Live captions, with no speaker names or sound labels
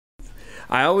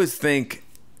I always think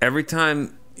every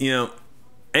time, you know,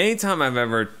 anytime I've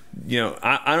ever, you know,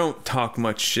 I don't talk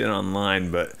much shit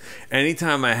online, but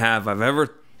anytime I have,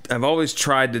 I've always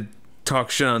tried to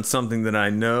talk shit on something that I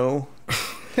know.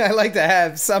 I like to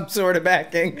have some sort of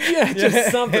backing. Yeah,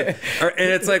 just something. And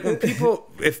it's like when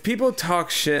if people talk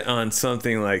shit on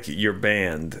something like your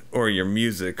band or your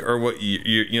music or what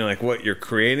you know, like what you're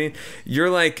creating, you're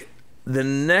like, the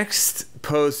next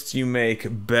post you make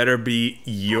better be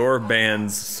your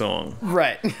band's song.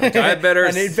 Right. Like, and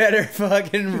it better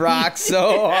fucking rock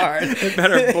so hard. It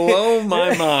better blow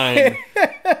my mind.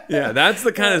 Yeah, that's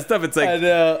the kind of stuff. It's like,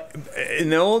 in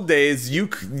the old days,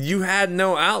 you had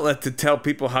no outlet to tell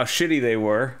people how shitty they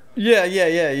were. Yeah.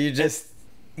 You just...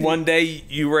 One day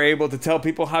you were able to tell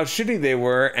people how shitty they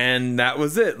were, and that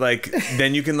was it. Like,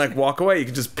 then you can like walk away. You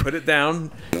can just put it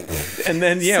down, and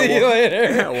then See you later.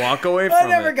 Yeah, walk away from it. I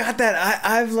never got that.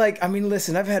 I mean,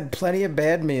 listen, I've had plenty of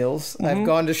bad meals. I've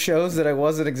gone to shows that I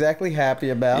wasn't exactly happy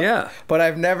about. Yeah, but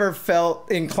I've never felt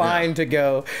inclined to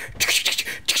go.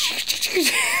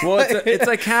 Well, it's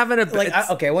like having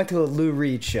a I went to a Lou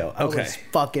Reed show. I was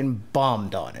fucking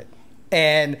bummed on it,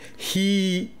 and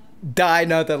he died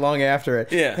not that long after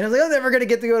it. Yeah. And I was like, I'm never going to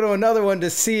get to go to another one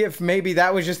to see if maybe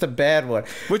that was just a bad one.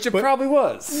 Which it probably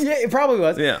was. Yeah, it probably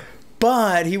was. Yeah.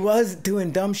 But he was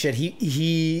doing dumb shit.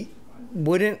 He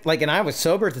wouldn't, like, and I was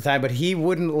sober at the time, but he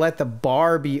wouldn't let the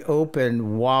bar be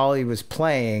open while he was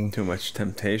playing. Too much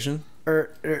temptation? Or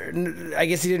I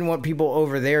guess he didn't want people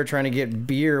over there trying to get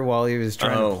beer while he was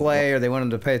trying to play, or they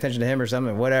wanted to pay attention to him or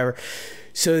something, whatever.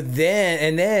 So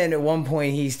then at one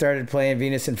point he started playing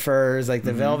Venus and Furs, like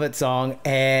the Velvet song,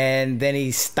 and then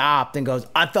he stopped and goes,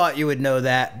 I thought you would know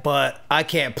that, but I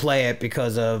can't play it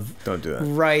because of don't do that.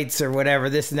 Rights or whatever,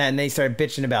 this and that. And they started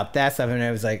bitching about that stuff, and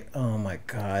I was like, oh my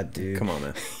God, dude. Come on,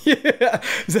 man. Yeah.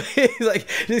 So he's like,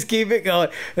 just keep it going.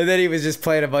 And then he was just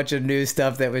playing a bunch of new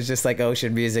stuff that was just like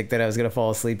ocean music that I was going to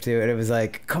fall asleep to. And it was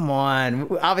like, come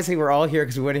on. Obviously, we're all here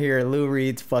because we want to hear Lou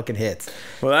Reed's fucking hits.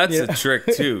 Well, that's a trick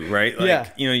too, right? Like, yeah.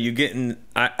 You know, you get in,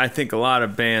 I think a lot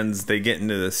of bands, they get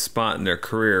into this spot in their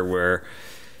career where,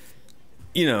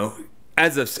 you know,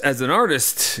 as an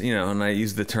artist, you know, and I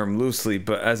use the term loosely,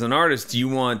 but as an artist, you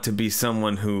want to be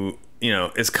someone who, you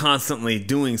know, is constantly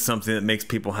doing something that makes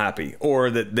people happy or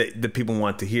that people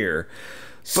want to hear.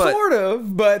 But, sort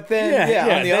of, but then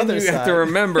on the other side, you have to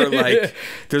remember, like,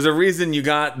 there's a reason you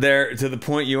got there to the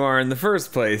point you are in the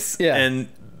first place, and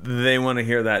they want to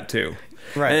hear that too.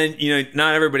 Right. And, you know,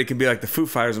 not everybody can be like the Foo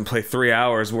Fighters and play 3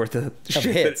 hours worth of shit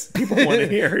hits that people want to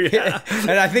hear. Yeah.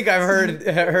 And I think I've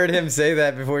heard him say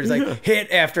that before. He's like, hit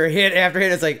after hit after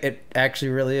hit. It's like, it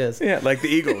actually really is. Yeah, like the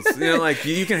Eagles. You know, like,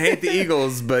 you can hate the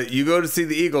Eagles, but you go to see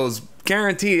the Eagles,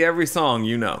 guarantee every song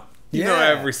you know. You know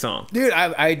every song. Dude,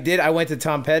 I went to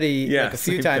Tom Petty like a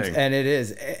few times, and it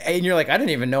is. And you're like, I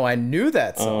didn't even know I knew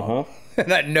that song.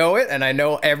 And I know it, and I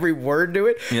know every word to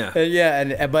it. Yeah,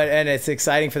 and it's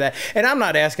exciting for that. And I'm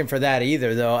not asking for that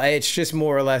either, though. It's just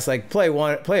more or less like play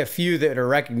a few that are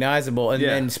recognizable, and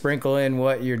then sprinkle in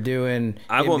what you're doing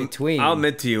in between. I'll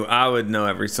admit to you, I would know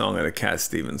every song at a Cat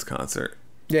Stevens concert.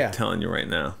 Yeah, I'm telling you right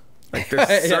now. Like,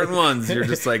 there's certain ones you're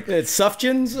just like, it's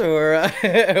Sufjans or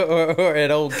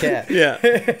an old Cat. Yeah,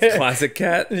 classic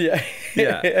Cat. Yeah,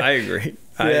 I agree.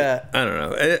 I don't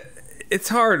know. It's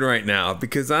hard right now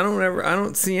because I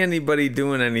don't see anybody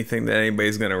doing anything that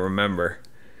anybody's gonna remember.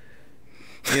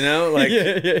 You know, like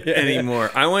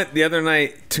anymore. I went the other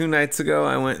night, 2 nights ago.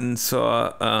 I went and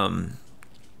saw.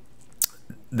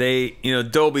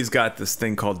 Dolby's got this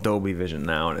thing called Dolby Vision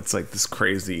now, and it's like this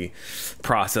crazy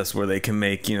process where they can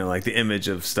make, you know, like the image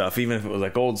of stuff, even if it was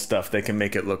like old stuff, they can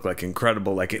make it look like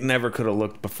incredible, like it never could have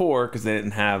looked before because they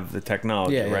didn't have the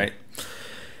technology, right?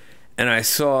 And I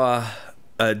saw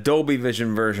a Dolby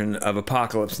Vision version of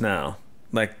Apocalypse Now,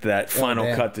 like that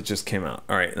final cut that just came out.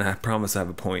 All right, and I promise I have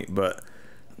a point, but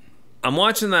I'm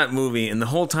watching that movie, and the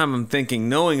whole time I'm thinking,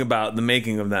 knowing about the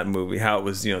making of that movie, how it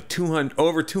was, you know,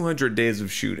 over 200 days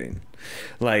of shooting,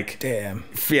 like, damn,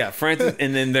 yeah, Francis,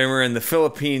 and then they were in the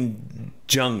Philippine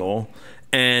jungle,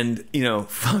 and, you know,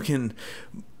 fucking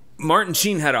Martin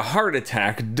Sheen had a heart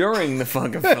attack during the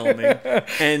fucking filming,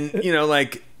 and, you know,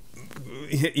 like,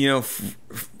 you know,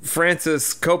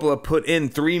 Francis Coppola put in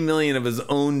 $3 million of his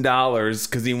own dollars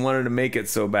because he wanted to make it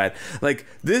so bad. Like,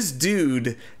 this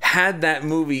dude had that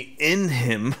movie in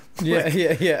him.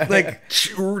 Like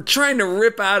trying to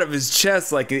rip out of his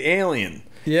chest like an alien.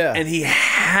 Yeah. And he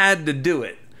had to do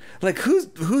it. Like,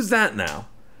 who's that now?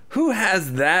 Who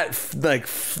has that like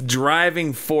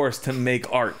driving force to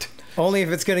make art? Only if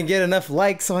it's going to get enough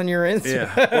likes on your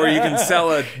Instagram. Yeah. Or you can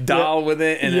sell a doll with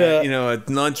it and a, you know, a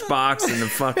lunchbox and a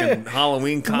fucking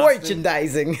Halloween costume.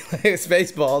 Merchandising.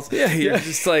 Spaceballs. Yeah, you're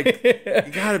just like,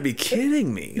 you gotta be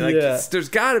kidding me. Like, there's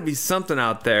gotta be something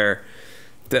out there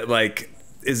that, like,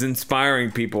 is inspiring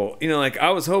people. You know, like,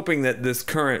 I was hoping that this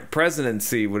current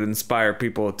presidency would inspire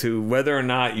people to, whether or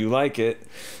not you like it,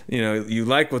 you know, you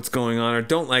like what's going on or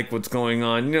don't like what's going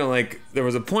on. You know, like, there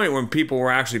was a point when people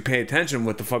were actually paying attention to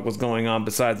what the fuck was going on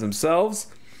besides themselves.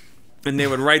 And they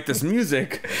would write this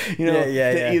music, you know,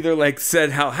 that either, like, said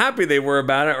how happy they were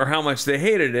about it or how much they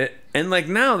hated it. And, like,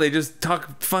 now they just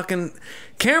talk fucking...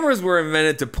 Cameras were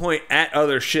invented to point at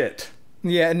other shit.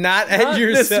 Yeah, not at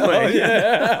yourself. This way.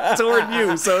 Yeah. Toward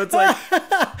you. So it's like,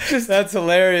 just, that's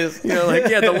hilarious. You know, like,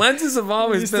 yeah, the lenses have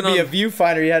always used been to be a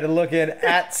viewfinder. You had to look in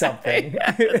at something.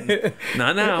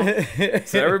 Not now.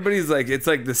 So everybody's like, it's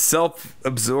like the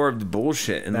self-absorbed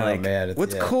bullshit. And like, man,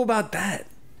 what's cool about that?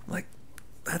 Like,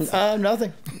 that's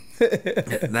nothing.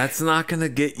 That's not gonna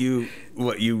get you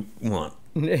what you want.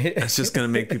 That's just gonna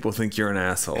make people think you're an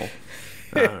asshole.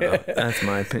 I don't know. That's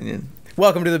my opinion.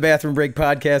 Welcome to the Bathroom Break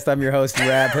Podcast. I'm your host,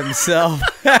 Rab himself.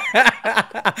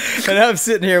 And I'm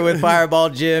sitting here with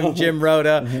Fireball Jim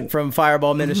Rota from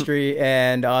Fireball Ministry,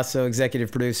 and also executive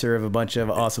producer of a bunch of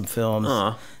awesome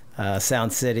films.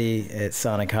 SOUNDCITY, at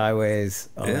SONICHIGHWAYS,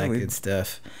 all that good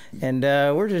stuff. And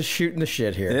we're just shooting the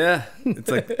shit here. Yeah. It's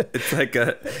like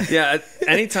a, yeah,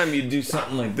 anytime you do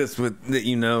something like this with, that,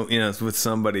 you know, it's with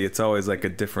somebody, it's always like a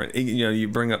different, you know, you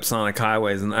bring up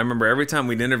SONICHIGHWAYS, and I remember every time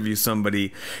we'd interview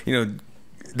somebody, you know,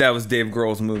 that was Dave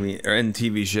Grohl's movie or and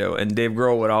TV show, and Dave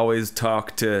Grohl would always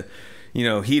talk to, you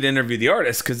know, he'd interview the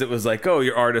artist because it was like, oh,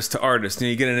 you're artist to artist. You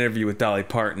know, you get an interview with Dolly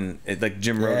Parton, like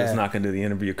Jim Rota's not going to do the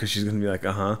interview because she's going to be like,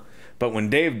 But when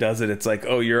Dave does it, it's like,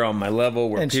 oh, you're on my level.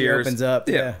 We're and peers. She opens up.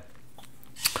 Yeah.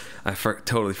 I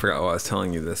totally forgot why I was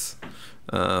telling you this.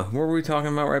 What were we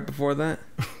talking about right before that?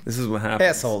 This is what happens.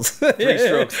 Assholes. 3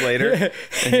 strokes later.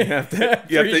 And you have to,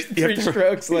 three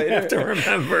strokes later. You have to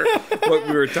remember what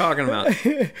we were talking about.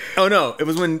 Oh, no. It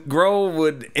was when Grohl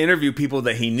would interview people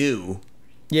that he knew.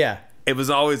 Yeah. It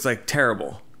was always, like,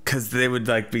 terrible. Because they would,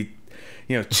 like, be,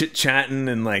 you know, chit-chatting,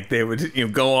 and, like, they would, you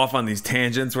know, go off on these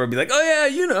tangents where it'd be like, oh, yeah,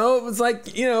 you know, it was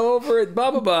like, you know, over at blah,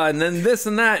 blah, blah, and then this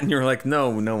and that. And you're like,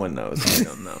 no, no one knows. We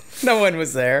don't know. No one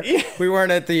was there. Yeah. We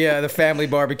weren't at the family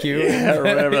barbecue. Yeah, or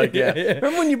whatever. Like, yeah.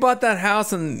 Remember when you bought that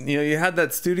house and, you know, you had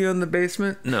that studio in the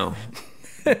basement? No.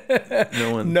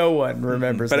 No one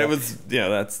remembers but that. It was, yeah,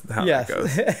 that's how it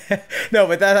goes. No,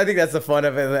 but I think that's the fun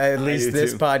of it, at least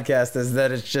this podcast, is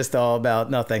that it's just all about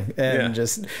nothing and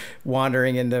just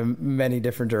wandering into many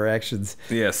different directions.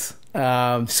 Yes.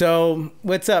 So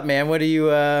what's up, man? What are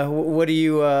you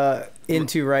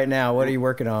into right now? What are you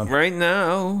working on? Right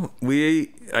now, you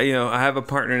know, I have a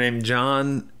partner named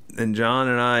John, and John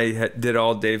and I did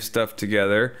all Dave's stuff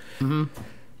together. Mm-hmm.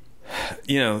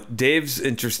 You know, Dave's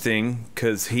interesting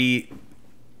because he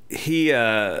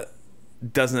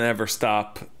doesn't ever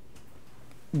stop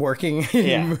working.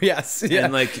 Yeah. Yes. Yeah.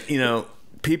 And, like, you know,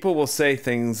 people will say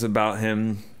things about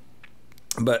him,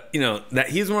 but, you know, that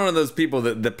he's one of those people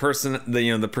that the persona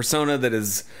that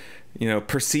is, you know,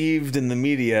 perceived in the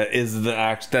media is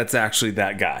that's actually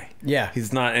that guy. Yeah.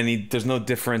 He's not there's no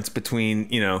difference between,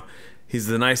 you know, he's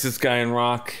the nicest guy in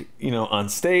rock, you know, on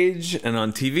stage and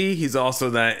on TV. He's also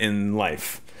that in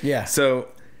life. Yeah. So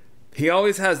he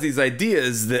always has these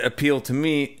ideas that appeal to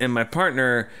me and my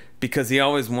partner because he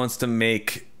always wants to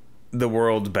make the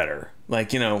world better.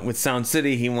 Like, you know, with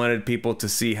SOUNDCITY, he wanted people to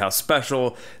see how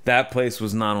special that place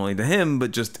was, not only to him,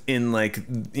 but just in, like,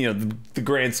 you know, the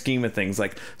grand scheme of things.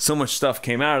 Like, so much stuff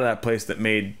came out of that place that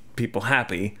made people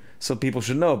happy. So people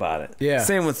should know about it. Yeah.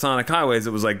 Same with SONICHIGHWAYS. It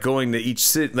was like going to each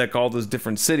city, like all those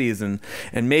different cities, and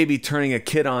maybe turning a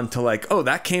kid on to, like, oh,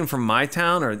 that came from my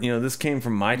town, or, you know, this came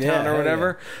from my town, or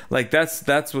whatever. Yeah. Like,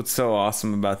 that's what's so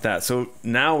awesome about that. So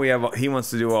now he wants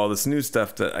to do all this new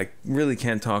stuff that I really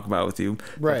can't talk about with you.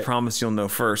 Right. I promise you'll know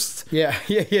first. Yeah.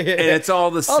 And it's all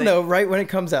the same. I'll know right when it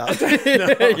comes out.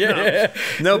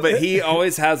 No, but he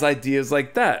always has ideas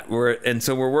like that. And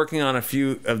so we're working on a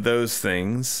few of those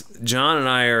things. John and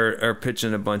I are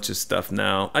pitching a bunch of stuff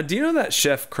now. Do you know that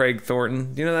chef Craig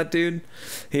Thornton? Do you know that dude?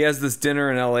 He has this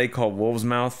dinner in LA called Wolf's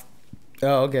Mouth.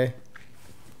 Oh, okay.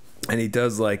 And he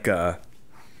does like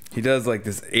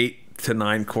this 8 to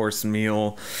 9 course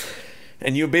meal,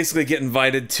 and you basically get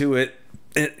invited to it.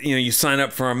 You know, you sign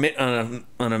up for on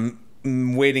a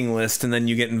waiting list, and then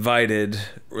you get invited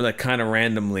like kind of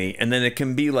randomly, and then it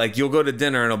can be like you'll go to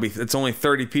dinner and it's only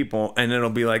 30 people, and it'll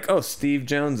be like, oh, Steve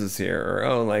Jones is here, or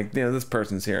oh, like, you know, this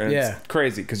person's here, and it's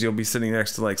crazy because you'll be sitting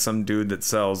next to like some dude that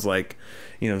sells like,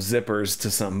 you know, zippers to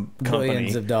some company,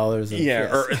 billions of dollars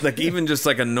or like even just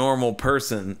like a normal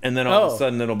person, and then all of a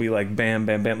sudden it'll be like bam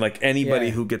bam bam, like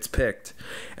anybody who gets picked.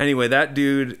 Anyway, that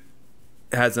dude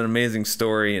has an amazing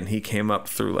story, and he came up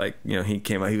through like, you know, he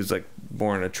was like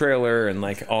born in a trailer and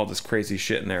like all this crazy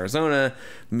shit in Arizona.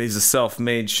 He's a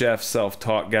self-made chef,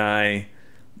 self-taught guy,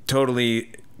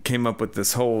 totally came up with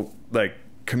this whole like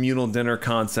communal dinner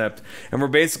concept, and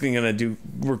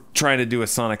we're trying to do a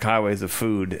Sonic Highways of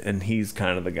food, and he's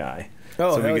kind of the guy.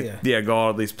 Oh, so hell we could, go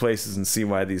all these places and see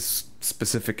why these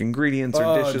specific ingredients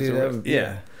or dishes dude, that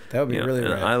would be really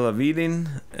rad. I love eating,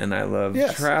 and I love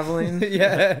traveling.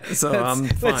 So I'm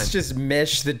fine. Let's just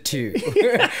mesh the two.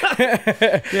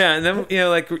 Yeah, and then, you know,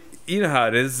 like, you know how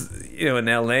it is, you know, in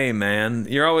LA, man,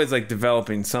 you're always like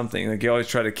developing something. Like, you always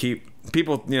try to keep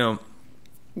people, you know,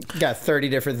 got 30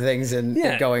 different things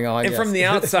going on. And from the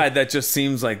outside, that just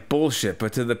seems like bullshit.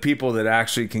 But to the people that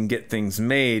actually can get things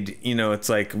made, you know, it's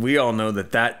like we all know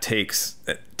that takes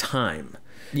time.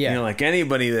 Yeah. You know, like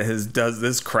anybody that does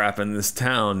this crap in this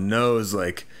town knows,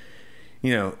 like,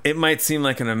 you know, it might seem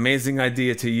like an amazing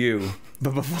idea to you,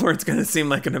 but before it's going to seem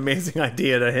like an amazing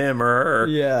idea to him or her,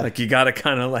 like, you got to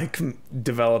kind of like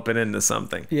develop it into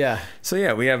something. Yeah. So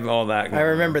yeah, we have all that going I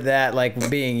remember on. That, like,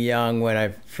 being young when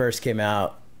I first came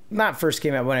out, when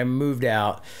I moved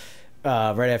out,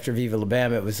 right after Viva La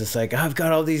Bam, it was just like, I've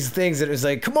got all these things, and it was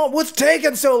like, come on, what's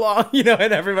taking so long? You know,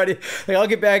 and everybody, like, I'll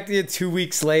get back to you 2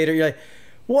 weeks later. You're like,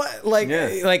 what? Like,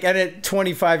 like, and at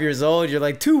 25 years old, you're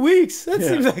like, 2 weeks? That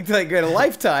seems like a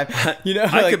lifetime. You know,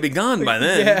 I could be gone by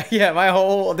then.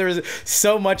 Yeah, there's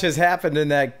so much has happened in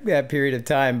that period of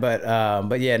time,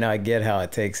 but yeah, no, I get how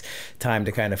it takes time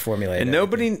to kind of formulate. And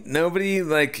nobody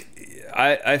like,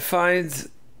 I find,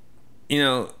 you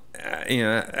know,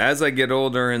 as I get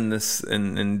older in this,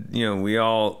 and you know, we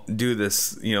all do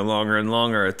this, you know, longer and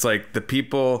longer, it's like the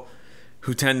people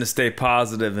who tend to stay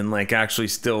positive and like actually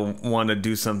still want to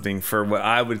do something for what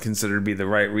I would consider to be the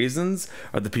right reasons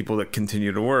are the people that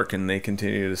continue to work, and they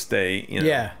continue to stay, you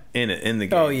know, in the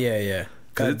game. Oh yeah.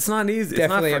 Because it's not easy.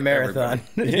 Definitely it's not a marathon.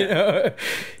 You know?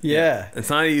 It's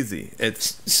not easy. How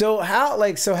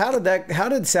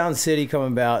did Sound City come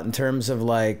about in terms of,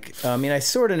 like, I mean, I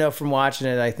sort of know from watching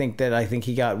it, I think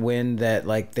he got wind that,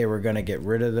 like, they were going to get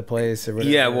rid of the place or whatever.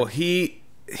 Yeah, well, he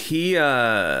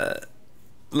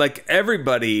like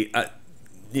everybody,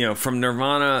 you know, from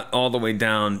Nirvana all the way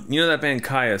down, you know that band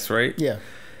Caius, right? Yeah.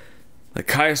 Like,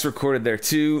 Caius recorded there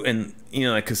too, and, you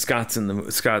know, like, because Scott,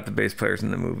 the bass player's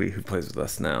in the movie, who plays with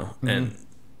us now. And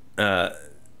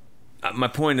my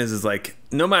point is like,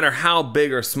 no matter how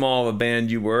big or small of a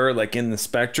band you were, like, in the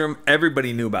spectrum,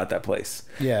 everybody knew about that place.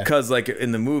 Yeah. Because, like,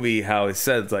 in the movie, how it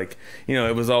says, like, you know,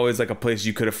 it was always like a place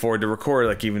you could afford to record,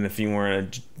 like, even if you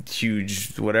weren't a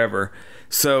huge whatever.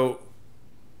 So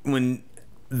when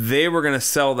they were going to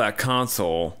sell that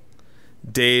console,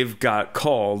 Dave got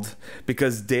called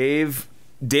because Dave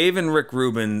and Rick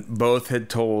Rubin both had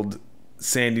told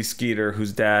Sandy Skeeter,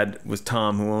 whose dad was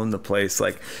Tom, who owned the place,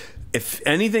 like, if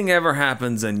anything ever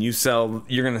happens and you're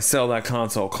going to sell that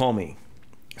console, call me.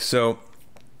 So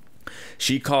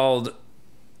she called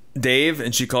Dave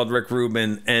and she called Rick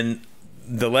Rubin, and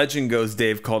the legend goes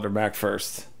Dave called her back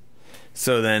first.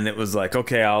 So then it was like,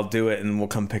 okay, I'll do it, and we'll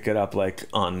come pick it up, like,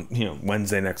 on, you know,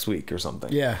 Wednesday next week or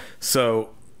something. Yeah.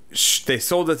 So they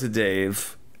sold it to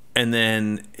Dave, and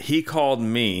then he called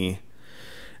me,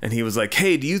 and he was like,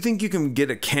 hey, do you think you can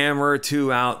get a camera or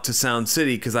two out to Sound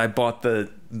City? Because I bought the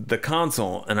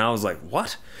console. And I was like,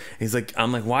 what? He's like,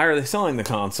 I'm like, why are they selling the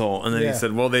console? And then he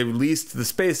said, well, they leased the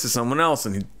space to someone else,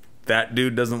 and that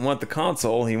dude doesn't want the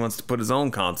console. He wants to put his own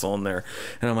console in there.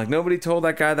 And I'm like, nobody told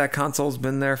that guy that console's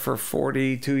been there for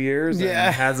 42 years and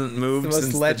hasn't moved. It's the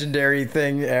most legendary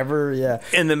thing ever. Yeah.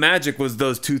 And the magic was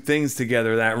those two things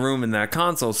together, that room and that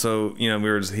console. So, you know,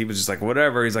 he was just like,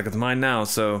 whatever. He's like, it's mine now.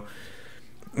 So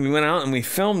we went out and we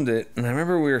filmed it. And I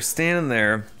remember we were standing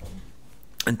there,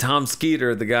 and Tom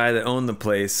Skeeter, the guy that owned the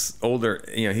place, older,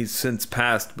 you know, he's since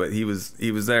passed, but he was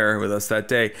there with us that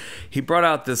day. He brought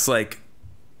out this, like,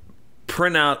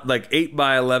 printout, like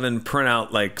 8x11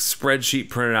 printout, like spreadsheet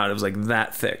printed out. It was like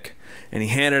that thick, and he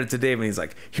handed it to Dave, and he's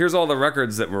like, here's all the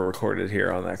records that were recorded here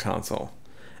on that console.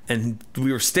 And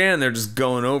we were standing there just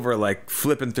going over, like,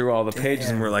 flipping through all the pages.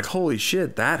 And we're like, holy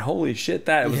shit that,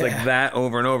 it was like that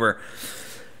over and over.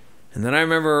 And then I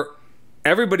remember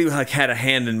everybody like had a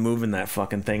hand in moving that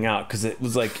fucking thing out, because it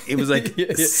was like it was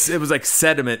like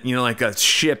sediment, you know, like a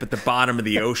ship at the bottom of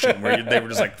the ocean where they were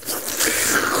just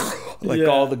like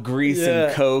all the grease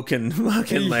and coke and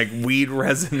fucking like weed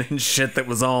resin and shit that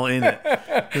was all in it.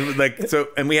 It was like, so,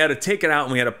 and we had to take it out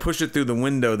and we had to push it through the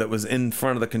window that was in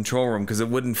front of the control room because it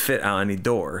wouldn't fit out any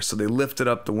door. So they lifted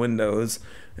up the windows.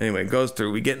 Anyway, it goes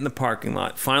through. We get in the parking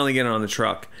lot, finally get on the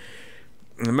truck.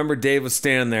 And I remember Dave was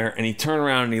standing there and he turned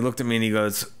around and he looked at me and he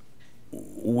goes,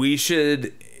 "We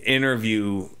should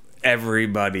interview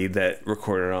everybody that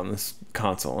recorded on this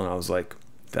console." And I was like,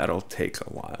 "That'll take a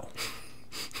while."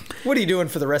 What are you doing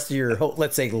for the rest of your whole,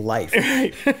 let's say, life?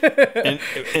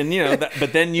 and you know,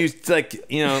 but then you like,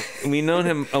 you know, we known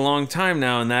him a long time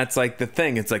now, and that's like the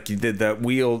thing. It's like you did that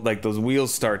wheel, like those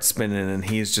wheels start spinning, and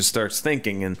he just starts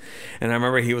thinking. And I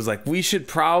remember he was like, "We should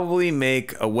probably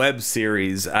make a web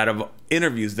series out of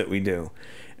interviews that we do."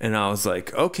 And I was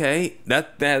like, "Okay,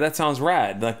 that sounds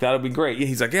rad. Like that'll be great."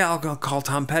 He's like, "Yeah, I'll call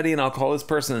Tom Petty and I'll call this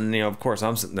person." And you know, of course,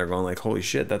 I'm sitting there going like, "Holy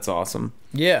shit, that's awesome."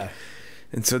 Yeah.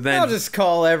 And so then I'll just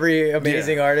call every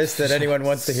amazing artist that anyone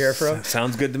wants to hear from.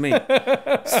 Sounds good to me.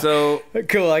 So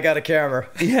cool, I got a camera.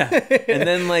 Yeah. And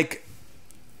then like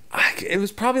it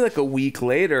was probably like a week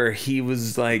later, he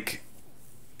was like,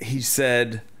 he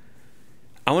said,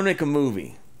 "I want to make a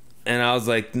movie." And I was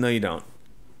like, "No, you don't."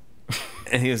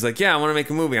 And he was like, "Yeah, I want to make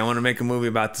a movie. I want to make a movie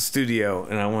about the studio,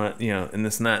 and I want, you know, and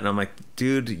this and that." And I'm like,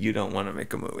 "Dude, you don't want to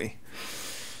make a movie.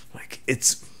 Like,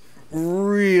 it's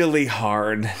really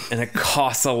hard and it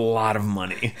costs a lot of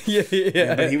money."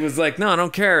 Yeah. But he was like, "No, I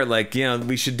don't care. Like, you know,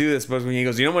 we should do this." But when he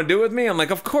goes, "You don't want to do it with me?" I'm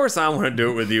like, "Of course I want to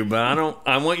do it with you, but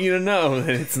I want you to know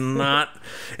that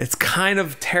it's kind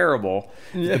of terrible."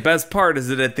 Yeah. The best part is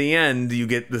that at the end you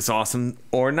get this awesome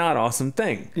or not awesome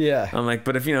thing. Yeah. I'm like,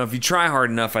 "But if you try hard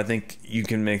enough, I think you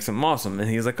can make something awesome." And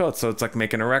he's like, "Oh, so it's like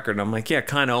making a record." And I'm like, "Yeah,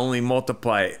 kind of, only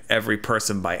multiply every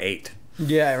person by 8.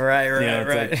 Yeah,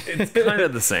 right. Like, it's kind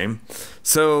of the same.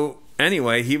 So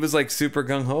anyway, he was like super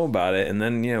gung-ho about it, and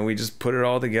then, you know, we just put it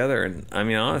all together. And I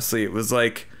mean, honestly, it was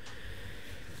like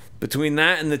between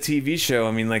that and the TV show,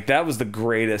 I mean, like that was the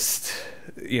greatest,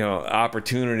 you know,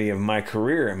 opportunity of my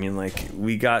career. I mean, like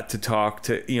we got to talk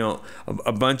to, you know,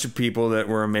 a bunch of people that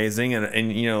were amazing,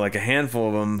 and you know, like a handful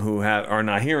of them who are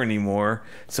not here anymore.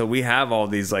 So we have all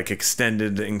these like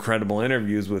extended incredible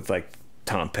interviews with like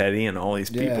Tom Petty and all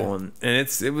these people, and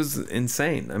it was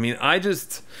insane. I mean, I'm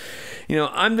just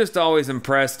always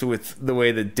impressed with the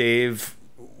way that Dave,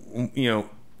 you know,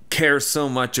 cares so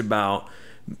much about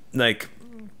like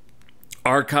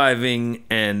archiving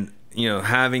and, you know,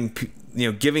 having,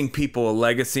 you know, giving people a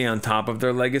legacy on top of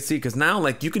their legacy. Because now,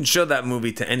 like, you can show that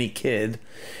movie to any kid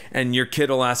and your kid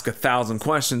will ask 1,000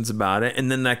 questions about it,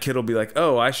 and then that kid will be like,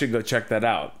 "Oh, I should go check that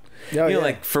out." You know,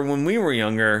 like for when we were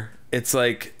younger, it's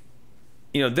like,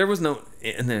 you know, there was no,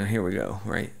 and then here we go,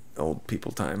 right? Old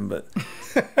people time, but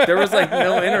there was like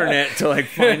no internet to like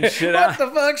find shit out. What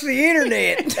the fuck's the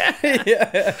internet?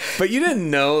 Yeah. But you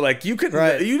didn't know, like you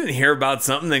didn't hear about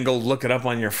something then go look it up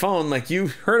on your phone. Like you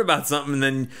heard about something and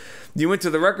then you went to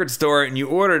the record store and you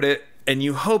ordered it and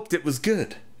you hoped it was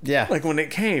good. Yeah. Like when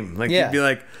it came, like you'd be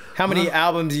like, how many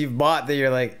albums you've bought that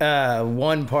you're like,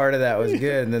 one part of that was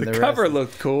good, and then the cover rest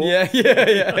looked cool.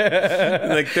 Yeah.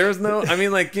 Like there was no, I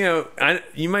mean, like, you know,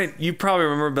 you probably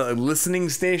remember like listening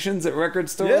stations at record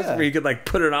stores where you could like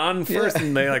put it on first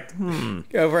and they like,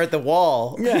 over at the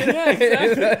wall. Yeah,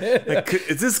 exactly. Like,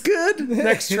 is this good?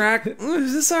 Next track,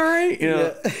 is this all right? You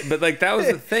know, but like that was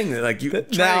the thing that like you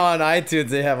now on iTunes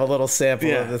they have a little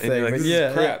sample of the thing. Like, this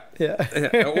is crap.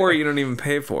 Yeah. Or you don't even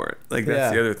pay for it. Like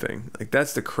that's the other thing. Like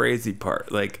that's the crazy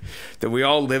part. Like that we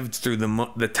all lived through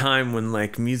the time when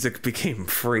like music became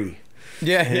free.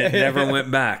 It never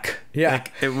went back.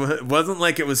 Like, it wasn't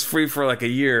like it was free for like a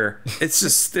year. It's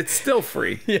still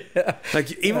free.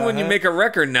 Like even when you make a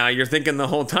record now, you're thinking the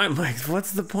whole time like,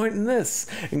 what's the point in this?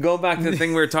 And go back to the thing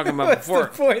we were talking about before.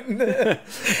 What's the point in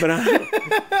this? But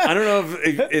I don't know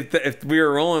if we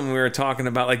were rolling, we were talking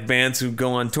about like bands who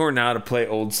go on tour now to play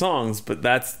old songs, but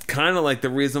that's kind of like the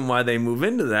reason why they move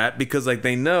into that, because like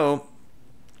they know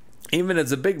even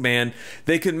as a big band,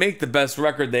 they could make the best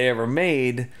record they ever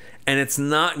made, and it's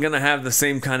not going to have the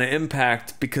same kind of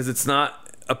impact because it's not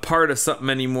a part of something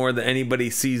anymore that anybody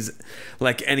sees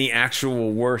like any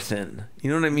actual worth in. You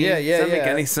know what I mean? Does that make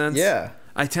any sense? Yeah.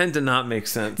 I tend to not make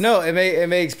sense. No, it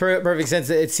makes perfect sense.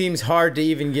 It seems hard to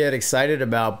even get excited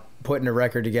about putting a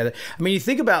record together. I mean, you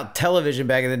think about television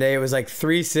back in the day, it was like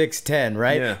 3, 6, 10,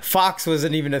 right? Yeah. Fox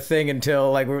wasn't even a thing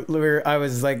until like I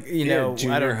was like, you know,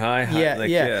 junior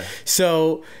high.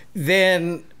 So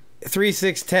then 3,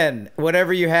 6, 10,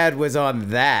 whatever you had was on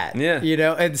that. Yeah. You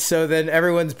know, and so then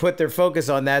everyone's put their focus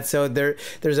on that. So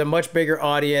there's a much bigger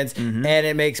audience, and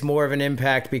it makes more of an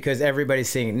impact because everybody's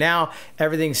seeing it. Now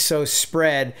everything's so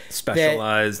spread,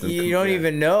 specialized. That you don't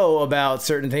even know about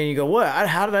certain things. You go, what?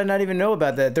 How did I not even know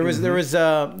about that? There was where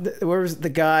was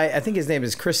the guy? I think his name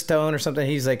is Chris Stone or something.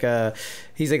 He's like a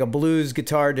blues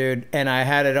guitar dude, and I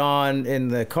had it on in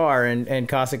the car, and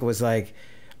Cossack was like,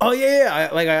 oh yeah,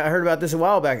 I heard about this a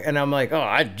while back, and I'm like, oh,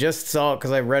 I just saw it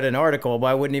because I read an article, but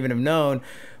I wouldn't even have known.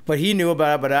 But he knew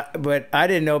about it, but I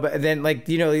didn't know. But then, like,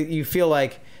 you know, you feel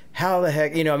like, how the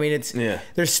heck, you know? I mean, it's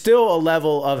there's still a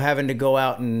level of having to go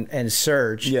out and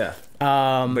search. Yeah.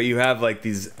 But you have like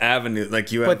these avenues,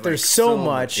 like you have. But there's so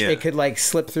much it could like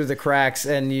slip through the cracks,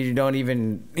 and you don't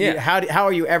even. Yeah. How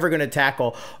are you ever going to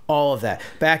tackle all of that?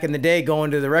 Back in the day,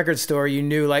 going to the record store, you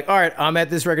knew like, all right, I'm at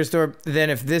this record store. Then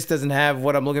if this doesn't have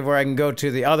what I'm looking for, I can go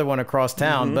to the other one across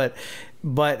town.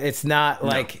 But it's not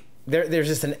like there's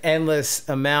just an endless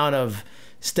amount of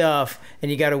stuff,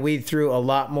 and you got to weed through a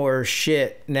lot more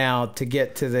shit now to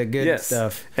get to the good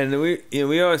stuff. And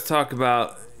we always talk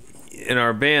about. In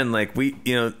our band, like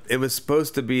it was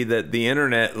supposed to be that the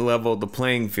internet leveled the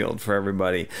playing field for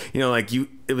everybody. You know, like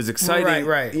it was exciting.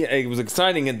 Right. Yeah, it was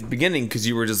exciting at the beginning because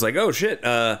you were just like, oh shit,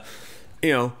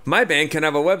 you know, my band can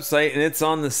have a website and it's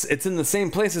in the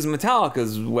same place as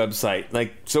Metallica's website.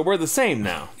 Like, so we're the same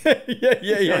now. Yeah,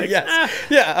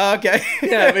 okay.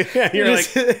 You're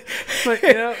like, but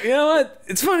you know what?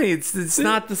 It's funny. It's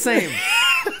not the same.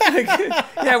 Like,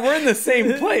 yeah, we're in the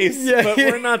same place, but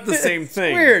we're not the same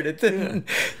thing. It's weird. It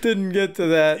didn't get to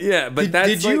that. Yeah, but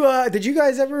did you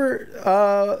guys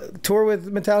ever tour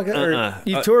with Metallica? Or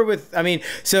you toured with? I mean,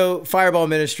 so Fireball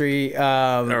Ministry,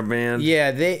 our band.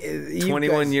 Yeah, they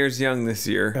 21 years young this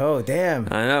year. Oh damn!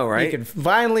 I know, right? You can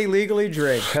finally legally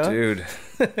drink, huh? Dude.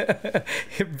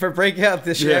 For breaking out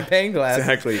the champagne glass.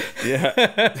 Exactly. Yeah.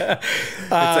 It's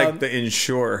like the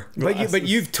Insure glasses. But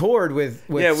you've toured with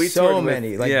we so toured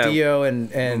many, with, like Dio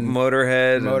and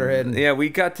Motorhead. And, yeah, we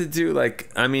got to do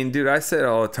like, I mean, dude, I say it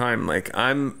all the time. Like I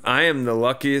am the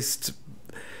luckiest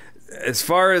as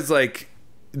far as like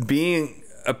being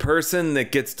a person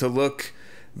that gets to look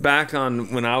back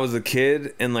on when I was a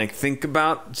kid and like think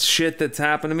about shit that's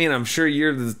happened to me. And I'm sure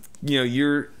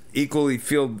you're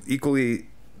equally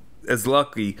as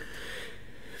lucky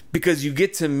because you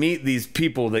get to meet these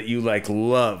people that you like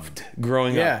loved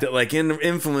growing up that like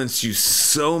influenced you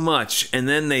so much, and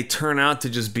then they turn out to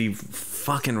just be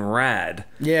fucking rad.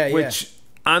 Which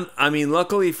I mean,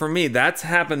 luckily for me, that's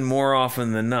happened more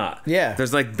often than not. Yeah,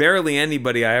 there's like barely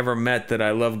anybody I ever met that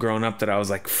I loved growing up that I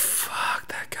was like, fuck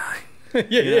that guy.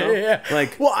 Yeah.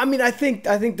 Like, well, I mean, I think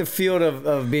the field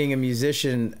of being a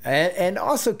musician and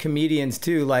also comedians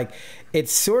too, like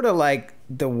it's sort of like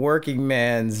the working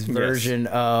man's version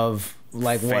of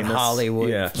like what Hollywood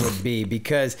would be,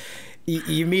 because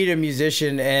you meet a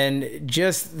musician and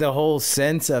just the whole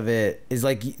sense of it is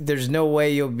like there's no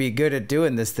way you'll be good at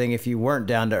doing this thing if you weren't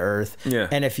down to earth.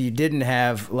 And if you didn't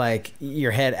have like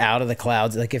your head out of the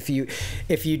clouds, like if you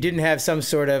didn't have some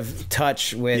sort of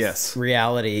touch with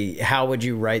reality, how would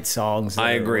you write songs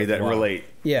I agree that relate?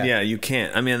 Yeah, you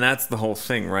can't. I mean, that's the whole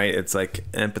thing, right? It's like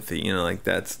empathy, you know, like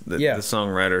that's the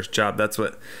songwriter's job. That's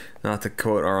what, not to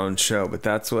quote our own show, but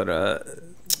that's what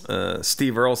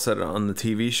Steve Earle said on the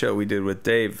TV show we did with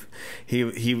Dave.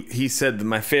 He said that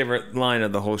my favorite line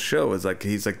of the whole show was like,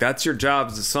 he's like, that's your job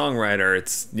as a songwriter.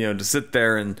 It's, you know, to sit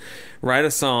there and write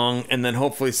a song, and then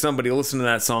hopefully somebody will listen to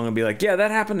that song and be like, yeah, that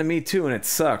happened to me too and it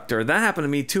sucked, or that happened to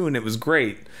me too and it was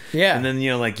great. And then, you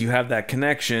know, like you have that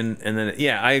connection, and then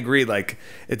I agree, like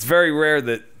it's very rare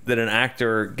that an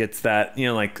actor gets that, you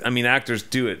know, like, I mean, actors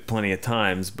do it plenty of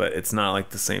times, but it's not like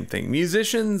the same thing.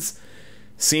 Musicians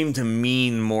seem to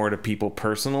mean more to people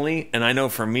personally, and I know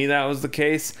for me that was the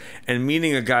case. And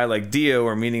meeting a guy like Dio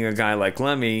or meeting a guy like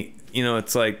Lemmy, you know,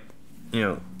 it's like, you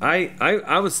know,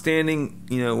 I was standing,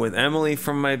 you know, with Emily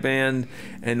from my band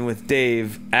and with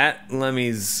Dave at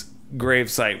Lemmy's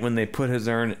gravesite when they put his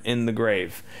urn in the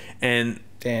grave. And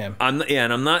damn,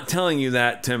 and I'm not telling you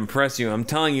that to impress you. I'm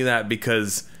telling you that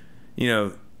because, you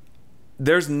know,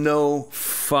 there's no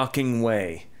fucking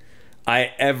way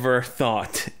I ever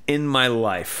thought in my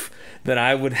life that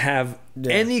I would have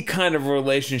any kind of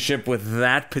relationship with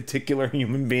that particular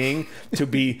human being to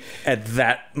be at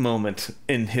that moment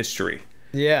in history.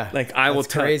 Like I will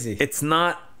tell you, it's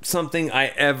not something I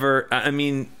ever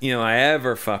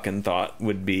fucking thought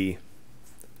would be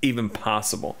even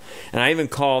possible. And I even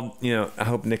called, you know, I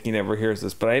hope Nikki never hears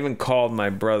this, but I even called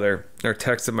my brother, or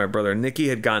texted my brother. Nikki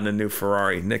had gotten a new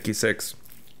Ferrari, Nikki 6,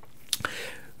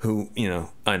 who, you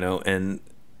know, I know, and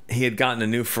he had gotten a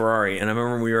new Ferrari, and I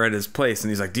remember we were at his place, and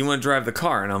he's like, "Do you want to drive the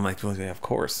car?" And I'm like, "Well, yeah, of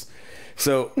course."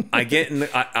 So I get in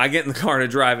the car to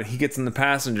drive it. He gets in the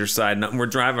passenger side, and we're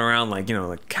driving around like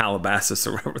Calabasas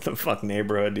or whatever the fuck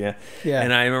neighborhood, yeah.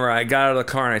 And I remember I got out of the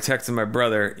car and I texted my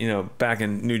brother, back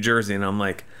in New Jersey, and I'm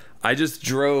like, I just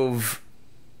drove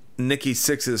Nikki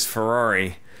Sixx's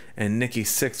Ferrari, and Nikki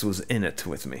Sixx was in it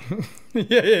with me.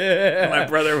 Yeah. My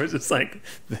brother was just like,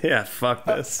 yeah, fuck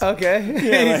this. Okay.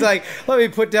 Yeah, he's like, let me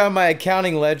put down my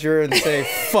accounting ledger and say,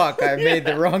 fuck, I made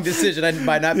the wrong decision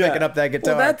by not picking up that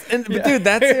guitar. Well, dude,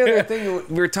 that's the other thing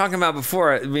we were talking about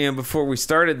before. Before we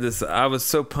started this, I was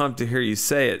so pumped to hear you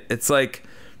say it. It's like,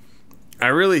 I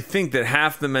really think that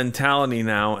half the mentality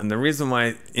now, and the reason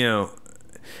why,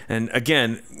 and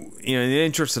again, in the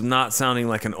interest of not sounding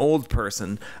like an old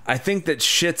person, I think that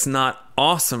shit's not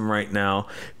awesome right now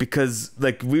because,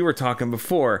 like we were talking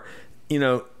before,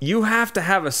 you have to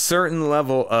have a certain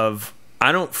level of,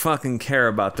 I don't fucking care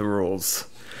about the rules,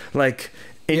 like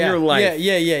in your life,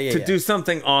 to do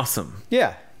something awesome.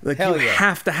 Yeah. Like you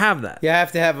have to have that. You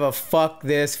have to have a fuck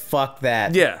this, fuck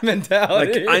that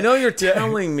mentality. Like, I know you're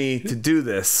telling me to do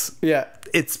this. Yeah.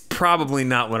 It's probably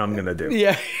not what I'm gonna do.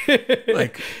 Yeah.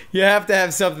 Like, you have to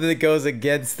have something that goes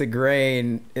against the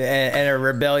grain and a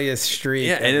rebellious streak.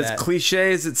 Yeah, and as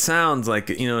cliche as it sounds, like,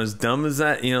 as dumb as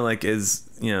that,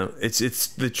 it's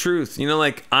the truth.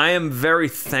 Like, I am very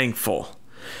thankful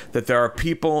that there are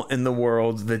people in the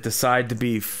world that decide to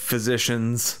be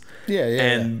physicians.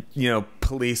 And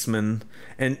policemen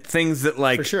and things that,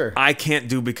 like, for sure, I can't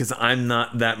do because I'm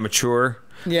not that mature.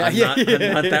 I'm not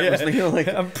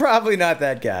that. I'm probably not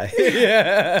that guy.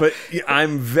 But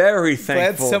I'm very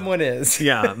thankful. Glad someone is.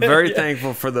 I'm very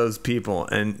thankful for those people,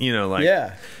 and well,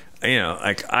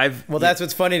 that's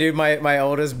what's funny, dude. My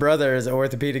oldest brother is an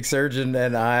orthopedic surgeon,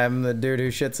 and I'm the dude who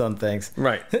shits on things.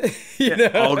 Right.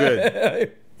 All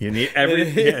good. You need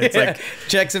it's like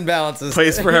checks and balances.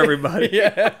 Place for everybody.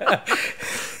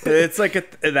 It's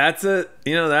like that's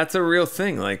a real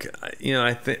thing. Like,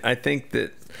 I think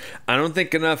that I don't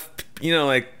think enough.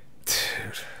 Like,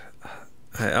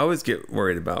 I always get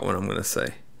worried about what I'm gonna say.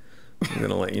 I'm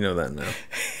gonna let you know that now.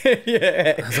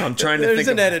 So I'm trying to think. There's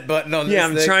an edit button on this.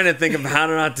 I'm trying to think of how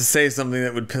not to say something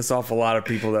that would piss off a lot of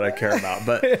people that I care about.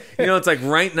 But it's like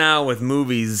right now with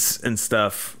movies and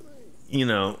stuff,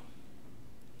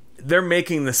 they're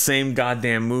making the same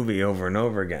goddamn movie over and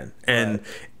over again. And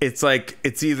it's like,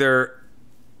 it's either,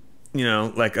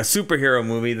 like a superhero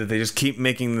movie that they just keep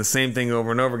making the same thing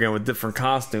over and over again with different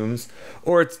costumes,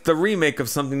 or it's the remake of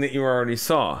something that you already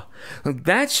saw. Like,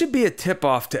 that should be a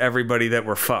tip-off to everybody that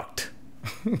we're fucked.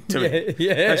 To me.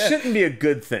 That shouldn't be a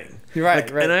good thing.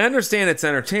 Right. And I understand it's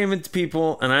entertainment to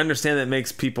people, and I understand that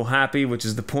makes people happy, which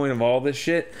is the point of all this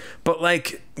shit. But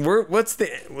like, what's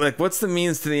the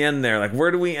means to the end there? Like, where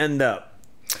do we end up?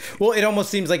 Well, it almost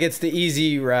seems like it's the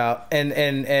easy route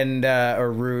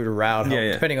or route or route,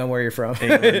 depending on where you're from.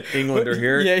 England or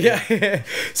here. Yeah.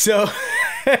 So,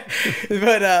 but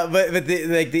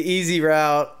the easy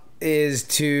route is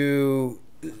to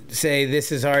say, this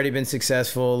has already been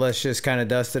successful, let's just kind of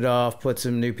dust it off, put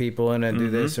some new people in and do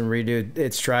this and redo.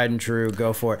 It's tried and true,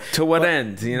 go for it. To what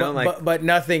end? But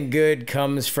nothing good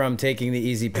comes from taking the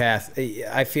easy path.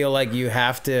 I feel like you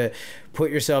have to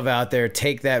put yourself out there,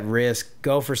 take that risk,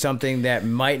 go for something that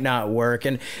might not work.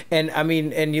 And I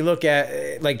mean, and you look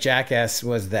at, like, Jackass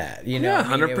was that,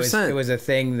 100%. It was a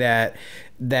thing that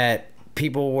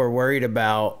people were worried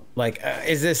about. Like,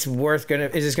 is this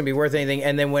gonna be worth anything?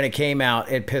 And then when it came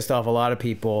out, it pissed off a lot of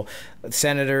people.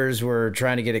 Senators were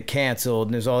trying to get it canceled,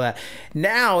 and there's all that.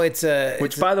 Now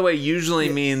which, by the way, usually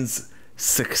means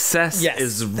success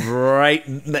is right.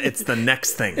 It's the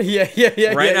next thing.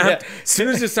 Right now, as soon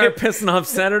as you start pissing off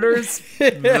senators,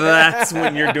 that's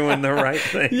when you're doing the right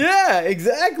thing. Yeah,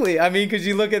 exactly. I mean, because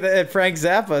you look at Frank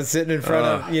Zappa sitting in front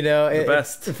of in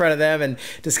front of them and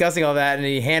discussing all that, and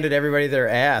he handed everybody their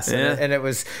ass, and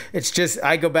it's just,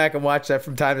 I go back and watch that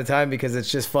from time to time because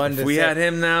it's just fun. We had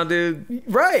him now, dude.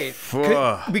 Right.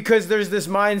 Because there's this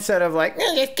mindset of like,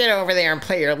 just get over there and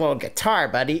play your little guitar,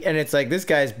 buddy, and it's like, this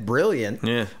guy's brilliant.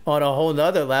 On a whole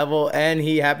nother level, and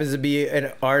he happens to be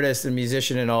an artist and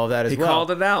musician and all of that as well. He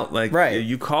called it out, like,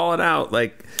 you call it out,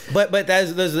 like. But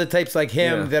those are the types like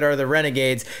him that are the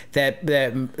renegades that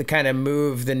kind of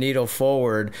move the needle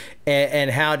forward. And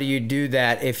how do you do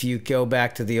that if you go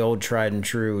back to the old tried and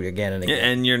true again and again?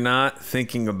 And you're not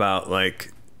thinking about,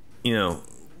 like, we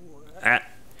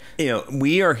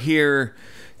are here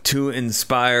to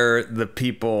inspire the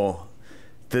people,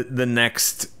 the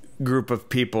next group of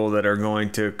people that are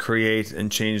going to create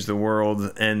and change the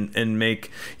world and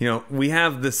make, you know, we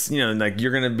have this, you know, like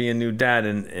you're going to be a new dad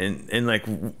and like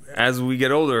as we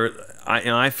get older,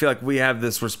 I feel like we have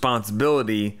this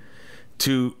responsibility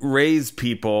to raise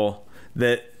people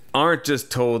that aren't just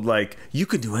told like you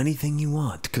could do anything you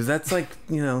want, because that's like,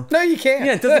 you know, no, you can't.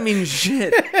 Yeah, it doesn't mean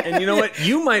shit. And you know what,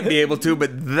 you might be able to, but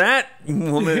that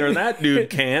woman or that dude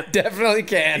can't. Definitely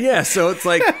can't. Yeah, so it's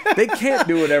like they can't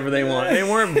do whatever they want. They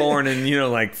weren't born in, you know,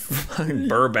 like fucking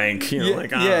Burbank, you know, Yeah,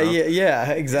 like I don't know.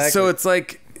 yeah, exactly. So it's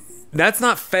like that's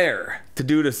not fair to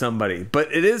do to somebody,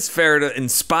 but it is fair to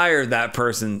inspire that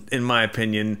person, in my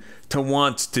opinion, to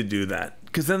want to do that.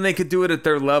 Because then they could do it at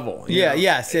their level. Yeah, know?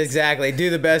 yes, exactly. Do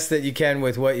the best that you can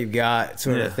with what you've got,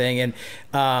 sort of thing. And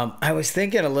I was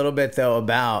thinking a little bit, though,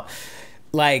 about,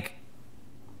 like,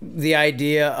 the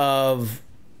idea of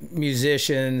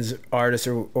musicians, artists,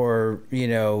 or you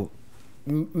know,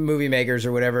 movie makers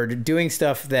or whatever, doing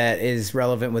stuff that is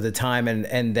relevant with the time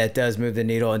and that does move the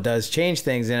needle and does change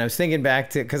things. And I was thinking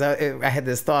back to, because I had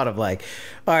this thought of like,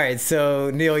 all right, so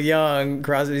Neil Young,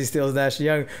 Crosby, Stills, Nash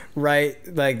Young,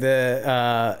 write like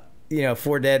the you know,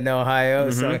 For Dead in Ohio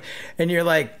song, and you're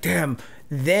like, damn,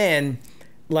 then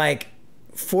like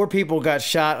 4 people got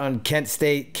shot on Kent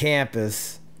State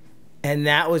campus. And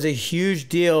that was a huge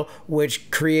deal,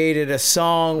 which created a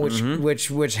song,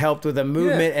 which helped with a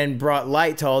movement and brought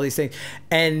light to all these things.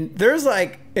 And there's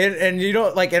like, and you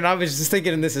don't like, and I was just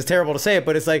thinking, and this is terrible to say it,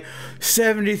 but it's like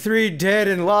 73 dead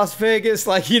in Las Vegas.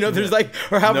 Like, you know, there's like,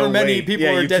 or however many people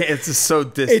are dead. It's just so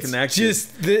disconnected. It's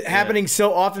just happening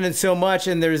so often and so much,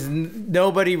 and there's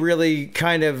nobody really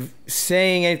kind of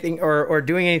saying anything or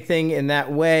doing anything in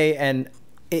that way. And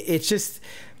it's just,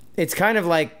 it's kind of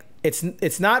like,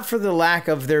 it's not for the lack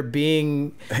of there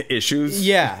being issues.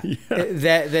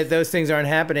 That those things aren't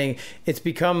happening. It's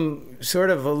become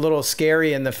sort of a little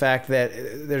scary in the fact that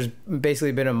there's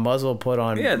basically been a muzzle put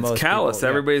on. Yeah, it's callous. People.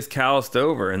 Everybody's calloused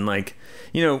over, and like,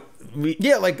 you know,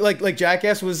 like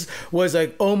Jackass was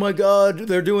like, oh my God,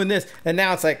 they're doing this, and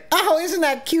now it's like, oh, isn't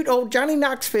that cute, old Johnny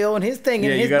Knoxville and his thing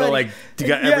and his you gotta buddy.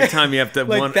 Every time you have to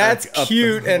like that's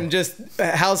cute and just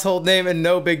a household name and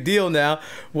no big deal now,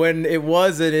 when it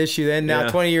was an issue then. Now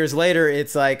 20 years later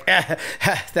it's like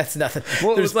that's nothing.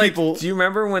 Well, it was like, do you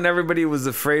remember when everybody was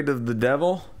afraid of the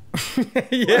devil?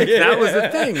 That was the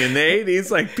thing in the 80s.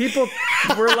 Like, people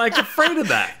were like afraid of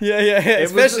that.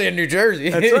 Especially in New Jersey.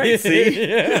 That's right.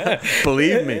 See,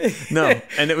 believe me. No,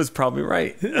 and it was probably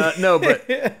right. No, but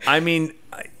I mean,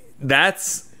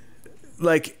 that's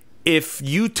like, if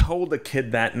you told a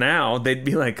kid that now, they'd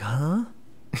be like, huh?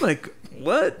 Like,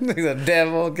 what? The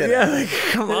devil. Like,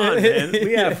 come on, man.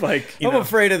 We have like, I'm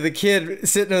afraid of the kid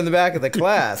sitting in the back of the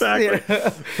class.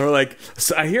 Exactly. Or like,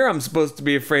 so I hear I'm supposed to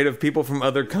be afraid of people from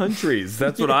other countries.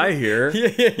 That's what I hear.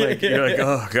 Like, you're like,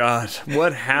 oh God,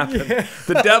 what happened?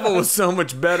 The devil was so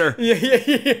much better. He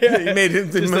made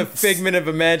him just a figment of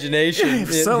imagination.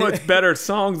 So much better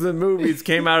songs and movies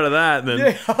came out of that than.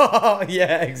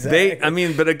 Exactly. I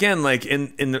mean, but again, like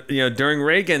in the, you know, during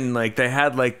Reagan, like they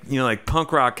had like, you know, like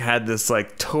punk rock had this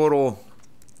like total,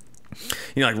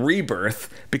 you know, like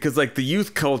rebirth, because like the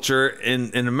youth culture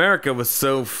in America was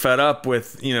so fed up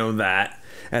with, you know, that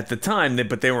at the time,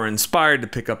 but they were inspired to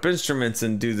pick up instruments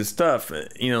and do the stuff,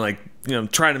 you know, like, you know,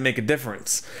 trying to make a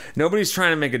difference. Nobody's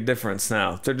trying to make a difference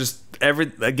now. They're just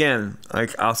again,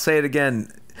 like I'll say it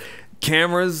again,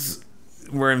 cameras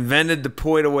were invented to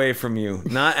point away from you,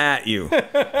 not at you. You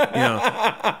know,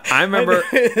 I remember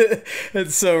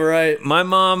it's so right. My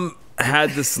mom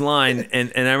had this line,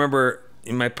 and I remember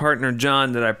my partner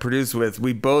John that I produced with,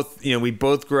 we both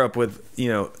grew up with, you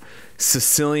know,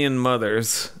 Sicilian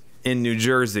mothers in New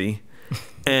Jersey,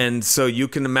 and so you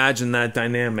can imagine that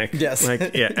dynamic. Yes. Like,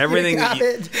 everything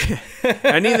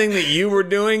anything that you were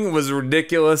doing was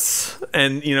ridiculous,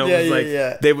 and you know, it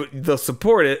was like they'll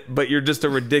support it, but you're just a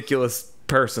ridiculous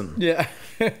person.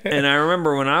 And I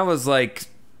remember when I was like,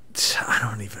 I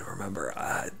don't even remember,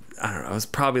 I don't know, I was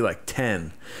probably like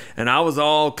 10, and I was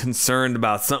all concerned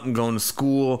about something, going to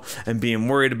school and being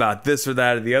worried about this or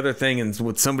that or the other thing, and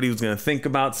what somebody was going to think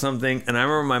about something. And I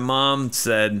remember my mom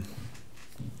said,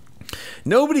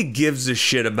 nobody gives a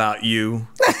shit about you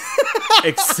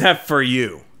except for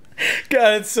you.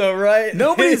 God, it's so right.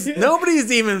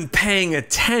 Nobody's even paying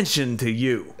attention to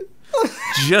you.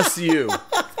 Just you.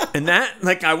 And that,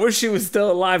 like, I wish she was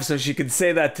still alive so she could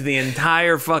say that to the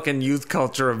entire fucking youth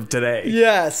culture of today.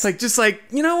 Yes. Like, just like,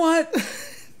 you know what?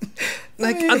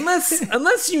 Like,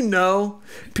 unless you know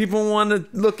people want to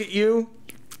look at you,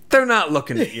 they're not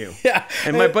looking at you. Yeah.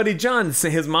 And my buddy John,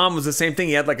 his mom was the same thing.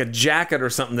 He had like a jacket or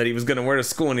something that he was going to wear to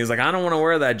school, and he was like, I don't want to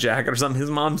wear that jacket or something.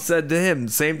 His mom said to him,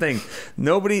 same thing.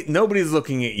 Nobody's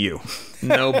looking at you.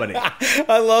 Nobody.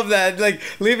 I love that. Like,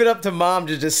 leave it up to mom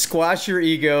to just squash your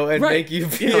ego and make you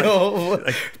feel,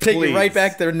 take you right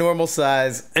back to their normal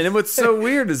size. And what's so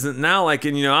weird is that now, like,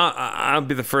 and I'll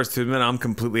be the first to admit I'm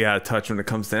completely out of touch when it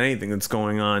comes to anything that's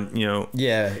going on.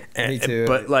 Yeah, me too.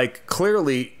 But like,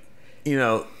 clearly,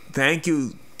 thank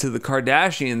you to the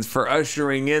Kardashians for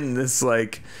ushering in this,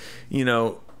 like,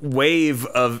 wave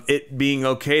of it being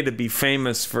okay to be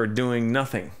famous for doing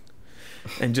nothing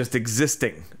and just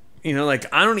existing.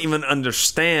 Like, I don't even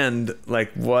understand,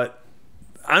 like,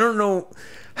 I don't know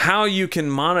how you can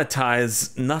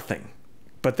monetize nothing.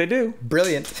 But they do.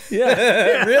 Brilliant.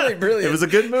 Yeah. Really brilliant. It was a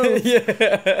good move.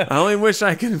 Yeah. I only wish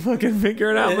I could fucking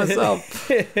figure it out myself.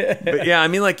 But yeah, I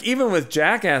mean, like, even with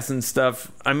Jackass and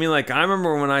stuff, I mean, like, I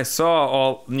remember when I saw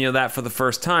all, that for the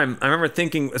first time, I remember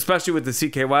thinking, especially with the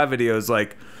CKY videos,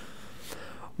 like,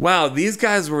 wow, these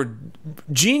guys were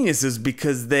geniuses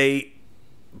because they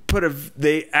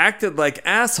acted like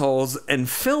assholes and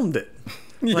filmed it.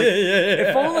 Like,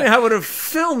 if only I would have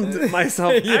filmed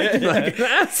myself acting like an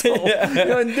asshole,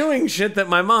 and doing shit that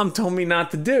my mom told me not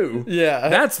to do. Yeah,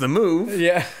 that's the move.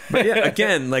 Yeah, but yeah,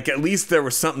 again, like, at least there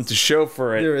was something to show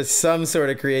for it. There was some sort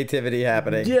of creativity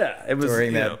happening. Yeah, it was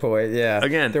during that point. Yeah,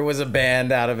 again, there was a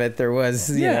band out of it. There was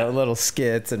little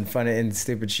skits and funny and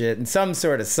stupid shit and some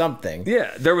sort of something.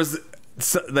 Yeah, there was.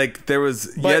 So, like, there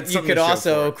was, but you could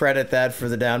also credit that for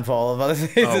the downfall of other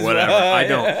things. Oh, whatever. Well. I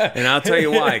don't, and I'll tell you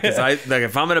why. Because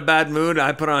if I'm in a bad mood,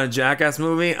 I put on a Jackass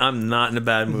movie. I'm not in a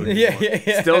bad mood anymore.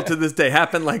 Yeah. Still to this day,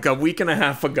 happened like a week and a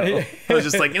half ago. I was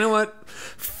just like, you know what?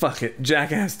 Fuck it,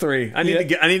 Jackass 3. I need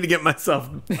to get myself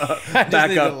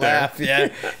back up there.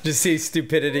 Yeah, just see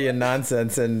stupidity and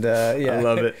nonsense, and yeah, I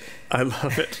love it. I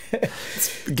love it.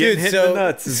 Getting hit in the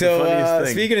nuts is the funniest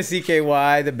thing. Speaking of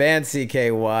CKY, the band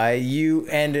CKY, you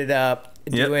ended up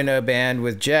doing a band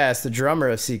with Jess, the drummer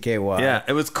of CKY. Yeah,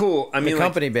 it was cool. I mean, the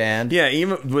company band. Yeah,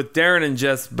 even with Darren and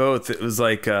Jess both, it was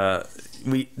like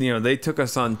they took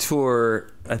us on tour.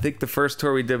 I think the first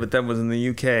tour we did with them was in the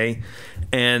UK,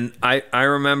 and I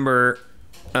remember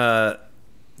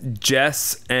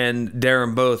Jess and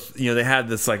Darren both, they had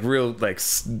this like real like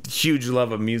huge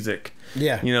love of music.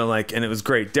 Yeah. And it was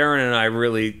great. Darren and I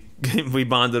really, we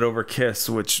bonded over Kiss,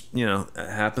 which,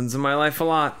 happens in my life a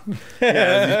lot.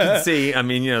 As you can see, I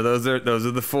mean, those are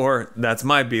the four. That's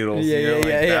my Beatles.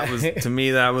 That was, to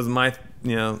me, that was my,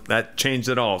 that changed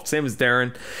it all. Same as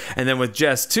Darren. And then with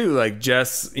Jess too, like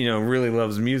Jess, really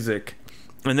loves music.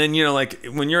 And then, like,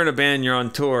 when you're in a band, you're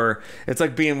on tour, it's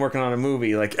like working on a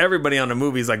movie. Like, everybody on a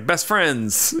movie is like best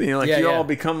friends. You all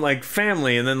become like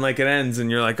family, and then like it ends and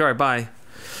you're like, all right, bye.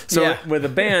 So with a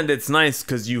band, it's nice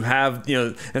because you have,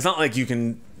 it's not like you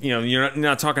can, you're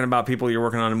not talking about people you're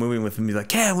working on a movie with and be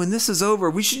like, yeah, when this is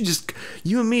over,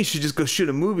 you and me should just go shoot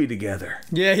a movie together.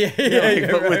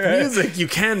 But with music, you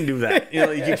can do that.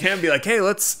 You can be like, hey,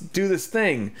 let's do this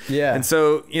thing. Yeah. And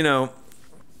so,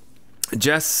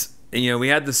 Jess, we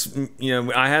had this,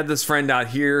 I had this friend out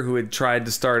here who had tried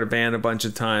to start a band a bunch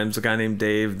of times, a guy named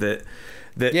Dave that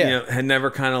had never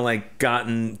kind of like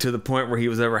gotten to the point where he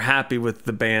was ever happy with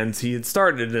the bands he had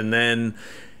started, and then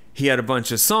he had a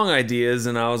bunch of song ideas,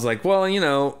 and I was like,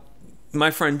 well, my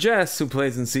friend Jess, who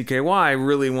plays in CKY,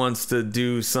 really wants to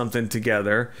do something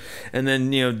together. And then,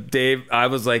 Dave, I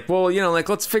was like, well, like,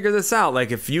 let's figure this out. Like,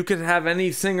 if you could have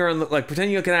any singer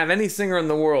pretend you could have any singer in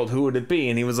the world, who would it be?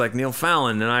 And he was like, Neil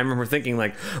Fallon. And I remember thinking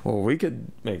like, well, I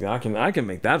can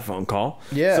make that phone call.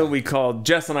 Yeah. So we called,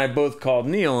 Jess and I both called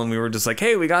Neil, and we were just like,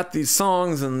 hey, we got these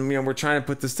songs, and, we're trying to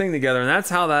put this thing together. And that's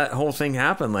how that whole thing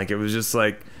happened. Like, it was just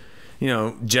like,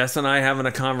 Jess and I having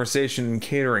a conversation in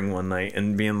catering one night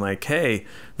and being like, hey,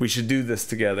 we should do this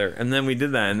together. And then we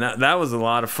did that, and that was a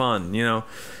lot of fun, Dude,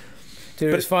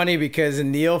 it was funny because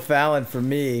Neil Fallon, for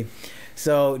me,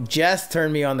 so Jess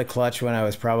turned me on the Clutch when I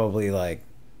was probably like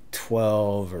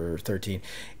 12 or 13.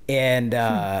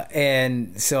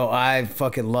 And so I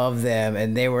fucking love them,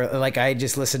 and they were like, I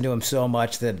just listened to them so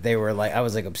much that they were like, I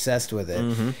was like obsessed with it.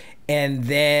 Mm-hmm. And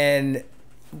then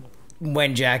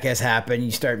when Jackass happened, you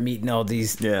start meeting all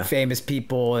these famous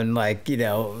people, and like,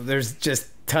 there's just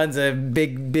tons of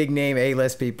big name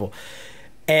A-list people,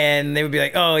 and they would be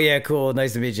like, oh yeah, cool,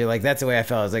 nice to meet you. Like, that's the way I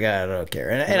felt. I was like, I don't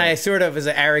care. And I sort of was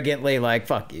arrogantly like,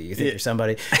 fuck you, you think you're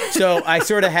somebody. So I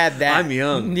sort of had that. I'm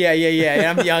young. Yeah.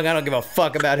 And I'm young. I don't give a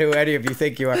fuck about who any of you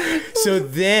think you are. So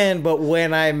then, but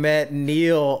when I met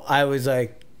Neil, I was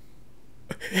like,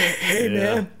 hey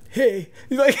man, hey,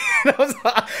 he's like, and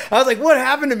I was like, what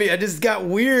happened to me? I just got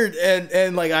weird,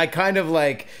 and like I kind of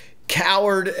like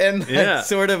cowered and like,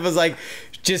 sort of was like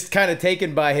just kind of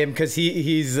taken by him because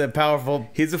he's a powerful.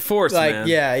 He's a force, like, man.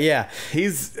 Yeah.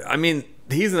 He's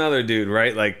another dude,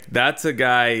 right? Like that's a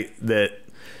guy that,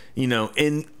 you know,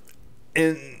 in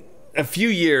a few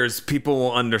years, people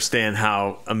will understand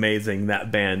how amazing that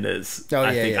band is.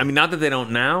 I think. I mean, not that they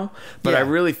don't now, but I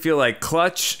really feel like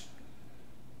Clutch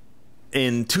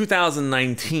in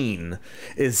 2019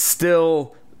 is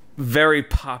still very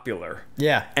popular.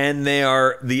 Yeah. And they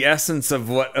are the essence of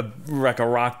what a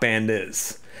rock band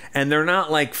is. And they're not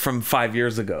like from 5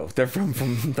 years ago. They're from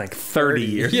like 30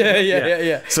 years ago.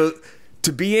 Yeah. So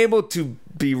to be able to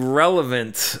be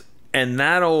relevant and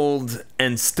that old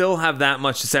and still have that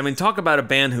much to say. I mean, talk about a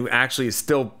band who actually is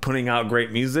still putting out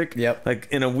great music. Yep. Like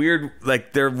in a weird,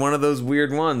 like they're one of those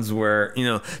weird ones where, you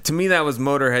know, to me that was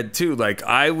Motorhead too. Like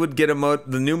I would get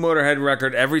the new Motorhead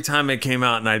record every time it came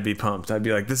out and I'd be pumped. I'd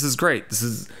be like, this is great. This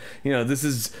is, you know,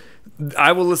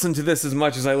 I will listen to this as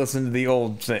much as I listen to the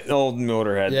old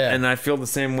Motorhead. Yeah. And I feel the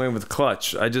same way with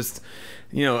Clutch. I just,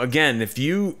 you know, again, if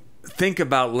you think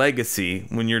about legacy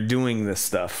when you're doing this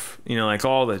stuff, you know, like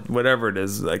all the whatever it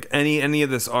is, like any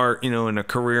of this art, you know, in a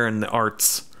career in the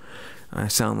arts. I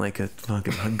sound like a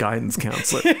fucking guidance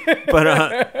counselor,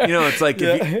 but you know, it's like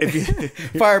if you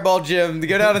Fireball Jim,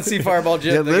 go down and see Fireball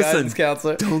Jim, the listen, guidance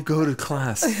counselor. Don't go to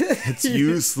class; it's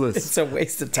useless. It's a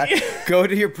waste of time. Go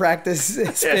to your practice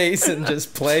space and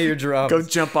just play your drums. Go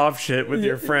jump off shit with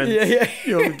your friends.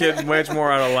 You'll get much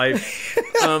more out of life.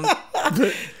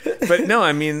 But no,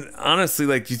 I mean, honestly,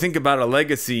 like you think about a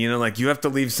legacy, you know, like you have to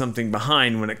leave something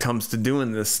behind when it comes to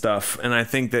doing this stuff, and I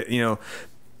think that, you know,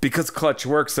 because Clutch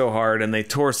works so hard and they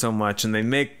tour so much and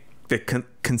they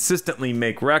consistently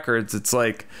make records, it's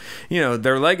like, you know,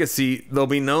 their legacy, they'll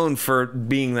be known for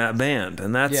being that band,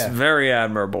 and that's very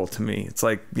admirable to me. It's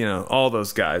like, you know, all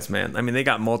those guys, man. I mean, they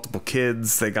got multiple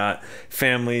kids, they got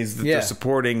families that they're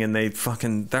supporting, and they're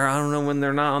I don't know when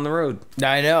they're not on the road.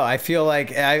 I know. I feel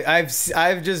like I've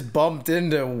just bumped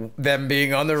into them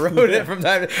being on the road from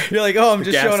time to, you're like, oh, I'm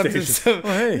just showing up to some.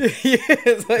 Oh, hey.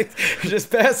 It's like just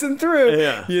passing through.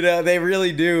 Yeah. You know, they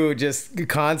really do just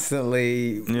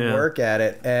constantly work at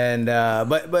it. And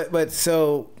but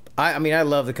so I mean, I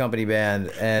love the company band,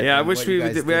 and I wish we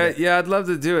would. Yeah, I'd love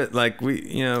to do it. Like we,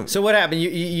 you know. So what happened?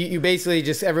 You basically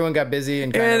just everyone got busy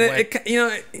and kind of you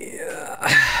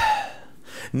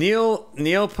know,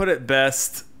 Neil put it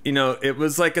best. You know, it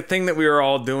was like a thing that we were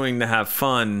all doing to have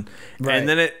fun, and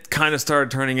then it kind of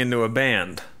started turning into a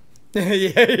band.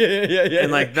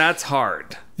 And like that's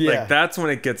hard. Like that's when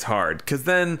it gets hard, because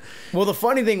then. Well, the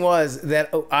funny thing was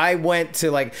that I went to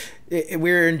like. We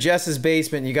were in Jess's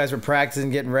basement. You guys were practicing,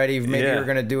 getting ready. Maybe we were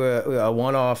going to do a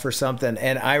one-off or something.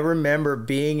 And I remember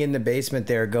being in the basement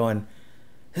there going,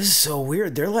 this is so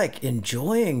weird. They're like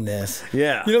enjoying this.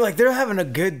 Yeah. You know, like they're having a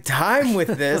good time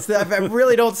with this. I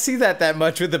really don't see that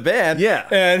much with the band. Yeah.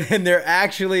 And they're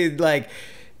actually like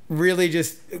really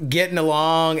just getting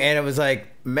along. And it was like,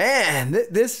 man,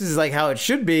 this is like how it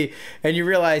should be. And you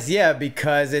realize,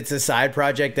 because it's a side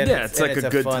project and it's like a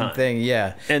good fun thing.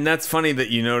 Yeah. And that's funny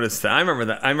that you noticed that. I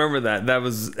remember that. That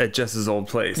was at Jess's old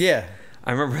place. Yeah.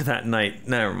 I remember that night.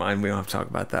 Never mind. We don't have to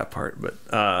talk about that part. But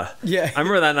I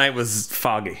remember that night was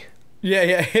foggy.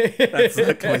 Yeah. That's,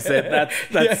 can we say it?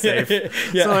 That's safe.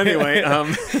 Yeah. So anyway, a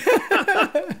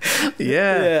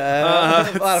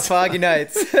lot of foggy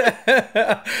nights.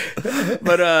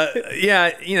 But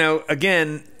you know,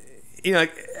 again, you know,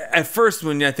 like at first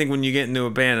when you get into a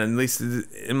band, at least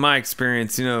in my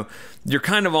experience, you know, you're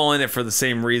kind of all in it for the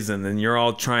same reason, and you're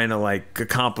all trying to like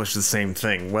accomplish the same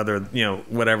thing, whether, you know,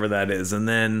 whatever that is. And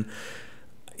then,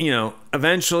 you know,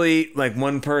 eventually, like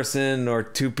one person or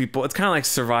two people, it's kind of like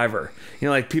Survivor. You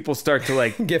know, like people start to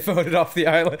like get voted off the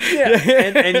island. Yeah,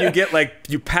 and you get like,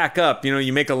 you pack up. You know,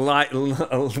 you make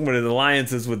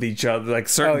alliances with each other. Like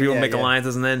certain people make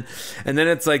alliances, and then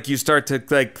it's like you start to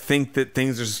like think that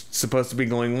things are supposed to be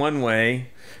going one way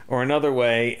or another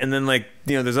way, and then like,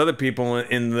 you know, there's other people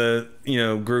in the, you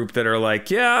know, group that are like,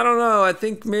 I don't know, I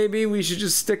think maybe we should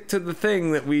just stick to the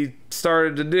thing that we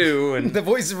started to do, and the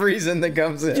voice of reason that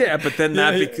comes in. Yeah, but then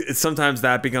sometimes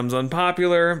that becomes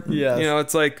unpopular. Yeah, you know,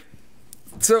 it's like,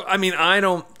 so I mean,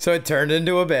 So it turned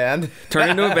into a band.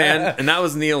 And that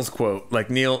was Neil's quote. Like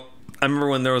Neil, I remember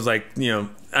when there was like, you know,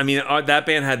 I mean, that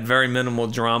band had very minimal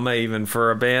drama even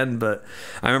for a band, but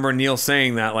I remember Neil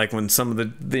saying that, like when some of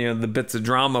the you know, the bits of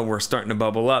drama were starting to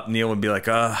bubble up, Neil would be like,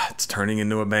 it's turning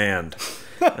into a band.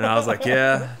 And I was like,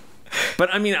 yeah.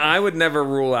 But I mean, I would never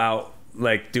rule out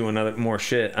like doing more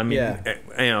shit. I mean,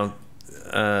 you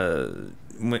know,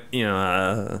 you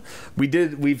know,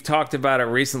 we've talked about it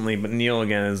recently, but Neil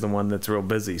again is the one that's real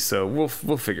busy, so we'll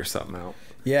figure something out.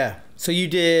 Yeah. So you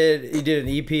did an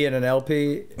EP and an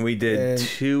LP? We did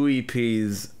 2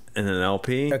 EPs and an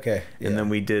LP. Okay. Yeah. And then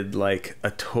we did like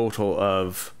a total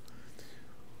of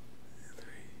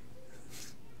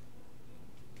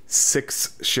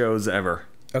 6 shows ever.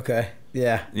 Okay.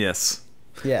 Yeah. Yes.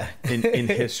 Yeah. In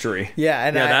history. Yeah,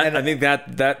 and I think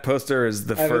that poster is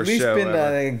the I've first at least show been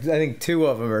ever. I think 2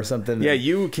 of them or something. Yeah,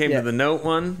 you came to the Note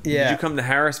one. Yeah. Did you come to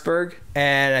Harrisburg?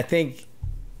 And I think,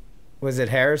 was it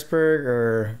Harrisburg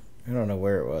or I don't know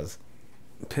where it was.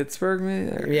 Pittsburgh,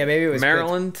 maybe? Yeah, maybe it was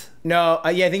Maryland. No,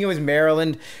 yeah, I think it was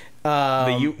Maryland.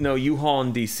 U-Haul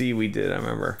in DC we did, I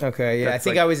remember. Okay, yeah, That's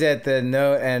I think I was at the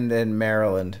Note and in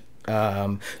Maryland.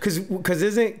 Because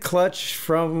isn't Clutch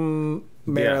from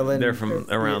Maryland? Yeah, they're from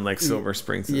around like Silver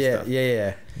Springs and stuff.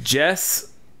 Yeah.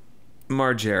 Jess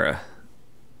Margera.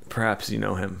 Perhaps you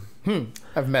know him.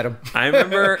 I've met him. I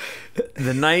remember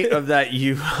the night of that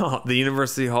the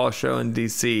University Hall show in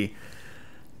DC.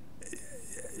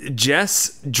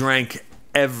 Jess drank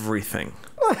everything.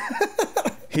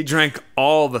 He drank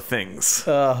all the things.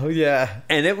 Oh, yeah.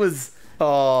 And it was...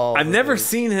 Oh, I've never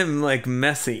seen him like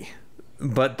messy,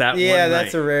 but that one yeah, night,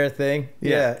 that's a rare thing.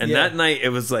 Yeah, and that night it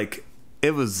was like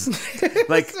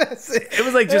like it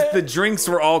was like just the drinks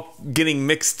were all getting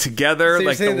mixed together, so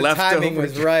like the leftover. timing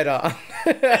was right on.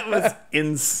 It was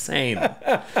insane.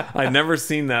 I'd never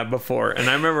seen that before, and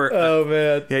I remember. Oh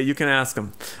man. Yeah, you can ask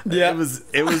him. Yeah, it was.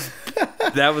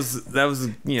 That was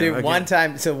you know. Dude, one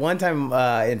time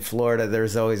in Florida,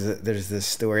 there's this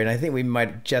story, and I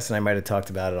think Jess and I might have talked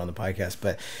about it on the podcast,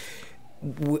 but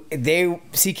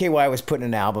CKY was putting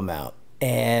an album out.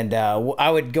 And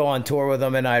I would go on tour with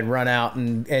them, and I'd run out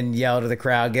and yell to the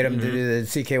crowd, get them to do the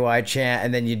CKY chant,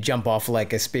 and then you'd jump off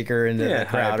like a speaker into the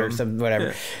crowd or something, whatever.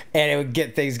 Yeah. And it would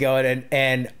get things going.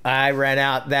 And I ran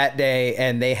out that day,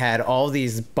 and they had all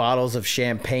these bottles of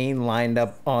champagne lined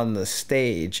up on the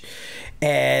stage.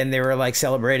 And they were like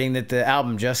celebrating that the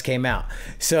album just came out.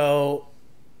 So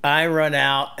I run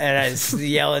out, and I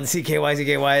yelling CKY,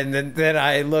 CKY, and then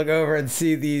I look over and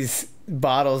see these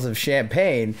bottles of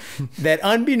champagne that,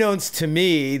 unbeknownst to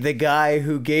me, the guy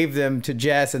who gave them to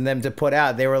Jess and them to put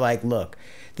out, they were like, look,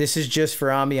 this is just for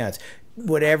ambiance.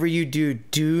 Whatever you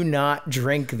do not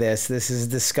drink this. This is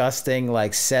disgusting,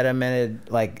 like sedimented,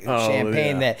 like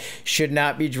champagne that should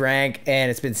not be drank,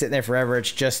 and it's been sitting there forever.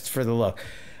 It's just for the look.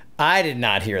 I did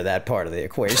not hear that part of the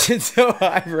equation, so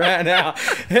I ran out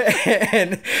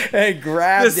and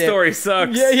grabbed it. This story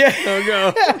sucks. Yeah. Oh,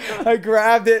 go. I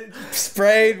grabbed it,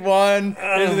 sprayed one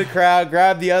into the crowd,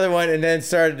 grabbed the other one, and then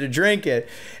started to drink it.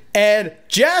 And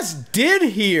Jess did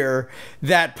hear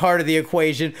that part of the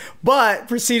equation, but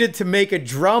proceeded to make a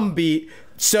drum beat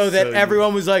so that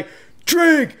everyone was like,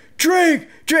 drink, drink,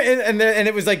 drink. And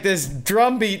it was like this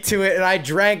drum beat to it, and I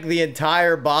drank the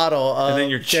entire bottle of and then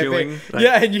you're chewing. Like,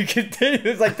 yeah, and you continue. It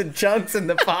was like the chunks in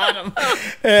the bottom.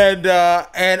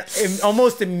 and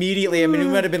almost immediately, I mean, it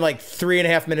might have been like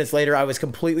 3.5 minutes later, I was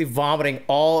completely vomiting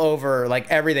all over, like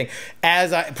everything,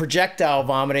 projectile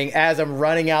vomiting as I'm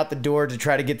running out the door to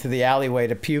try to get to the alleyway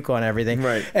to puke on everything.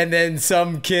 Right. And then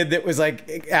some kid that was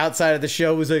like outside of the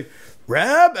show was like,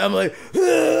 Rab? I'm like,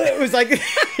 it was like,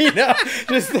 you know,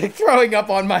 just like throwing up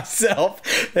on myself.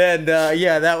 And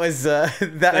yeah, that was that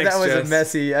was Jess. A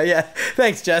messy. Yeah,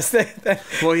 thanks, Jess.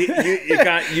 Well, he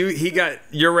got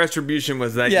your retribution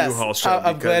was that U-Haul show.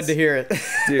 I'm glad to hear it,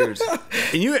 dude.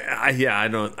 And I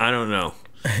don't know.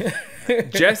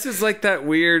 Jess is like that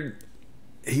weird.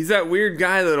 He's that weird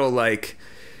guy that'll like,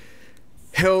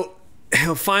 he'll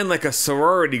find like a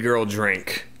sorority girl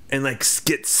drink. And like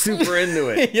get super into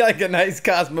it. Yeah, like a nice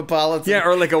cosmopolitan. Yeah,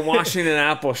 or like a Washington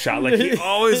apple shot. Like he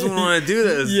always want to do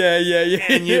this. Yeah.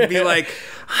 And you'd be like,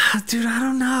 dude, I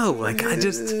don't know. Like I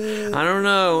don't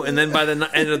know. And then by the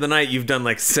end of the night, you've done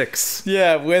like 6.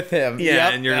 Yeah, with him. Yeah,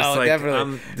 and you're just like,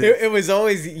 definitely. It was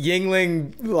always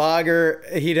Yingling Lager.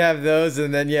 He'd have those,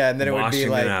 and then it would be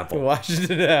like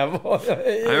Washington apple. I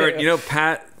remember, you know,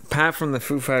 Pat from the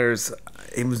Foo Fighters.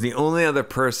 He was the only other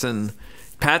person.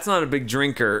 Pat's not a big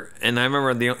drinker, and I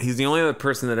remember he's the only other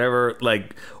person that ever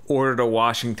like ordered a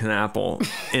Washington apple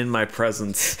in my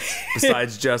presence,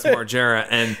 besides Jess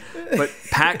Margera. But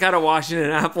Pat got a Washington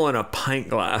apple in a pint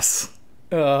glass.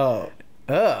 Oh,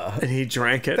 and he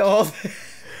drank it.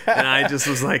 And I just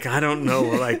was like, I don't know,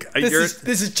 like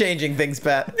this is changing things,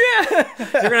 Pat. Yeah,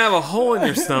 you're gonna have a hole in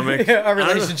your stomach. Yeah, our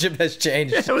relationship has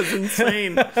changed. It was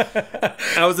insane.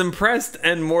 I was impressed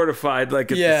and mortified,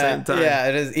 like at the same time. Yeah,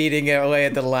 it is eating away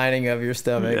at the lining of your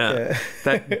stomach. Yeah.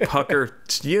 That pucker.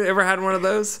 You ever had one of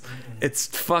those?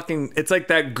 It's like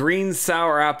that green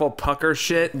sour apple pucker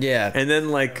shit. Yeah. And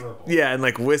then and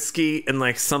like whiskey and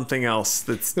like something else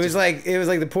that's it was like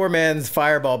the poor man's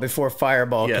Fireball before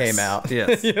Fireball came out.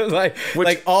 Yes. You know, like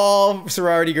all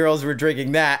sorority girls were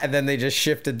drinking that, and then they just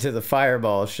shifted to the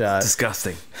Fireball shot.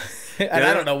 Disgusting. And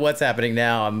I don't know what's happening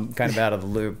now. I'm kind of out of the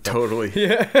loop. Totally.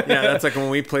 Yeah. That's like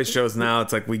when we play shows now,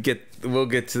 it's like we'll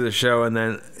get to the show, and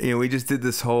then we just did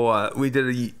this whole we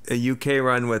did a UK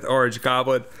run with Orange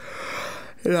Goblin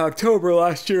in October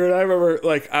last year, and I remember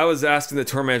I was asking the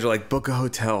tour manager book a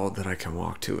hotel that I can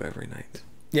walk to every night.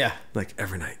 Yeah. Like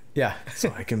every night. Yeah.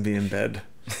 So I can be in bed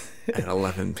at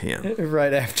 11 p.m.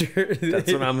 Right after.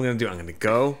 That's what I'm going to do. I'm going to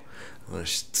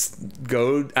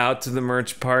go out to the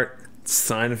merch part,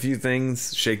 sign a few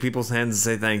things, shake people's hands and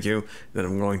say thank you, then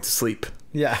I'm going to sleep.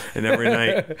 Yeah. And every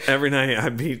night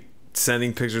I'd be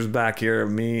sending pictures back here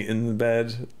of me in the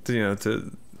bed to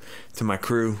my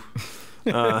crew.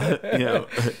 Yeah.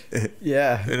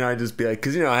 And I'd just be like,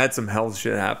 because I had some health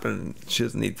shit happen. She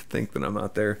doesn't need to think that I'm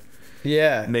out there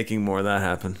making more of that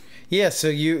happen. Yeah,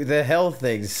 so the health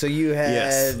things. So you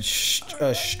had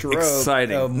a stroke.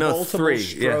 Exciting. No, 3.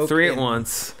 Yeah, 3 at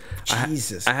once.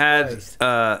 Jesus I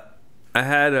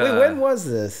had wait, when was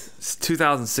this? It's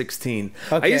 2016.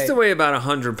 Okay. I used to weigh about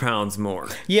 100 pounds more.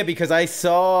 Yeah, because I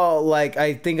saw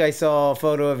I think I saw a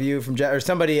photo of you from or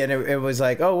somebody, and it was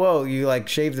like, oh whoa, you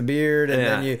shaved the beard, and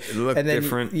then you it looked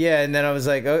different. And then I was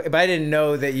like, oh, but I didn't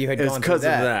know that you had gone through that. It's because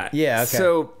of that. Yeah. Okay.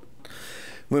 So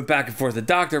went back and forth to the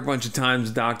doctor a bunch of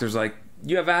times. The doctor's like,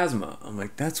 you have asthma. I'm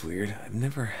like, that's weird. I've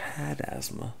never had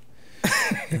asthma,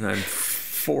 and I'm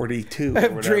 42 or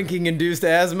whatever. Drinking induced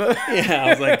asthma. Yeah, I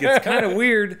was like, it's kind of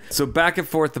weird. So back and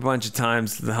forth a bunch of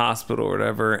times to the hospital or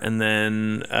whatever, and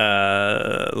then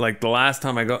the last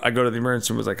time I go to the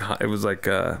emergency room was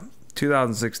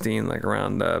 2016,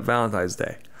 around Valentine's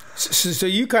Day. So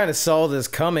you kind of saw this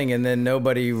coming, and then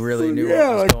nobody really knew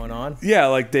what was going on.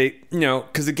 Yeah, they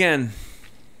because again,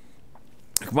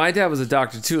 my dad was a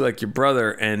doctor too, like your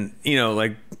brother, and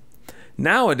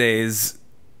nowadays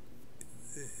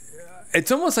it's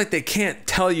almost like they can't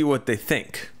tell you what they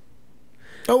think.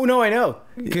 Oh no, I know,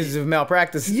 because of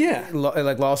malpractice. Yeah,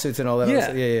 like lawsuits and all that.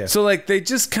 Yeah, yeah. So they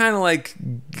just kind of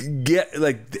get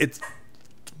it's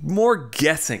more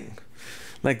guessing,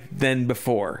 than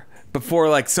before.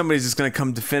 Before somebody's just gonna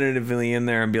come definitively in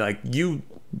there and be like, you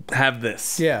have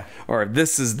this, or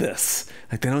this is this.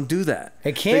 They don't do that.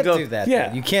 They can't do that. Yeah,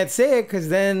 though. You can't say it because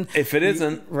then if it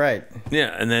isn't right.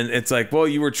 Yeah, and then it's like, well,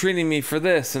 you were treating me for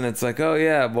this, and it's like, oh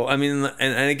yeah, well, I mean,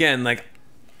 and again,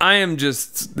 I am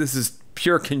just, this is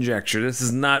pure conjecture. This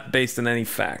is not based on any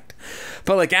fact.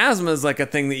 But asthma is a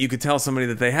thing that you could tell somebody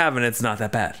that they have, and it's not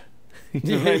that bad.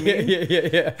 You know what I mean?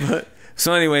 Yeah. But,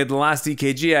 so anyway, the last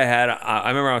EKG I had, I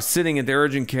remember I was sitting at the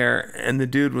urgent care, and the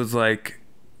dude was like,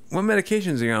 what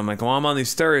medications are you on? I'm like, well, I'm on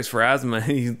these steroids for asthma. And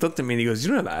he looked at me and he goes,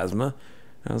 you don't have asthma.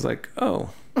 And I was like, oh.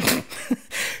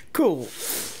 Cool.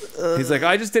 He's like,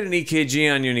 I just did an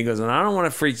EKG on you. And he goes, and I don't want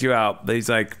to freak you out. But he's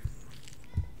like,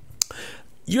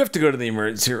 you have to go to the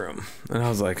emergency room. And I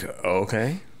was like,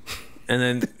 okay. And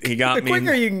then he got the me. The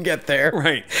quicker you can get there.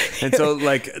 Right. And so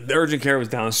the urgent care was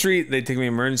down the street. They take me to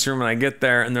the emergency room and I get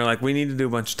there and they're like, we need to do a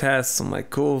bunch of tests. I'm like,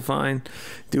 cool, fine.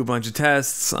 Do a bunch of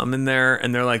tests. I'm in there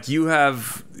and they're like, you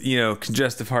have,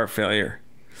 congestive heart failure.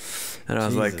 And I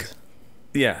was like,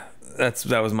 yeah,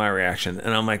 that was my reaction.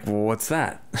 And I'm like, well, what's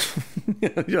that?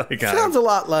 You're like, sounds a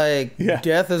lot like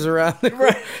death is around the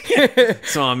right.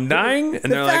 So I'm dying,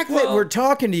 and the fact that we're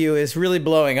talking to you is really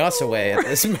blowing us away at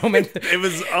this moment. It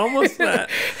was almost that.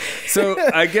 So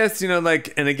I guess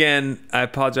and again, I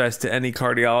apologize to any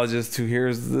cardiologist who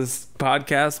hears this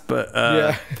podcast, but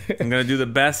I'm gonna do the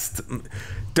best.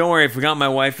 Don't worry, if we got my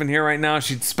wife in here right now,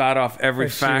 she'd spout off every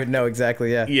fact. She would know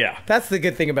exactly, yeah. That's the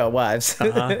good thing about wives.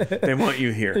 They want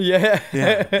you here. Yeah.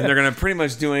 And they're going to pretty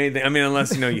much do anything. I mean,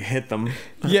 unless, you hit them.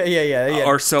 Yeah.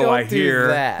 Or so don't I hear. Do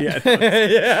that.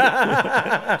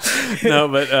 Yeah. No,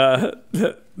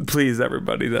 but please,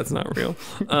 everybody, that's not real.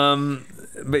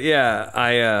 But yeah,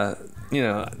 I,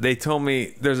 they told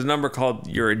me there's a number called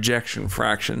your ejection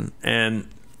fraction. And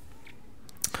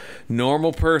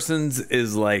normal person's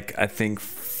is I think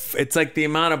it's the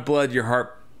amount of blood your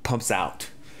heart pumps out,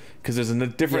 because there's a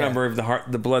different number of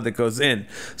the blood that goes in.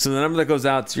 So the number that goes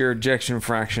out is your ejection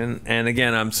fraction. And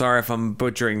again, I'm sorry if I'm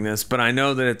butchering this, but I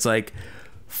know that it's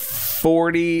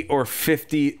 40 or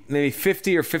 50, maybe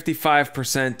 50 or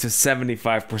 55% to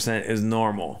 75% is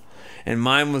normal. And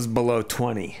mine was below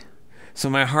 20. So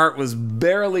my heart was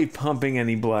barely pumping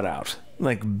any blood out.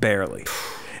 Like barely.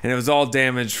 And it was all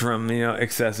damaged from,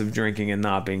 excessive drinking and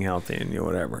not being healthy and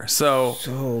whatever. So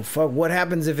fuck. What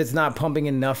happens if it's not pumping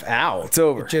enough out? It's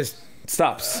over. It just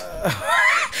stops.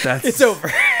 It's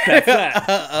over. That's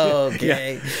that.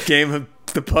 Okay. Game.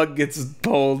 The plug gets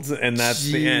pulled, and that's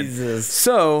the end.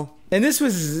 So. And this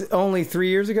was only 3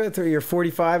 years ago. You're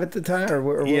 45 at the time,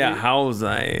 or yeah. How was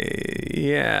I?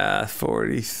 Yeah,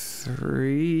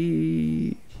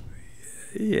 43.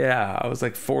 Yeah, I was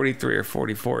like 43 or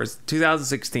 44. It's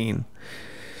 2016.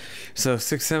 So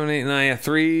 6, 7, 8, 9, yeah,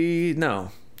 3.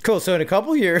 No. Cool. So in a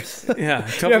couple years. Yeah.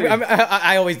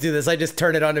 I always do this. I just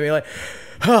turn it on to be like,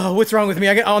 oh, what's wrong with me?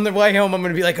 On the way home, I'm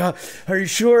going to be like, oh, are you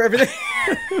sure everything?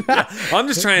 Yeah. I'm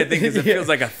just trying to think because it feels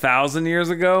like 1,000 years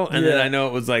ago, and then I know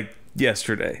it was like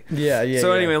yesterday. Yeah.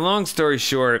 So anyway, long story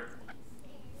short,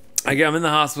 I'm in the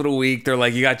hospital a week. They're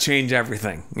like, you got to change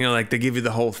everything. Like they give you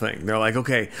the whole thing. They're like,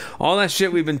 okay, all that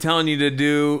shit we've been telling you to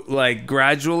do like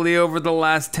gradually over the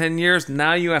last 10 years,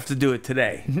 now you have to do it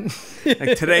today.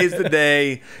 Like today's the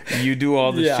day you do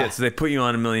all this shit. So they put you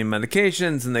on a million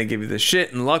medications and they give you the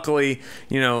shit. And luckily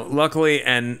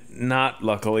and not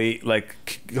luckily,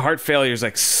 like heart failure is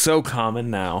like so common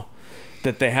now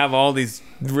that they have all these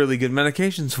really good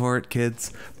medications for it,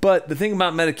 kids. But the thing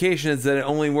about medication is that it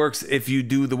only works if you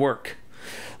do the work.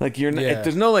 Like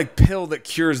there's no like pill that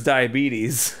cures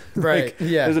diabetes. Right. Like,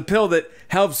 there's a pill that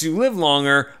helps you live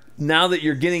longer now that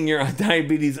you're getting your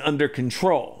diabetes under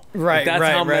control. Right, like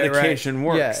that's how medication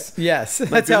works. Yes.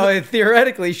 That's how it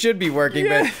theoretically should be working,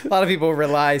 but a lot of people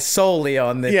rely solely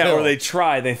on the pill. Or they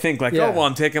think like, oh, well,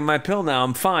 I'm taking my pill now,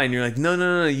 I'm fine. You're like,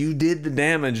 no, you did the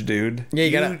damage, dude. Yeah,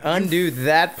 you gotta undo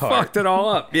that part. Fucked it all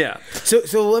up, yeah.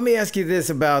 So let me ask you this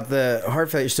about the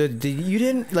heart failure. So you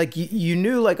didn't, like, you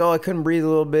knew, like, oh, I couldn't breathe a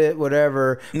little bit,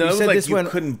 whatever. No, you it was like you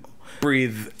couldn't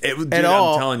breathe at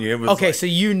all. I'm telling you, it was okay. Like, so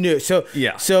you knew. So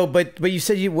yeah. So but you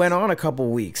said you went on a couple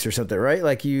weeks or something, right?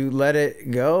 Like you let it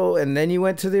go and then you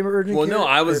went to the emergency. Well, no,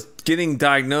 I was getting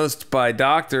diagnosed by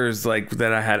doctors like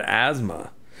that I had asthma.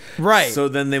 Right. So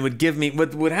then they would give me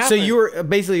what would happen. So you were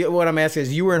basically, what I'm asking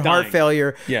is, you were in heart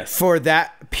failure for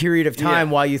that period of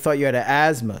time while you thought you had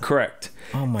asthma. Correct.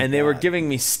 Oh my God. And they were giving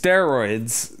me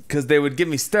steroids because they would give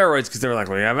me steroids because they were like,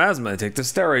 well, you have asthma. Take the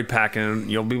steroid pack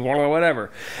and you'll be whatever.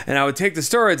 And I would take the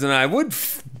steroids and I would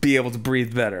be able to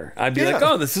breathe better. I'd be like,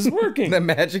 oh, this is working. The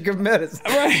magic of medicine.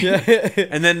 Right. Yeah.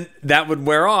 And then that would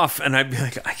wear off and I'd be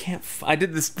like, I can't. I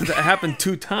did this. That happened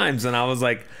 2 times and I was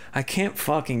like, I can't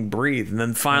fucking breathe. And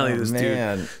then finally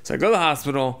dude. So I go to the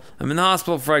hospital. I'm in the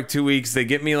hospital for like 2 weeks. They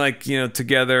get me like,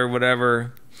 together,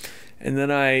 whatever. And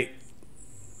then I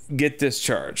get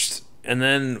discharged. And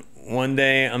then one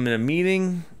day I'm in a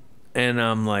meeting and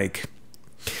I'm like,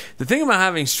 the thing about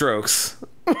having strokes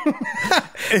is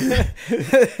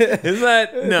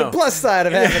that the plus side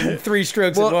of having 3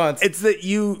 strokes at once. It's that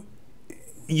you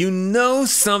know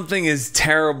something is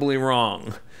terribly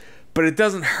wrong, but it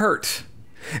doesn't hurt.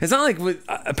 It's not like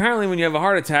apparently when you have a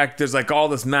heart attack, there's like all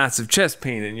this massive chest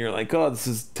pain and you're like, oh, this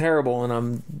is terrible and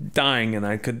I'm dying and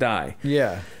I could die.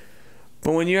 Yeah.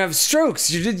 But when you have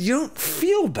strokes, you don't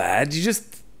feel bad. You're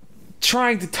just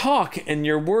trying to talk and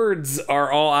your words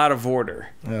are all out of order.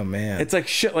 Oh, man. It's like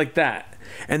shit like that.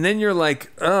 And then you're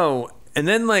like, oh. And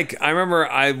then like I remember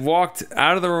I walked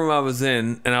out of the room I was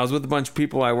in and I was with a bunch of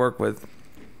people I work with.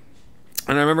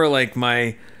 And I remember like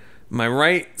my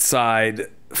right side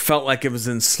felt like it was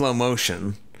in slow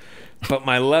motion. But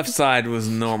my left side was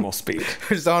normal speed.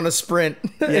 Just on a sprint.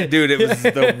 Yeah, dude, it was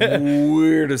the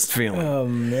weirdest feeling. Oh,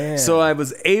 man. So I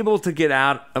was able to get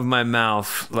out of my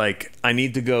mouth, like, I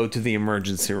need to go to the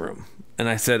emergency room. And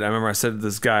I remember I said to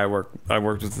this guy I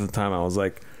worked with at the time, I was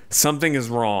like, something is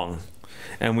wrong.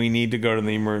 And we need to go to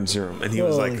the emergency room. And he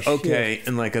was like, okay. Shit.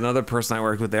 And like another person I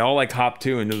worked with, they all like hopped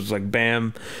to, and it was like,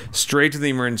 bam, straight to the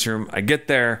emergency room. I get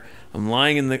there, I'm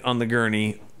lying on the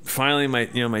gurney. Finally,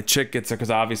 my chick gets there because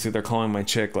obviously they're calling my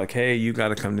chick like, hey, you got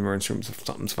to come to the emergency room.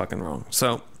 Something's fucking wrong.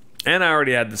 So, and I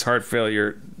already had this heart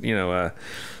failure,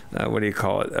 what do you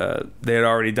call it? They had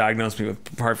already diagnosed me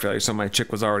with heart failure, so my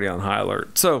chick was already on high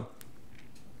alert. So,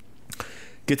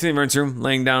 get to the emergency room,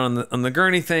 laying down on the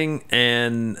gurney thing,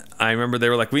 and I remember they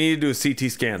were like, we need to do a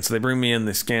CT scan. So they bring me in,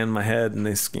 they scan my head, and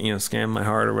they scan my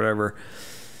heart or whatever.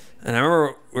 And I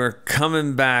remember we're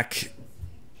coming back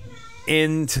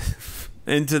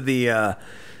into the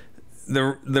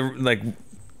like, I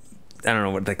don't know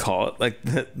what they call it, like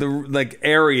the like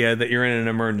area that you're in an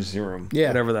emergency room,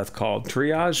 whatever that's called,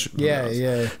 triage.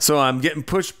 Yeah. So I'm getting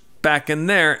pushed back in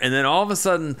there, and then all of a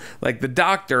sudden, like the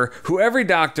doctor, who every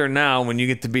doctor now, when you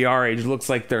get to be our age, looks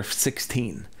like they're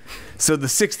 16. So the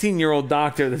 16-year-old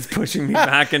doctor that's pushing me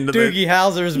back into Doogie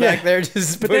Howser's back there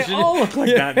just but pushing. they all look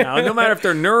like that now. No matter if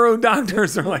they're neuro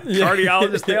doctors or like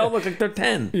cardiologists, they all look like they're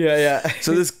 10. Yeah.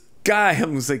 So this guy, I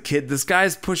was like, kid, this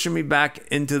guy's pushing me back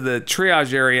into the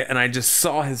triage area, and I just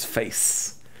saw his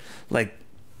face. Like,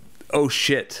 oh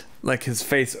shit. Like his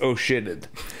face oh shitted.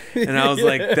 And I was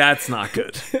like, that's not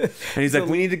good. And he's like,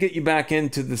 we need to get you back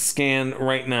into the scan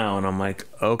right now. And I'm like,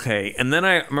 okay. And then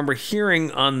I remember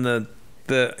hearing on the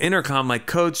intercom, like,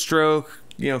 code stroke.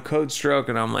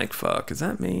 And I'm like, fuck, is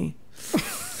that me?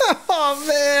 Oh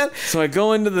man! So I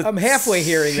go into the. I'm halfway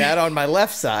hearing that on my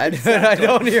left side, but I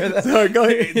don't hear that. So I go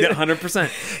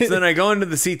 100%. So then I go into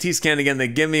the CT scan again. They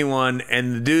give me one,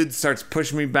 and the dude starts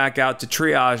pushing me back out to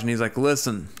triage, and he's like,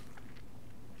 "Listen,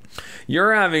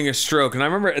 you're having a stroke." And I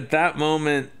remember at that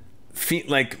moment,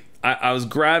 I was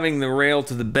grabbing the rail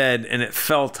to the bed, and it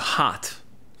felt hot,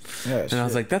 and I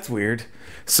was like, "That's weird."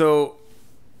 So,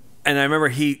 and I remember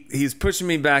he's pushing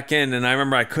me back in, and I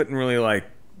remember I couldn't really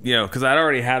because I'd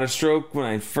already had a stroke when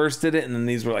I first did it, and then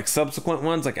these were like subsequent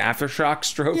ones, like aftershock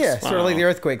strokes. Yeah, sort of like the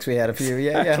earthquakes we had a few.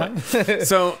 Yeah.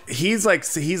 So he's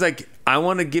like, I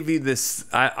want to give you this.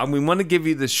 We want to give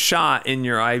you this shot in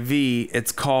your IV.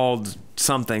 It's called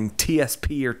something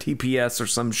TSP or TPS or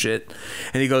some shit.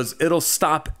 And he goes, it'll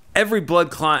stop every blood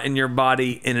clot in your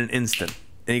body in an instant.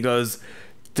 And he goes,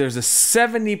 there's a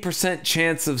 70%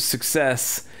 chance of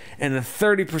success and a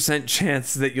 30%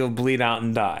 chance that you'll bleed out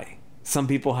and die. Some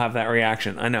people have that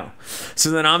reaction. I know.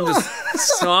 So then I'm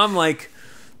like,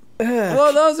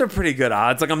 well, those are pretty good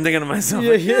odds. Like, I'm thinking to myself,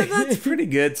 yeah, that's pretty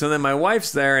good. So then my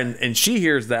wife's there, and she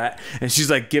hears that, and she's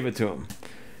like, give it to him.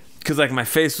 Because, like, my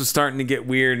face was starting to get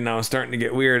weird, and I was starting to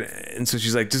get weird. And so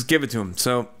she's like, just give it to him.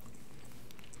 So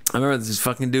I remember this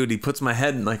fucking dude, he puts my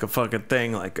head in like a fucking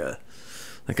thing, like a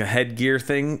headgear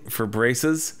thing for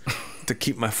braces. To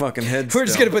keep my fucking head We're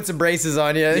just going to put some braces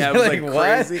on you. Yeah, it was like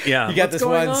crazy. What? Yeah. You got this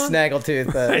one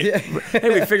snaggletooth. Hey,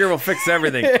 we figure we'll fix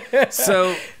everything.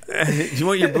 So, you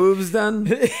want your boobs done?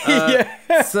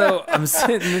 So, I'm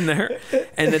sitting in there,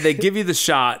 and then they give you the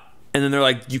shot, and then they're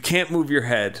like, you can't move your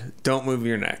head. Don't move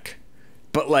your neck.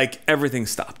 But, like, everything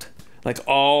stopped. Like,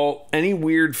 any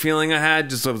weird feeling I had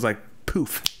just was like,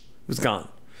 poof. It was gone.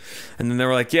 And then they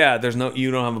were like, yeah,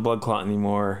 you don't have a blood clot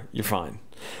anymore. You're fine.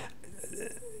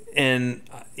 And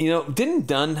didn't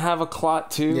Dunn have a clot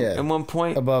too at one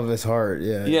point above his heart?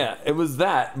 Yeah, it was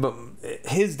that, but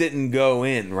his didn't go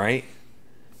in, right?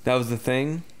 That was the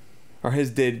thing, or his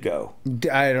did go.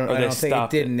 I don't think it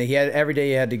didn't. He had every day.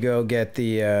 He had to go get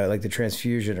the the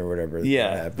transfusion or whatever.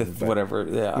 Whatever.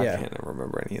 I can't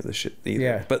remember any of the shit either.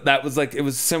 Yeah, but that was like, it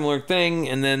was a similar thing,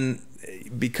 and then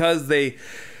because they.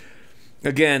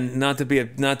 Again, not to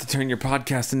turn your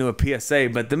podcast into a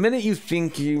PSA, but the minute you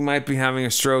think you might be having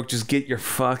a stroke, just get your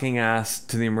fucking ass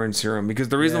to the emergency room. Because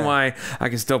the reason why I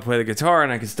can still play the guitar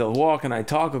and I can still walk and I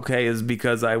talk okay is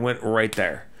because I went right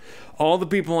there. All the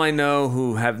people I know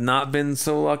who have not been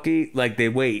so lucky, like, they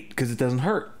wait because it doesn't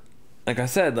hurt. Like I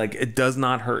said, like, it does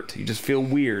not hurt. You just feel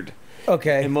weird.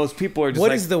 Okay. And most people are just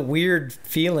What is the weird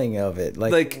feeling of it?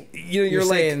 Like you're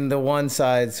saying the one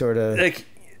side sort of... Like,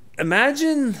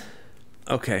 imagine...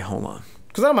 Okay, hold on.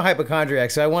 Because I'm a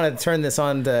hypochondriac, so I want to turn this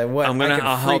on to what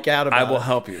I'll freak out about. I will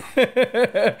help you.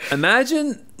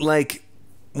 Imagine, like,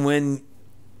 when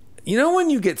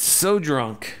you get so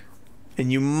drunk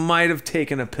and you might have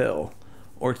taken a pill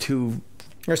or two.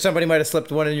 Or somebody might have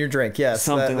slipped one in your drink. Yes,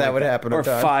 something that would happen. Or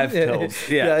 5 pills.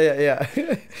 Yeah.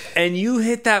 And you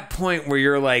hit that point where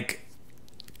you're like,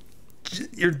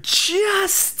 you're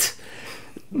just...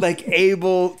 like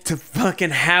able to fucking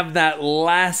have that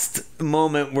last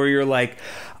moment where you're like,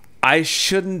 I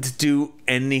shouldn't do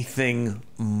anything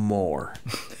more.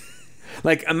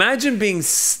 Like, imagine being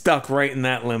stuck right in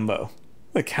that limbo.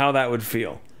 Like, how that would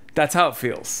feel. That's how it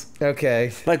feels.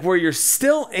 Okay. Like, where you're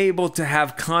still able to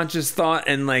have conscious thought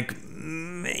and, like,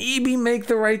 maybe make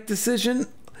the right decision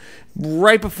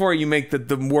right before you make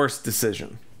the worst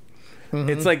decision. Mm-hmm.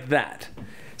 It's like that.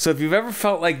 So if you've ever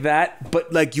felt like that,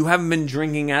 but like you haven't been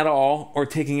drinking at all or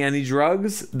taking any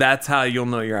drugs, that's how you'll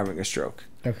know you're having a stroke.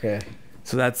 Okay.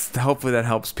 So hopefully that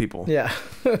helps people. Yeah.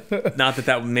 Not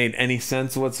that made any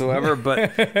sense whatsoever,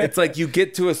 but it's like you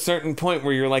get to a certain point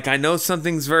where you're like, I know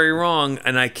something's very wrong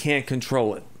and I can't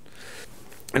control it.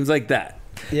 And it's like that.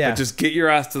 Yeah. But just get your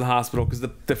ass to the hospital because,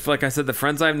 like I said, the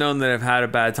friends I've known that have had a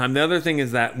bad time. The other thing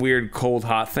is that weird cold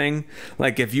hot thing.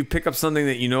 Like if you pick up something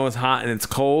that you know is hot and it's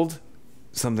cold,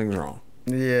 something's wrong.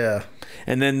 Yeah.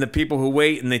 And then the people who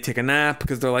wait and they take a nap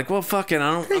because they're like, well, fuck it,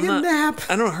 I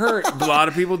don't hurt. A lot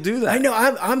of people do that. I know.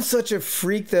 I'm such a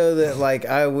freak though that like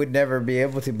I would never be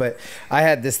able to. But I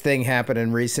had this thing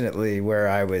happening recently where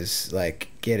I was like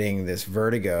getting this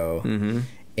vertigo, and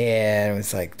it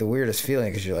was like the weirdest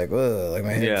feeling because you're like, whoa, like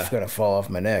my head's gonna fall off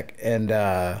my neck, and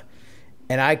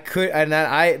I could, and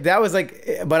I that was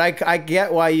like, but I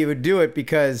get why you would do it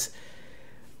because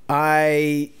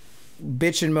I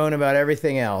bitch and moan about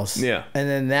everything else. Yeah. And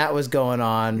then that was going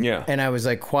on. Yeah. And I was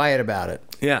like quiet about it.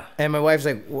 Yeah. And my wife's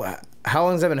like, what? How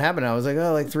long has that been happening? I was like,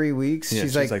 oh, like 3 weeks. Yeah,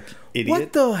 she's like, idiot.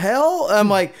 What the hell? I'm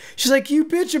like, she's like, you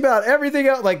bitch about everything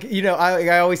else. Like, you know,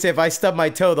 I always say if I stub my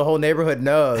toe, the whole neighborhood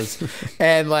knows.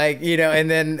 And like, you know, and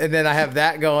then I have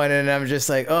that going, and I'm just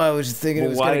like, oh, I was just thinking it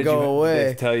was going to go away.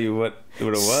 They tell you what it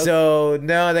was? So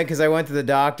no, then because I went to the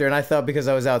doctor, and I thought because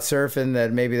I was out surfing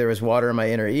that maybe there was water in my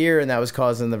inner ear, and that was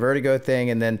causing the vertigo thing.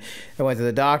 And then I went to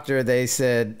the doctor. They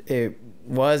said it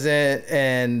wasn't,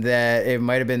 and that it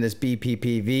might have been this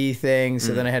BPPV thing.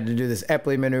 So then I had to do this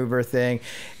Epley maneuver thing,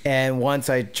 and once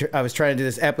I was trying to do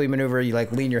this Epley maneuver, you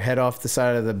like lean your head off the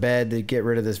side of the bed to get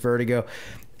rid of this vertigo,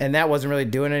 and that wasn't really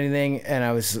doing anything, and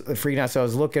I was freaking out. So I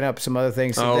was looking up some other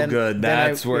things. So good.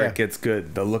 That's where it gets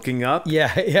good. The looking up.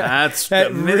 Yeah. That's the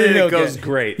minute it goes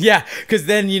great. Yeah, because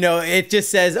then you know it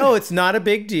just says, "Oh, it's not a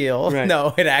big deal." Right.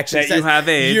 No, it actually says you have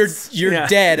AIDS. You're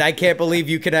dead. I can't believe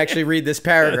you can actually read this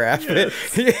paragraph.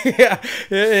 Yeah.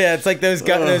 It's like those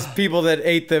guys, those people that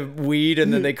ate the weed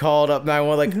and then they called up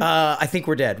 911 like, I think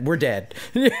we're dead. We're dead.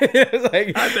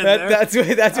 Like, I've been there. That's what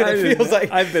it feels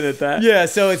like. I've been at that. Yeah,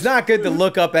 so it's not good to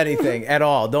look up anything at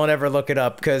all. Don't ever look it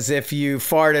up, because if you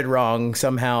farted wrong,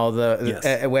 somehow the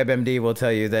WebMD will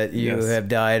tell you that you have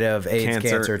died of AIDS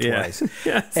cancer twice.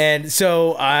 Yes. And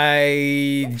so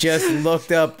I just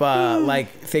looked up like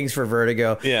things for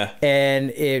vertigo. Yeah. And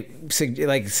it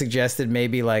suggested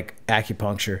maybe like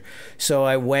acupuncture. So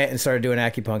I went and started doing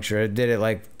acupuncture. I did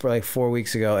it for 4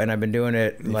 weeks ago, and I've been doing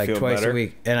it like twice a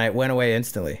week, and I went away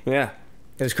instantly. Yeah.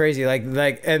 It was crazy.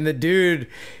 Like and the dude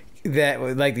that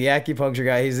like the acupuncture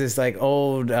guy, he's this like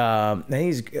old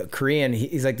he's Korean,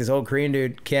 he's like this old Korean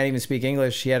dude, can't even speak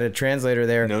English. He had a translator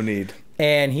there, no need,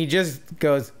 and he just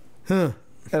goes and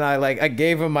I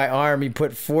gave him my arm. He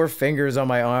put 4 fingers on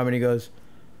my arm, and he goes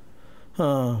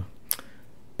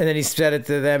and then he said it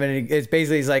to them, and it's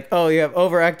basically, he's like, oh, you have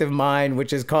overactive mind,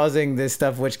 which is causing this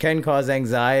stuff, which can cause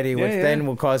anxiety, which then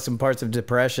will cause some parts of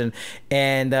depression.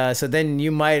 And so then you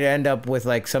might end up with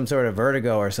like some sort of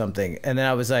vertigo or something. And then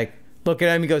I was like, look at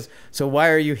him. He goes, so why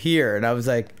are you here? And I was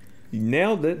like, you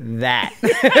nailed it. That.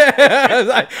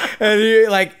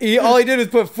 And all he did was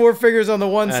put 4 fingers on the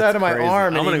one side of my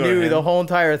arm, and he knew the whole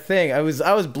entire thing. I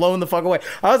was blown the fuck away.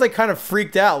 I was like kind of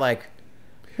freaked out, like,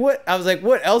 what? I was like,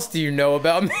 what else do you know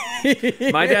about me?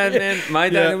 My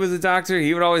dad, who was a doctor,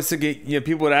 he would always say,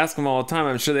 people would ask him all the time.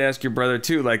 I'm sure they ask your brother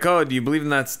too, like, oh, do you believe in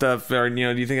that stuff? Or, do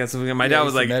you think that's something? My dad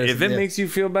was like, if it makes you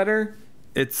feel better,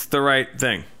 it's the right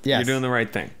thing. Yes. You're doing the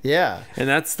right thing. Yeah. And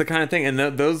that's the kind of thing. And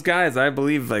those guys, I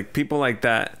believe, like people like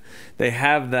that, they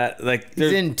have that, like,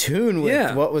 he's in tune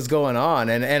with what was going on.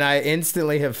 And I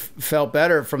instantly have felt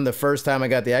better from the first time I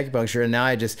got the acupuncture. And now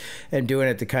I just am doing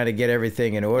it to kind of get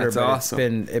everything in order. That's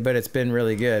awesome. It's been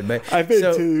really good. But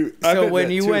so when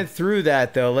you went through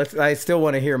that though, I still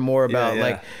want to hear more about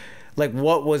like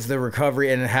what was the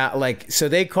recovery and how, like, so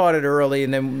they caught it early,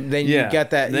 and then you got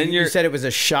that. Then you said it was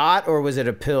a shot, or was it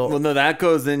a pill? Well, no, that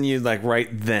goes in you like right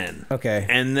then. Okay.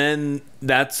 And then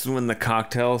that's when the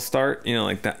cocktails start.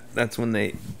 Like that's when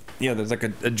they, there's like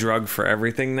a drug for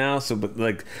everything now. So, but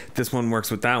like this one works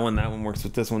with that one works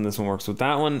with this one works with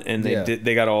that one, and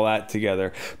they got all that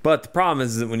together. But the problem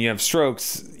is that when you have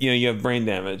strokes, you have brain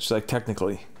damage, like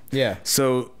technically. Yeah.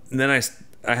 So then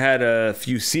I had a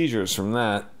few seizures from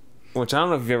that. Which I don't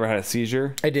know if you've ever had a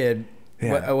seizure. I did.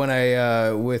 Yeah. When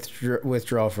I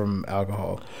withdraw from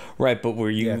alcohol. Right, but were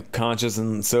you conscious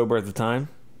and sober at the time?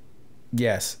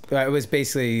 Yes. I was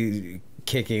basically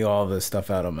kicking all the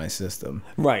stuff out of my system.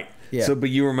 Right. Yeah. So, but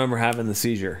you remember having the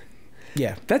seizure?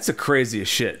 Yeah. That's the craziest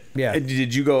shit. Yeah.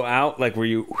 Did you go out? Like, were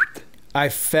you... I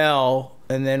fell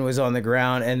and then was on the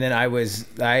ground, and then I was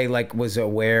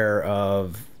aware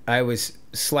of... I was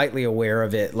slightly aware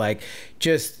of it, like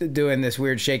just doing this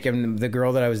weird shake, and the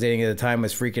girl that I was dating at the time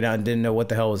was freaking out and didn't know what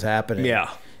the hell was happening. Yeah.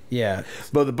 Yeah.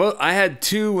 But I had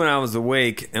 2 when I was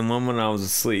awake and 1 when I was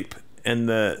asleep. And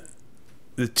the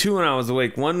 2 when I was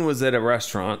awake, one was at a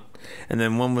restaurant and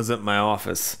then one was at my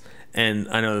office. And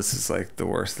I know this is like the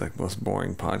worst, like most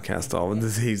boring podcast. All with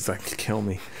disease, like kill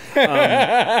me.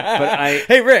 But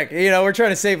hey Rick, you know we're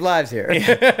trying to save lives here.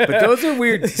 Yeah, but those are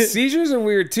weird. Seizures are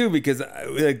weird too because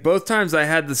like both times I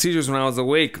had the seizures when I was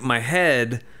awake, my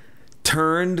head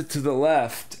turned to the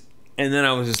left, and then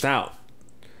I was just out,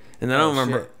 and then I don't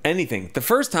remember anything. The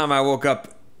first time I woke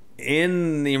up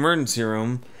in the emergency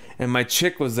room. And my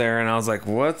chick was there, and I was like,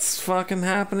 "What's fucking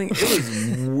happening?" It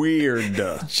was weird.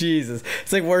 Jesus,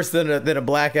 it's like worse than a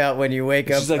blackout when you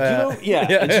wake up. She's like, "You don't,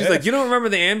 yeah." And she's like, "You don't remember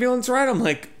the ambulance ride?" I'm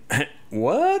like,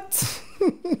 "What?"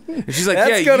 And she's like,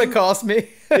 "That's gonna cost me."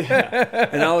 Yeah.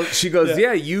 And she goes,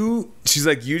 "Yeah, you." She's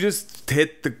like, "You just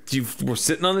hit the. You were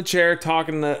sitting on the chair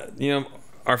talking to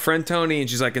our friend Tony, and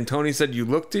she's like, and Tony said you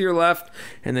looked to your left,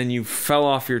 and then you fell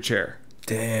off your chair."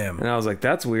 Damn. And I was like,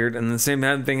 that's weird. And the same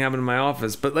thing happened in my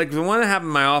office. But like the one that happened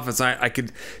in my office, I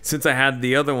could, since I had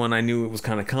the other one, I knew it was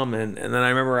kind of coming. And then I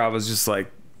remember I was just like,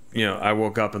 I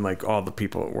woke up and like all the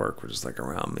people at work were just like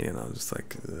around me. And I was just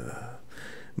like,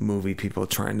 movie people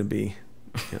trying to be.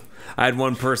 I had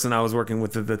one person I was working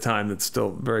with at the time that's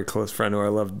still a very close friend who I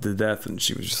loved to death, and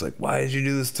she was just like, "Why did you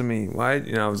do this to me? Why?"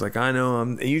 I was like, "I know."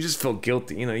 You just feel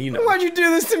guilty, you know. Why'd you do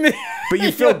this to me? But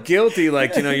you feel guilty,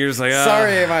 like you're just like,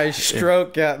 sorry, my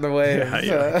stroke got in the way. I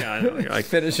know. You're like,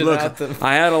 finishing look, out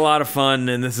I had a lot of fun,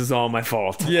 and this is all my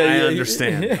fault. I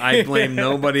understand. I blame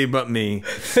nobody but me.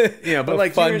 But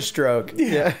like fun stroke.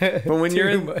 Yeah. But when you're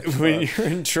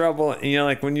in trouble,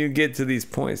 like when you get to these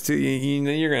points too,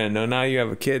 you're gonna know. Now you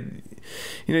have a kid.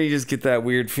 You just get that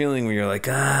weird feeling where you're like,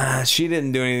 she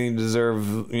didn't do anything to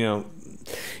deserve,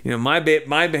 my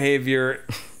behavior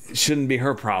shouldn't be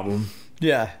her problem.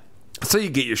 Yeah. So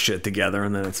you get your shit together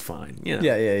and then it's fine.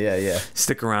 Yeah.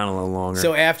 Stick around a little longer.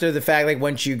 So after the fact, like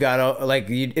once you got out, like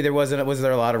was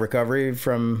there a lot of recovery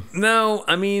from? No,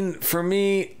 I mean, for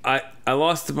me, I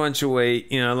lost a bunch of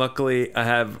weight. Luckily I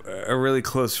have a really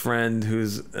close friend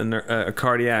who's a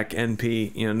cardiac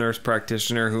NP, nurse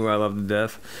practitioner who I love to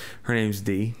death. Her name's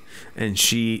Dee, and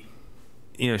she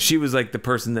was like the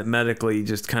person that medically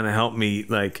just kind of helped me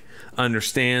like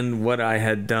understand what I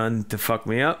had done to fuck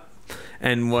me up.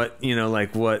 And what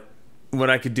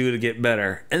I could do to get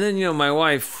better. And then my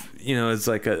wife is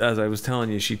like as I was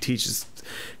telling you, she teaches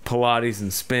Pilates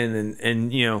and spin,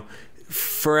 and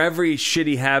for every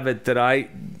shitty habit that I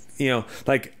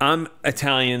like, I'm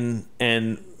Italian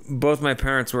and both my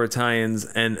parents were Italians,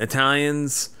 and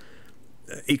Italians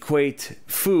equate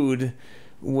food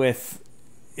with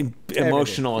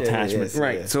emotional attachment,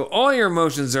 right? Yeah. So all your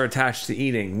emotions are attached to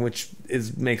eating, which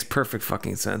makes perfect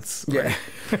fucking sense, right?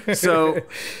 Yeah. So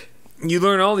you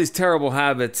learn all these terrible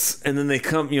habits, and then they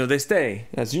come, they stay,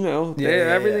 as you know.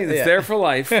 Everything that's there for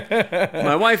life.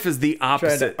 My wife is the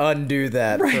opposite. Trying to undo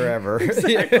that forever.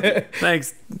 Exactly.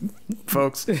 Thanks,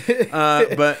 folks.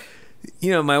 But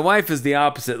my wife is the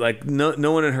opposite. Like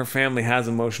no one in her family has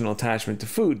emotional attachment to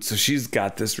food, so she's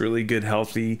got this really good,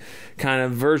 healthy kind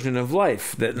of version of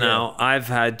life that now I've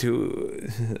had to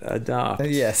adopt.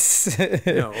 Yes,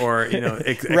 or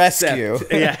rescue.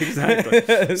 Yeah,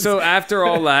 exactly. So after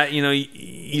all that,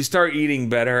 you start eating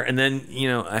better, and then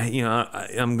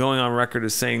I'm going on record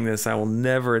as saying this. I will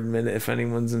never admit it if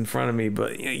anyone's in front of me,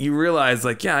 but you realize,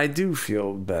 like, I do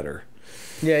feel better.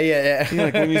 Yeah.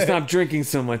 Like when you stop drinking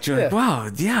so much, you're like, wow,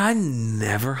 I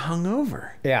never hung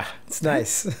over. Yeah, it's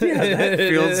nice. That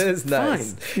feels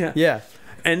nice. Fine. Yeah.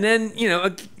 And then,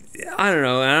 I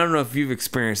don't know if you've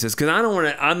experienced this, because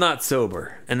I'm not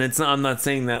sober. And I'm not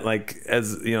saying that like,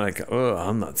 as, oh,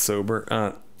 I'm not sober.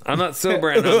 I'm not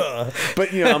sober,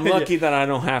 but I'm lucky that I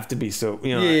don't have to be so.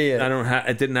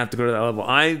 I didn't have to go to that level.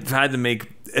 I've had to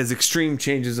make as extreme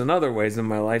changes in other ways in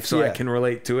my life, so I can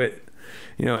relate to it.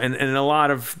 And a lot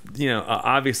of,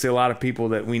 obviously a lot of people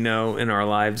that we know in our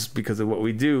lives because of what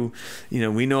we do,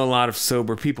 we know a lot of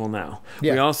sober people now.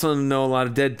 Yeah. We also know a lot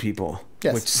of dead people,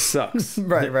 which sucks.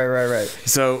 Right.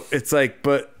 So it's like,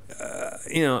 but,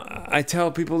 I tell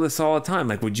people this all the time.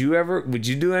 Like, would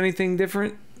you do anything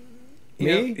different?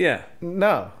 Me? Yeah.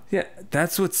 No. Yeah.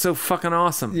 That's what's so fucking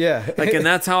awesome. Yeah. Like, and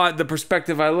that's how the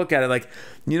perspective I look at it. Like,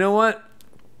 you know what?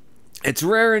 It's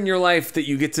rare in your life that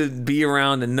you get to be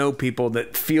around and know people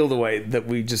that feel the way that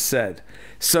we just said.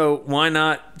 So why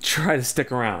not try to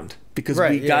stick around? Because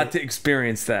we got to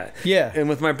experience that. Yeah. And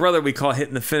with my brother, we call it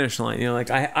hitting the finish line.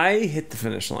 Like I hit the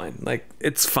finish line. Like,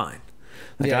 it's fine.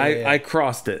 Like I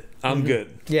crossed it. I'm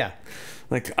good. Yeah.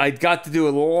 Like, I got to do a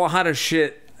lot of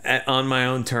shit on my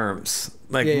own terms.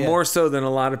 Like, more so than a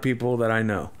lot of people that I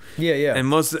know. Yeah.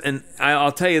 And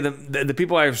I'll tell you, the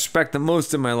people I respect the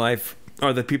most in my life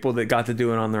are the people that got to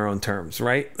do it on their own terms,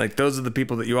 right? Like, those are the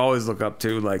people that you always look up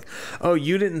to. Like, oh,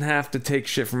 you didn't have to take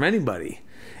shit from anybody.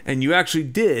 and you actually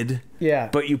did, Yeah.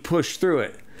 but you pushed through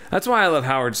it. That's why I love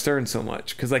Howard Stern so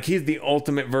much, because like he's the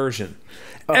ultimate version.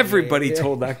 Everybody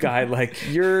told that guy, like,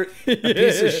 you're a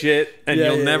piece of shit and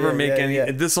you'll never make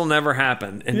any, this will never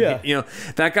happen. And, you know,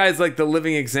 that guy's like the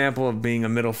living example of being a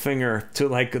middle finger to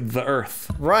like the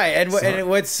earth. Right. And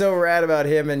what's so rad about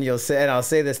him, and you'll say, and I'll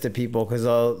say this to people because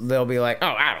they'll be like,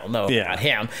 oh, I don't know about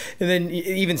him. And then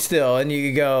even still, and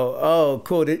you go, oh,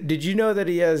 cool. Did you know that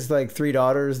he has like 3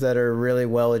 daughters that are really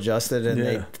well adjusted and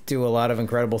they do a lot of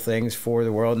incredible things for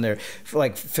the world, and they're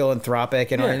like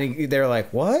philanthropic and they're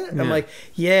like, what? And I'm like,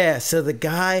 yeah, so the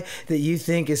guy that you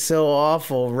think is so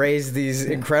awful raised these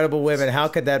incredible women. How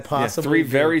could that possibly 3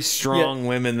 very strong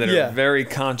women that are very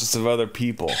conscious of other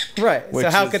people. Right.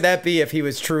 So how could that be if he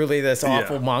was truly this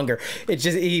awful monger? It's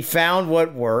just he found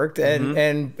what worked and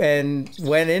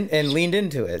went in and leaned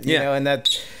into it. You know,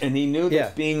 and he knew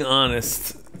that being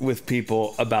honest with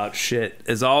people about shit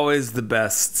is always the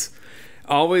best.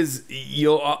 Always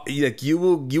you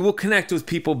will connect with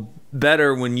people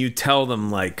better when you tell them,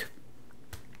 like,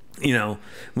 you know,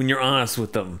 when you're honest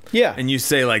with them. Yeah. And you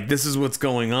say, like, this is what's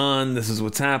going on. This is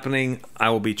what's happening.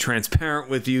 I will be transparent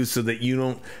with you so that you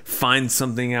don't find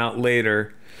something out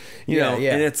later. You know,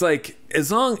 and it's like, as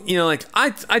long, you know, like I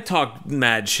talk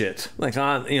mad shit. Like,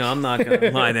 I'm not going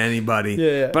to lie to anybody.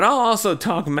 But I'll also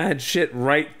talk mad shit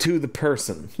right to the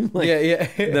person. Like,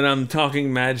 that I'm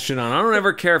talking mad shit on. I don't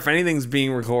ever care if anything's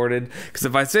being recorded, because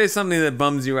if I say something that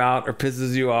bums you out or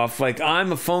pisses you off, like,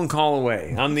 I'm a phone call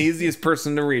away. I'm the easiest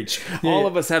person to reach. All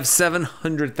of us have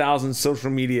 700,000 social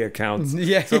media accounts. So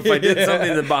if I did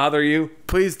something that bother you,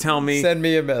 please tell me. Send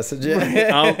me a message.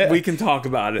 We can talk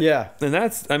about it. And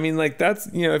that's, I mean, like, that's,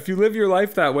 you know, if you live your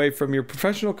life that way from your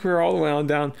professional career all the way on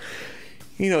down,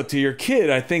 you know, to your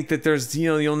kid, I think that there's, you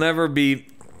know, you'll never be,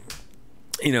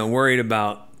 you know, worried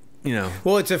about, you know.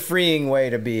 Well, it's a freeing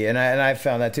way to be, and I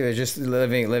found that too. It's just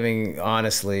living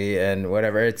honestly and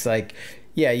whatever. It's like,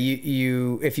 yeah,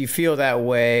 you if you feel that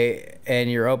way and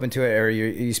you're open to it, or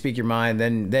you speak your mind,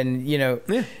 then you know,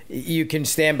 you can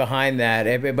stand behind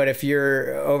that. But if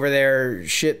you're over there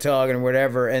shit talking or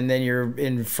whatever, and then you're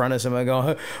in front of someone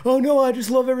going, oh no, I just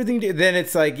love everything, then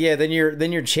it's like, then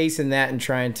you're chasing that and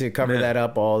trying to cover that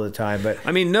up all the time. But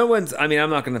I mean, I'm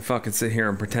not gonna fucking sit here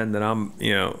and pretend that I'm,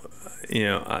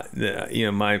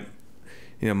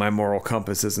 my moral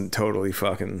compass isn't totally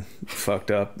fucking fucked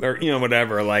up, or, you know,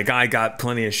 whatever. Like, I got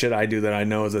plenty of shit I do that I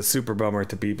know is a super bummer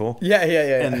to people.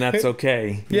 And that's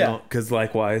okay. You know, because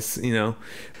likewise, you know,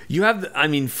 you have, I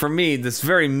mean, for me, this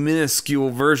very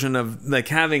minuscule version of like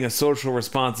having a social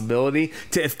responsibility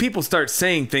to, if people start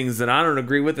saying things that I don't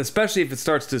agree with, especially if it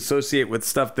starts to associate with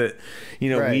stuff that,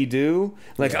 you know, we do.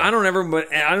 Like, I don't ever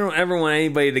want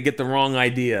anybody to get the wrong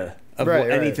idea of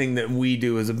anything that we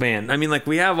do as a band. I mean, like,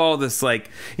 we have all this, like,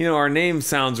 you know, our name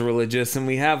sounds religious, and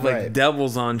we have like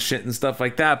devils on shit and stuff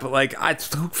like that, but like, I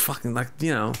don't fucking, like,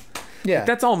 you know, like,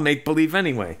 that's all make-believe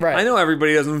anyway. I know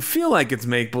everybody doesn't feel like it's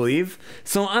make-believe,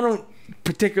 so I don't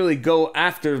particularly go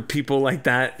after people like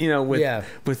that, you know, with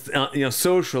you know,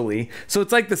 socially. So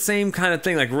it's like the same kind of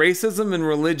thing, like racism and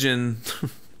religion.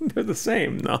 They're the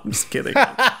same. No, I'm just kidding.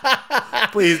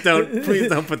 Please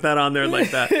don't put that on there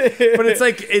like that. But it's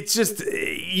like, it's just,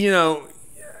 you know,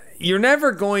 you're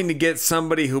never going to get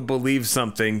somebody who believes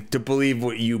something to believe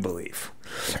what you believe.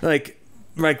 Like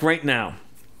right now,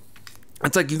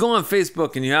 it's like you go on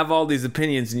Facebook and you have all these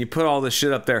opinions and you put all this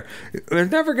shit up there. There's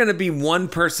never going to be one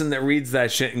person that reads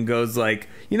that shit and goes like,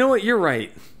 you know what, you're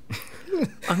right.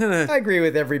 I agree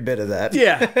with every bit of that.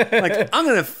 Like, I'm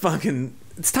gonna fucking,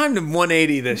 it's time to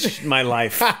 180 this my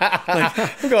life. Like,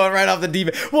 I'm going right off the deep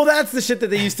end. Well, that's the shit that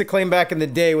they used to claim back in the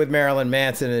day with Marilyn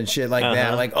Manson and shit like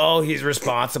that. Like, oh, he's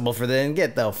responsible for this. And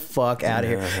get the fuck out of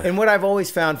here. And what I've always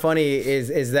found funny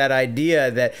is that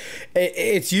idea that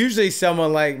it's usually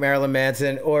someone like Marilyn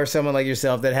Manson or someone like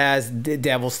yourself that has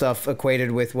devil stuff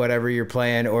equated with whatever you're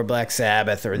playing, or Black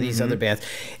Sabbath or these other bands.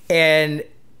 And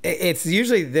it's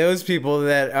usually those people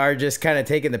that are just kind of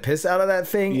taking the piss out of that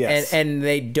thing, and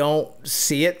they don't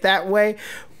see it that way.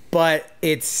 But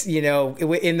it's, you know,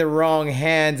 in the wrong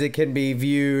hands, it can be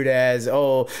viewed as,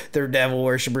 oh, they're devil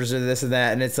worshippers or this and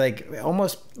that. And it's like,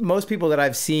 almost most people that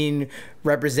I've seen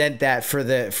represent that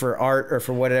for art or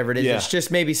for whatever it is. It's just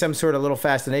maybe some sort of little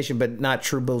fascination, but not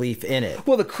true belief in it.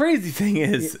 Well, the crazy thing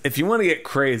is, if you want to get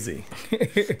crazy,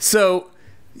 so,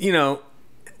 you know,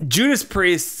 Judas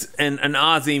Priest and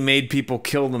Ozzy made people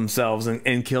kill themselves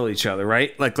and kill each other,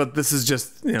 right? Like, look, this is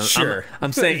just, you know,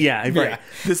 I'm saying, right.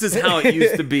 This is how it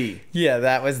used to be.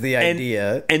 That was the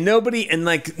idea. And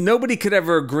nobody could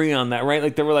ever agree on that, right?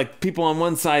 Like, there were like people on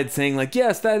one side saying like,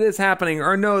 yes, that is happening,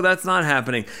 or no, that's not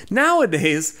happening.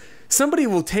 Nowadays, somebody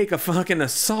will take a fucking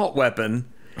assault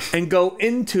weapon and go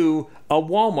into a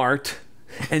Walmart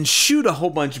and shoot a whole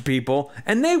bunch of people,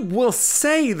 and they will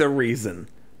say the reason.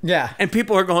 Yeah. And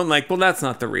people are going like, well, that's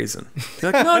not the reason.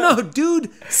 They're like, no, dude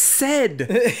said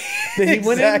that he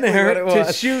went in there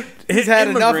to shoot. He's had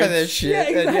enough of this shit.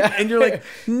 Yeah, exactly. And you're like,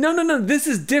 no, this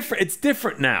is different. It's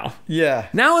different now. Yeah.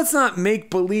 Now it's not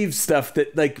make-believe stuff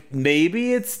that, like,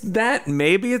 maybe it's that,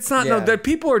 maybe it's not. Yeah. No, that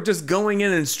people are just going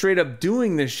in and straight up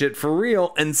doing this shit for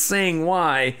real and saying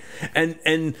why.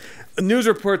 And news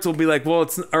reports will be like, well,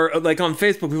 it's, or like on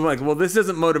Facebook, people are like, well, this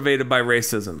isn't motivated by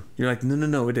racism. You're like,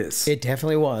 no, it is. It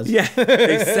definitely was. Yeah,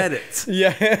 they said it.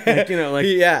 Yeah, like, you know, like,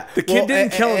 yeah, the kid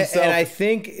didn't kill himself. And I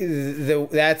think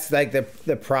that's like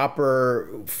the proper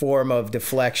form of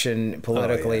deflection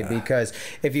politically, because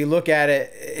if you look at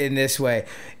it in this way,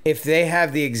 if they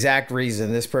have the exact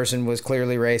reason, this person was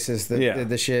clearly racist,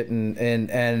 the shit,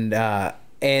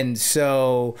 and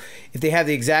so if they have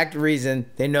the exact reason,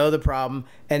 they know the problem,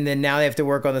 and then now they have to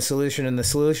work on the solution, and the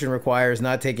solution requires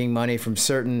not taking money from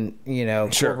certain,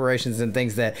 corporations and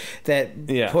things that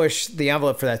push the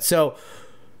envelope for that. So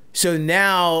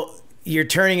now you're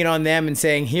turning it on them and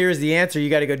saying, here's the answer, you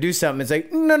got to go do something. It's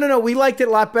like, no, we liked it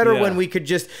a lot better when we could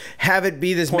just have it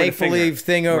be this make-believe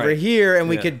thing over here, and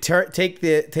we could take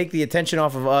the attention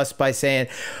off of us by saying,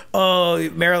 oh,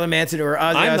 Marilyn Manson or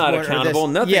Ozzy Osbourne. I'm not accountable.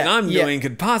 Nothing I'm doing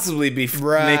could possibly be making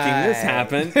this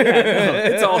happen. No,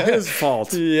 it's all his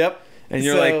fault. Yep. And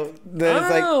you're like, then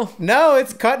it's like, no,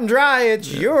 it's cut and dry.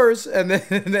 It's yours. And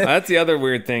then that's the other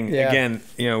weird thing. Yeah. Again,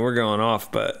 we're going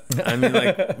off, but I mean,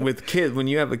 like with kids, when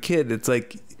you have a kid, it's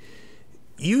like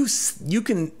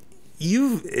if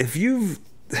you've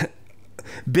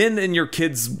been in your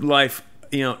kid's life,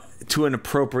 to an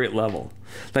appropriate level,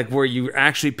 like where you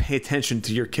actually pay attention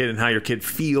to your kid and how your kid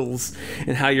feels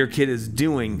and how your kid is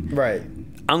doing. Right.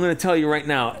 I'm going to tell you right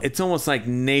now, it's almost like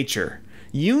nature.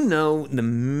 The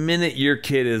minute your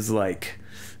kid is like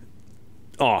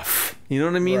off, you know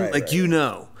what I mean?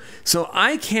 Right. So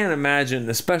I can't imagine,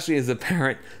 especially as a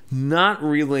parent, not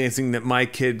realizing that my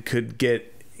kid could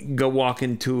go walk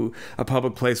into a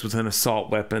public place with an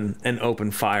assault weapon and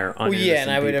open fire on innocent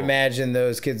and I would people. Imagine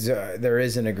those kids, there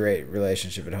isn't a great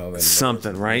relationship at home.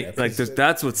 Something, right? Like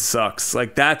that's what sucks.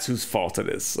 Like that's whose fault it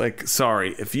is. Like,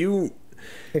 sorry, if you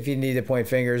need to point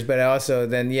fingers, but also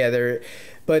then,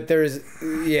 but there's,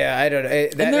 I don't know.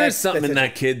 And there's something in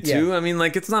that kid too. Yeah. I mean,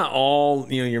 like, it's not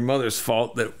all, your mother's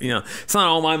fault that, it's not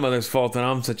all my mother's fault that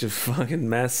I'm such a fucking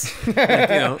mess.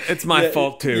 Like, it's my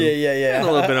fault too. Yeah. And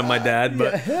a little bit of my dad,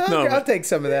 but I'll take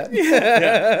some of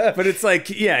that. But it's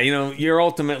like, you're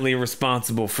ultimately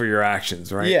responsible for your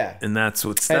actions, right? Yeah. And that's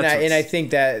what's, and I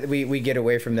think that we get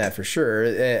away from that for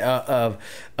sure,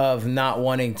 of not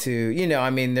wanting to,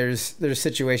 I mean, there's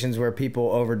situations where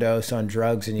people overdose on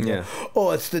drugs and you go,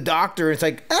 oh, it's the doctor. It's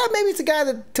like, maybe it's the guy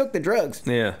that took the drugs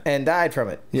and died from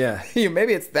it. Yeah.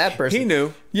 Maybe it's that person. He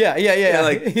knew. Yeah.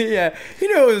 Like, he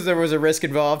knew there was a risk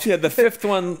involved. Yeah, the fifth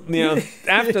one,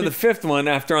 after the fifth one,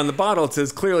 after on the bottle, it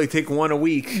says clearly take one a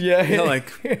week. Yeah.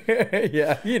 Like,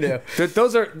 yeah,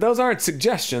 Those aren't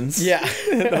suggestions. Yeah.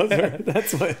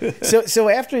 That's what. So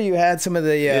after you had some of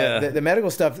the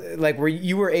medical stuff, like,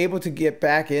 you were able to get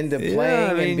back into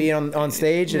playing and be on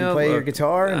stage and play your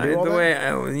guitar and do all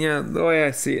that? The way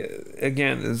I see it,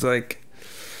 again, is like,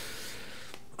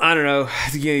 I don't know,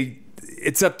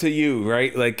 it's up to you,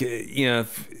 right? Like,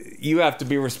 if you have to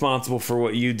be responsible for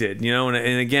what you did,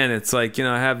 and again, it's like,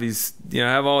 I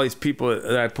have all these people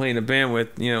that I play in a band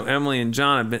with, Emily and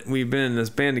John, we've been in this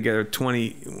band together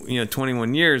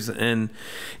 21 years, and,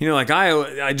 like I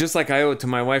owe it to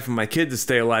my wife and my kid to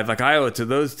stay alive, like I owe it to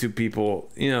those two people,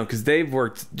 because they've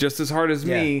worked just as hard as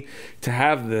me to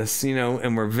have this,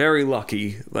 and we're very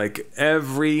lucky. Like I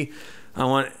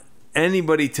want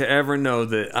anybody to ever know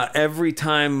that every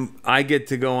time I get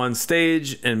to go on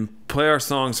stage and play our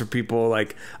songs for people,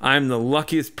 like, I'm the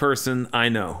luckiest person I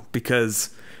know,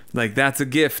 because like that's a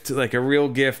gift, like a real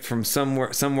gift from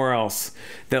somewhere else,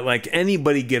 that like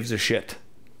anybody gives a shit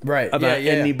about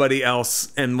anybody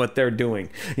else and what they're doing,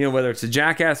 whether it's a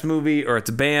Jackass movie or it's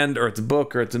a band or it's a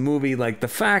book or it's a movie. Like the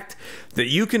fact that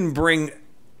you can bring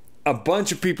a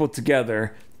bunch of people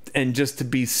together and just to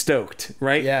be stoked,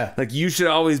 right? Yeah. Like, you should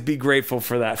always be grateful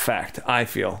for that fact, I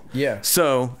feel. Yeah.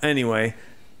 So, anyway,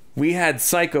 we had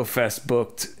Psycho Fest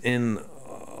booked in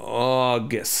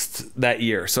August that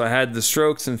year. So I had the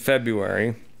Strokes in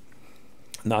February.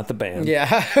 Not the band.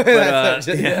 Yeah. But,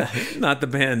 not the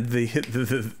band,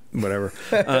 the whatever.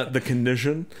 The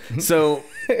Condition. So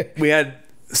we had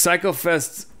Psycho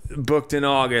Fest booked in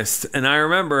August, and I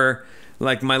remember,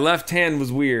 like, my left hand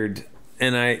was weird.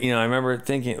 And I remember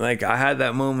thinking, like, I had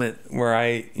that moment where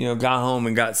I, got home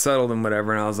and got settled and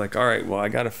whatever. And I was like, all right, well, I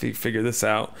got to figure this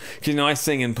out. Because, I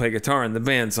sing and play guitar in the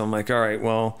band. So I'm like, all right,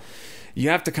 well, you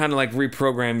have to kind of like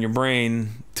reprogram your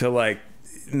brain to like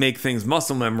make things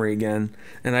muscle memory again.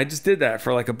 And I just did that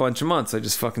for like a bunch of months. I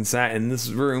just fucking sat in this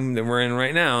room that we're in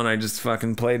right now, and I just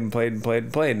fucking played and played and played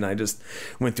and played. And I just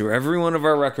went through every one of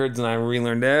our records, and I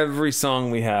relearned every song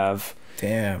we have.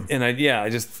 Damn. And I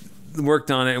just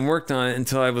worked on it until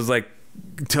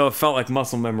until it felt like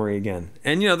muscle memory again.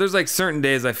 And there's like certain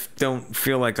days I don't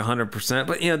feel like 100%,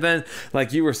 but then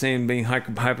like you were saying, being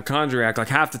hypochondriac, like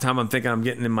half the time I'm thinking I'm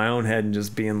getting in my own head and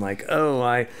just being like, oh,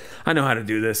 I know how to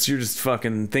do this. You're just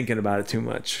fucking thinking about it too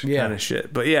much, kind of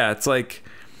shit. But yeah, it's like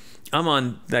I'm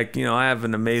on like, I have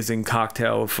an amazing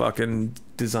cocktail of fucking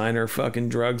designer fucking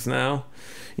drugs now.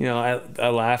 I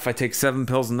laugh. I take 7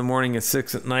 pills in the morning and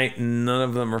 6 at night, and none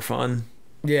of them are fun.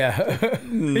 Yeah.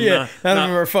 None of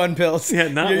them are fun pills. Yeah,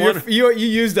 you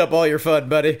used up all your fun,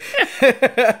 buddy.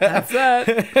 That's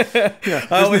that. Yeah.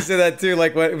 I always say that too,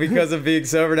 like because of being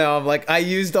sober now, I'm like, I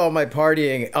used all my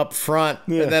partying up front,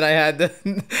 and then I had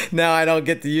to, now I don't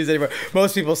get to use it anymore.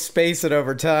 Most people space it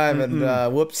over time,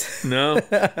 and whoops. No,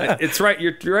 it's right.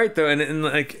 You're right though, and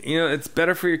like it's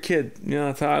better for your kid.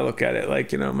 That's how I look at it.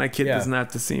 Like my kid doesn't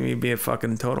have to see me be a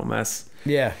fucking total mess.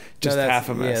 Yeah, just half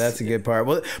a mess. Yeah, that's a good part.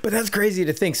 Well, but that's crazy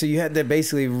to think. So you had to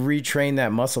basically retrain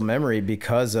that muscle memory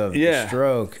because of the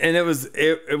stroke. And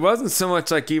it wasn't so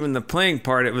much like even the playing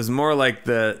part. It was more like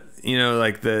the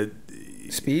the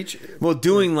speech. Well,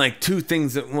 doing like 2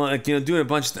 things at once, like doing a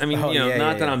bunch. I mean,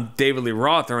 not that I'm David Lee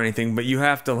Roth or anything, but you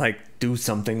have to like do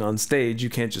something on stage. You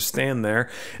can't just stand there.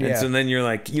 And so then you're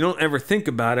like, you don't ever think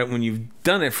about it when you've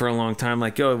done it for a long time.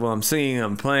 Like, oh, well, I'm singing,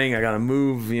 I'm playing, I got to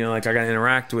move. Like I got to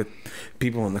interact with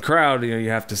people in the crowd. You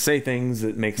have to say things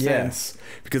that make sense.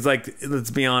 Because like,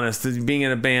 let's be honest, being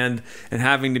in a band and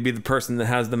having to be the person that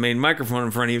has the main microphone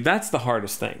in front of you, that's the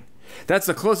hardest thing. That's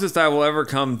the closest I will ever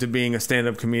come to being a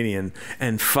stand-up comedian,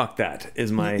 and fuck that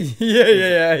is my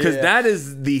because that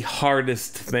is the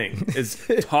hardest thing is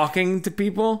talking to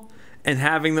people and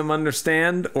having them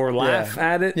understand or laugh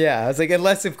at it. Yeah, it's like,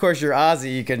 unless of course you're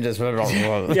Ozzy, you can just you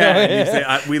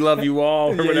say we love you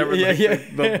all or whatever,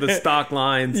 the stock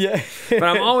lines. But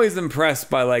I'm always impressed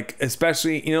by like,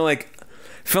 especially like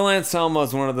Phil Anselmo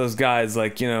is one of those guys,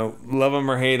 like, love him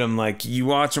or hate him, like, you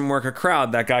watch him work a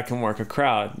crowd, that guy can work a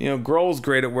crowd. Grohl's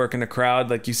great at working a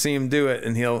crowd, like, you see him do it,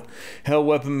 and he'll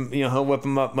whip him, he'll whip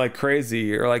him up like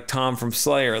crazy, or like Tom from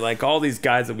Slayer, like, all these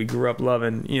guys that we grew up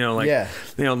loving,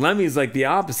 Lemmy's like the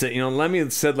opposite. Lemmy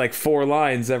said like 4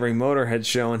 lines every Motorhead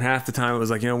show, and half the time it was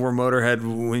like, we're Motorhead,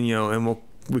 and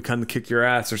we come to kick your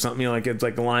ass or something, like, it's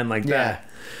like a line like that.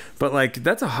 But like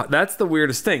that's the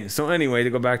weirdest thing. So anyway, to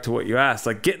go back to what you asked,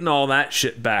 like getting all that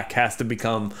shit back has to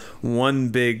become one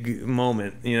big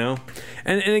moment,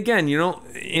 And again,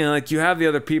 like you have the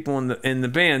other people in the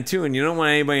band too, and you don't want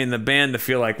anybody in the band to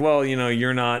feel like, well,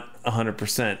 you're not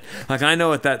 100%. Like I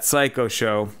know at that Psycho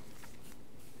show,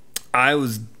 I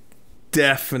was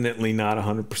definitely not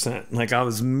 100%. Like I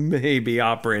was maybe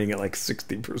operating at like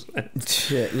 60%.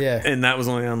 Shit, yeah. And that was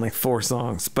only on like 4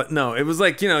 songs. But no, it was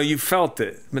like, you felt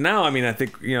it. But now, I mean, I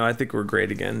think we're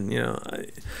great again.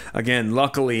 Again,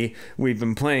 luckily we've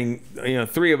been playing,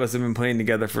 3 of us have been playing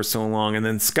together for so long. And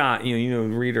then Scott,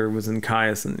 Reader was in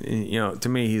Caius, and to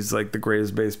me, he's like the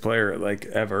greatest bass player like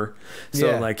ever.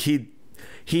 So like he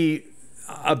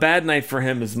a bad night for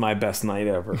him is my best night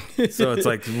ever. So it's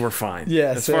like, we're fine.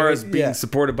 As far as being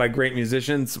supported by great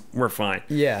musicians, we're fine.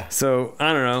 So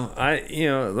I don't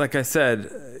know. Like I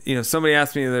said, somebody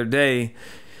asked me the other day,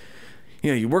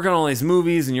 you work on all these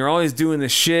movies and you're always doing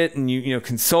this shit, and you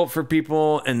consult for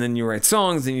people, and then you write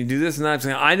songs and you do this and that.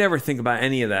 I never think about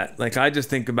any of that. Like I just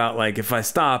think about like, if I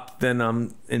stop, then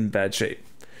I'm in bad shape.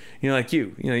 Like you're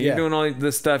doing all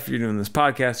this stuff, you're doing this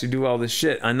podcast, you do all this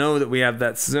shit. I know that we have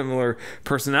that similar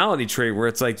personality trait where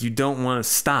it's like, you don't want to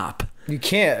stop. You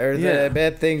can't, or the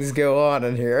bad things go on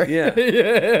in here.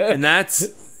 And that's,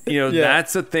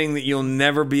 that's a thing that you'll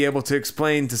never be able to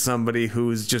explain to somebody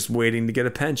who's just waiting to get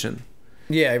a pension.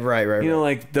 Right.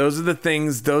 Like those are the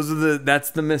things,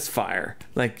 that's the misfire.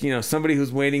 Like, somebody who's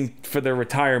waiting for their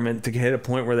retirement to hit a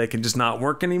point where they can just not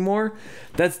work anymore.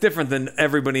 That's different than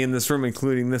everybody in this room,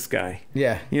 including this guy.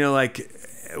 Like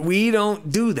we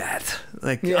don't do that.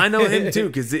 Like I know him too,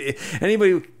 because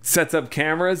anybody who sets up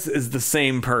cameras is the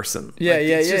same person.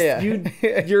 You're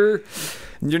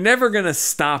never going to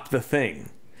stop the thing.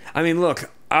 I mean, look,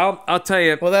 I'll tell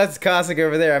you. Well, that's Cossack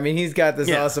over there. I mean, he's got this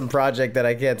Yeah. awesome project that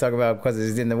I can't talk about because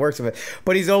he's in the works of it.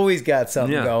 But he's always got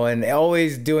something Yeah. going,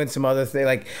 always doing some other thing.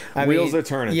 Like Wheels are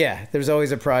turning. Yeah, there's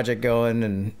always a project going,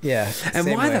 and yeah. And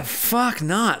same why way. the fuck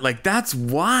not? Like, that's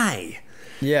why.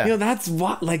 Yeah. You know, that's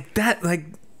what, like, that, like,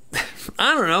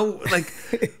 I don't know, like,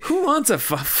 who wants a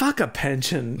fuck a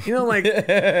pension? You know, like,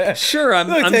 sure,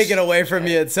 They'll I'm take it away from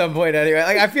you at some point anyway.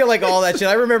 Like, I feel like all that shit.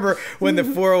 I remember when the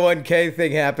 401k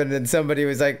thing happened and somebody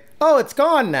was like, "Oh, it's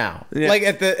gone now." Yeah. Like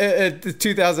at the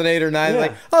 2008 or 9, Yeah.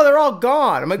 like, "Oh, they're all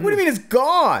gone." I'm like, "What do you mean it's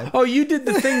gone?" Oh, you did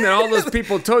the thing that all those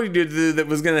people told you to do that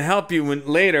was going to help you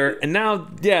later, and now,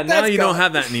 now That's you gone. don't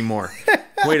have that anymore.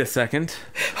 Wait a second.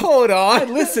 Hold I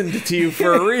on. listened to you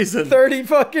for a reason. 30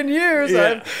 fucking years.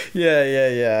 Yeah.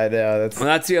 Yeah, I know. Well,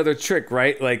 that's the other trick,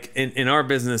 right? Like in our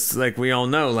business, like we all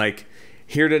know, like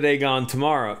here today, gone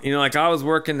tomorrow. You know, like I was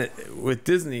working with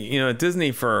Disney, you know, at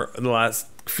Disney for the last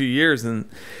few years, and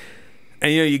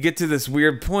you know, you get to this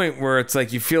weird point where it's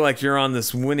like you feel like you're on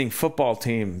this winning football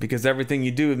team because everything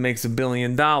you do makes $1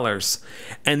 billion,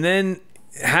 and then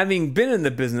having been in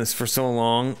the business for so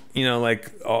long, you know, like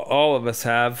all of us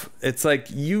have, it's like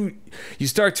you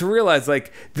start to realize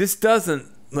like this doesn't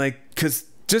like just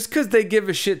because they give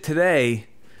a shit today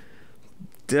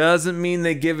doesn't mean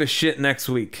they give a shit next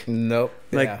week. Nope.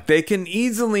 Like Yeah. they can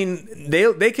easily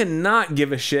they can not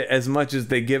give a shit as much as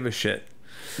they give a shit.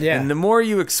 Yeah. And the more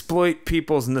you exploit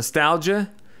people's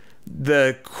nostalgia,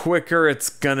 the quicker it's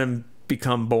gonna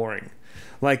become boring.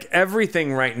 Like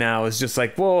everything right now is just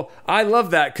like, well, I love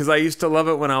that because I used to love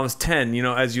it when I was 10. You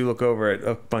know, as you look over at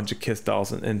a bunch of Kiss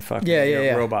dolls and fucking you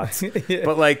know, robots. Yeah.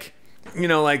 But like, you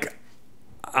know, like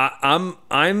I'm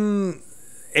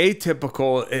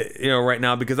atypical, you know, right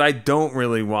now because I don't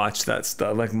really watch that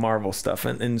stuff, like Marvel stuff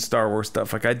and Star Wars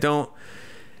stuff. Like I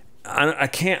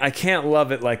can't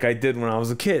love it like I did when I was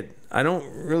a kid. I don't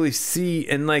really see,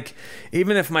 and like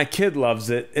even if my kid loves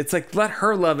it, it's like let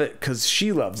her love it because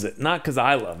she loves it, not because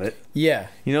I love it. Yeah.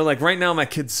 You know, like right now my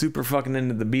kid's super fucking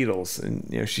into the Beatles, and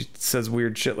you know she says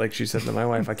weird shit like she said to my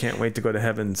wife, "I can't wait to go to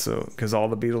heaven, so because all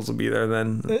the Beatles will be there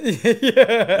then." Yeah.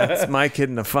 That's my kid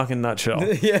in a fucking nutshell.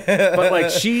 Yeah. But like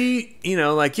she, you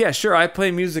know, like yeah, sure, I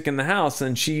play music in the house,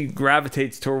 and she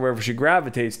gravitates to wherever she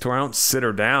gravitates to. I don't sit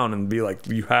her down and be like,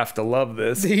 "You have to love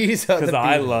this," These are the because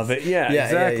I Beatles. love it. Yeah, Yeah,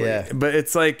 exactly. yeah. But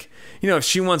it's like, you know, if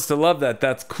she wants to love that,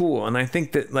 that's cool. And I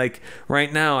think that like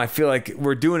right now, I feel like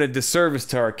we're doing a disservice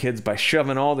to our kids by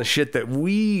shoving all the shit that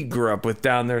we grew up with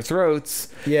down their throats.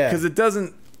 Yeah. Because it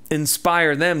doesn't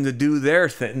inspire them to do their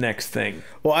next thing.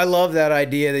 Well, I love that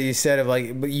idea that you said of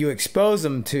like, but you expose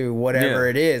them to whatever Yeah.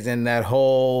 it is, and that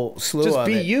whole slew Just of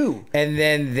be it, you. and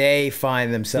then they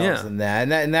find themselves Yeah. in that.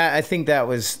 And that I think that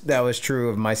was true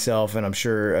of myself, and I'm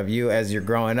sure of you as you're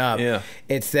growing up. Yeah.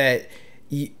 It's that.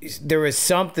 There was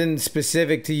something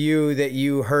specific to you that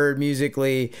you heard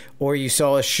musically, or you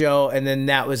saw a show, and then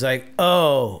that was like,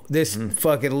 oh, this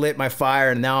fucking lit my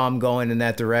fire, and now I'm going in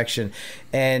that direction.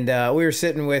 And we were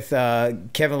sitting with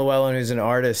Kevin Llewellyn, who's an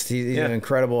artist. He's Yeah. an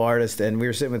incredible artist, and we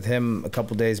were sitting with him a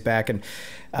couple days back, and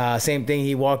same thing.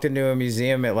 He walked into a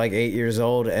museum at like 8 years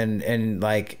old, and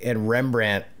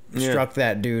Rembrandt struck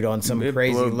that dude on some It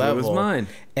crazy blew level. his mind.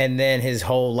 And then his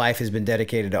whole life has been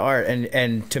dedicated to art.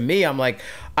 And to me, I'm like,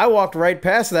 I walked right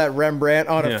past that Rembrandt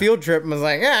on a Yeah. field trip and was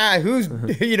like, whose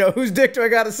whose dick do I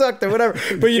got to suck or whatever.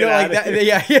 But you Get know, like outta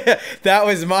that, yeah, that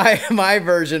was my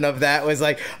version of that. Was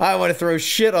like, I want to throw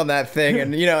shit on that thing,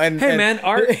 and you know, and Hey and, man,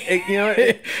 art, you know,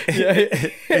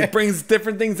 it brings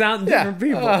different things out in different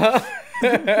people.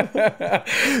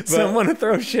 Some want to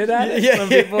throw shit at it. Yeah, Some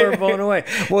people are blown away.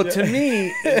 Well, to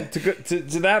me,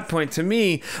 to that point, to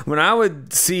me, when I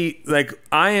would see, like,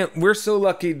 I'm so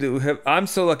lucky to have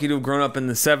grown up in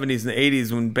the 70s and the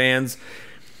 80s when bands,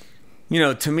 you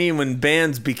know, to me, when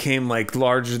bands became like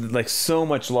larger, like so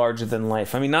much larger than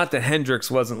life. I mean, not that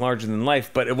Hendrix wasn't larger than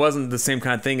life, but it wasn't the same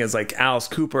kind of thing as like Alice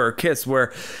Cooper or Kiss,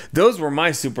 where those were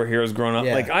my superheroes growing up.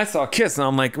 Yeah. Like I saw Kiss and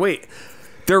I'm like, wait,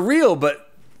 they're real, but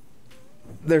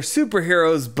they're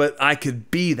superheroes, but I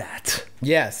could be that.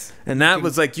 yes, And that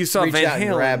was like, you saw reach Van out and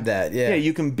Halen. grab that, yeah. Yeah,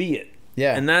 you can be it.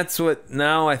 Yeah. And that's what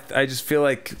now I just feel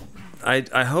like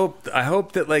I hope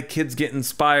that like kids get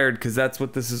inspired, because that's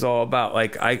what this is all about.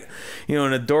 Like you know,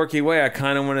 in a dorky way, I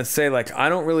kind of want to say like I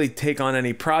don't really take on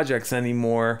any projects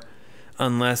anymore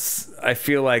unless I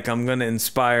feel like I'm going to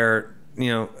inspire, you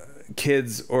know,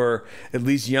 kids or at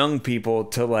least young people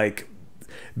to like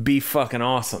be fucking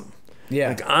awesome. yeah,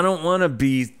 Like I don't want to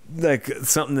be like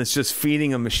something that's just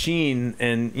feeding a machine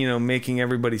and, you know, making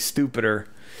everybody stupider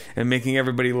and making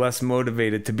everybody less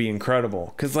motivated to be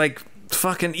incredible. Because like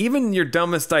fucking, even your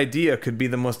dumbest idea could be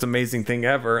the most amazing thing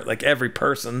ever. Like every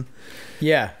person.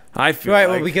 Yeah. I feel right.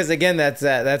 like. Well, because again, that's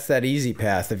that easy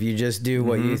path. If you just do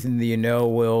what you know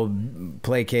will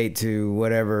placate to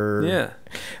whatever. Yeah.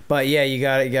 But yeah, you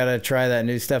gotta try that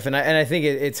new stuff, and I think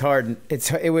it's hard.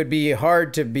 It would be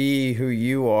hard to be who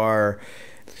you are,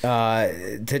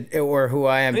 or who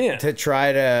I am, to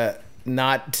try to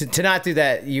not do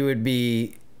that. You would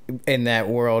be in that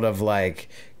world of like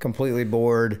completely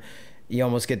bored. You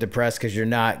almost get depressed because you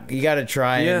got to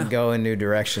try and go in new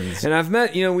directions. And I've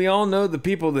met, we all know the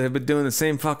people that have been doing the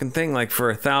same fucking thing like for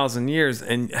 1,000 years.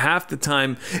 And half the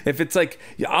time, if it's like,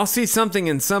 I'll see something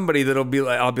in somebody that'll be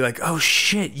like, I'll be like, oh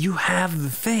shit, you have the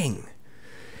thing.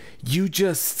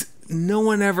 No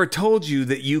one ever told you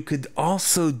that you could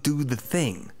also do the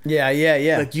thing. Yeah.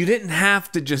 Like you didn't have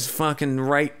to just fucking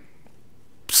write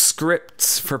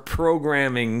scripts for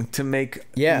programming to make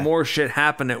more shit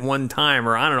happen at one time,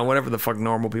 or I don't know, whatever the fuck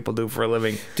normal people do for a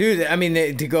living. Dude, I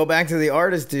mean, to go back to the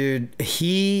artist, dude,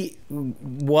 he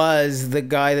was the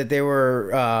guy that they were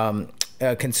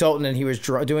a consultant, and he was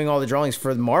doing all the drawings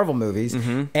for the Marvel movies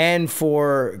and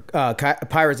for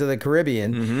Pirates of the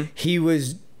Caribbean. He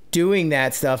was doing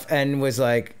that stuff and was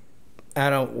like, I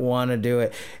don't want to do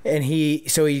it. And he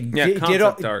did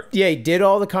all art. Yeah, he did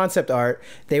all the concept art.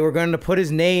 They were going to put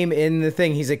his name in the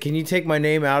thing. He's like, can you take my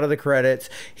name out of the credits?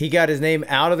 He got his name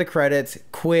out of the credits,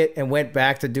 quit, and went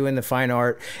back to doing the fine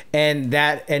art. And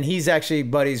he's actually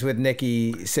buddies with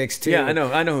Nikki Six too. Yeah, I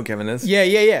know who Kevin is.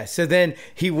 Yeah. So then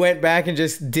he went back and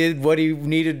just did what he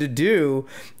needed to do,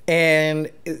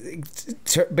 and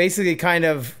basically kind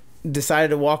of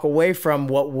decided to walk away from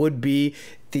what would be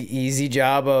the easy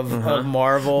job of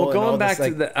Marvel. Well, going back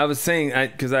to I was saying,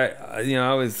 because I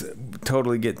always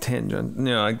totally get tangent.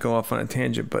 I go off on a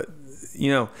tangent, but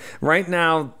right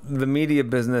now the media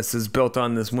business is built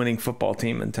on this winning football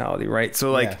team mentality, right?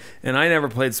 So and I never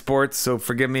played sports, so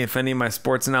forgive me if any of my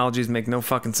sports analogies make no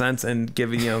fucking sense, and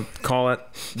call it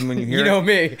when you hear it. You know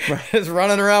me, just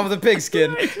running around with a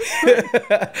pigskin.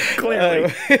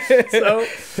 Clearly. So,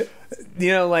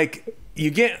 like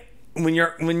you get when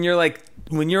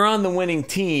you're on the winning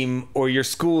team, or your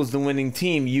school is the winning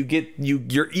team,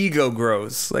 your ego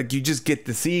grows. Like you just get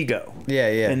this ego. Yeah.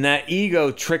 And that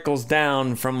ego trickles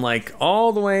down from like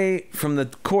all the way from the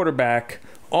quarterback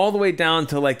all the way down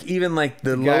to like even like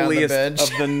the lowliest of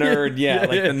the nerd. Yeah,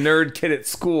 like the nerd kid at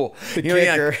school. The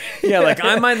kicker. Yeah, like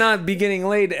I might not be getting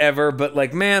laid ever, but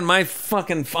like, man, my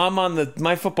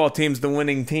football team's the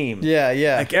winning team.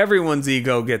 Yeah. Like everyone's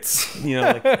ego gets,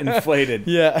 like inflated.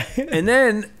 Yeah. And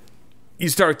then you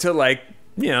start to like,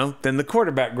 then the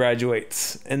quarterback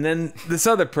graduates, and then this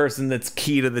other person that's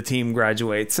key to the team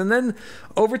graduates, and then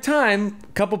over time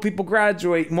a couple people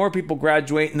graduate, more people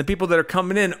graduate, and the people that are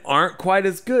coming in aren't quite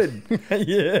as good.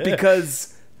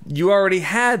 Because you already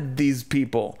had these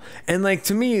people. And like,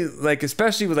 to me, like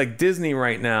especially with like Disney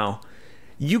right now,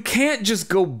 you can't just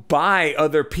go buy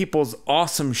other people's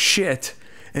awesome shit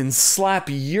and slap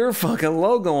your fucking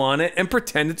logo on it and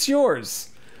pretend it's yours.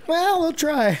 Well, we'll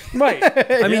try. Right.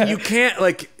 I mean, you can't,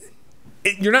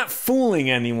 you're not fooling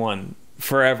anyone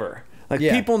forever. Like,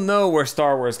 people know where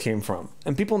Star Wars came from,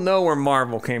 and people know where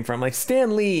Marvel came from. Like,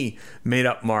 Stan Lee made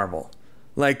up Marvel.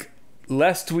 Like,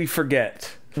 lest we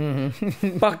forget.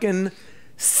 Fucking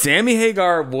Sammy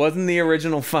Hagar wasn't the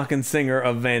original fucking singer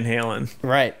of Van Halen.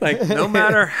 Right. Like, no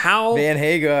matter how... Van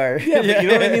Hagar. Yeah, but you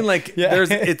know what I mean? Like,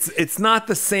 it's not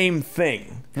the same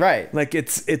thing. Right. Like,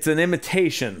 it's an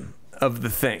imitation of the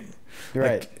thing.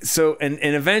 Right. Like, so and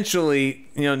eventually,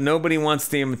 nobody wants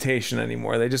the imitation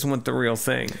anymore. They just want the real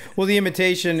thing. Well, the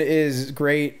imitation is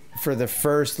great for the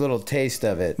first little taste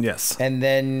of it. Yes. And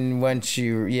then once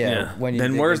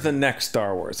where's the next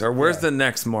Star Wars, or where's the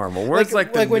next Marvel? Where's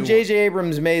like when J.J.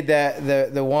 Abrams made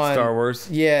that the one Star Wars?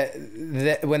 Yeah,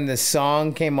 when the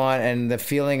song came on and the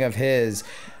feeling of his,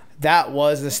 that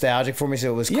was nostalgic for me,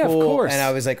 so it was cool. Yeah, of course. And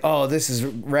I was like, oh, this is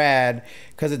rad,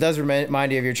 because it does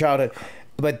remind you of your childhood.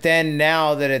 But then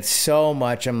now that it's so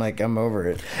much, I'm like, I'm over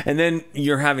it. And then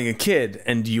you're having a kid,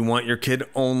 and do you want your kid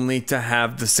only to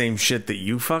have the same shit that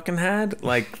you fucking had?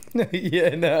 Like,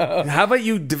 yeah, no. How about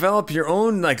you develop your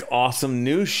own like awesome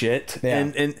new shit?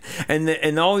 Yeah.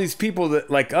 And all these people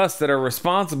that like us that are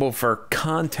responsible for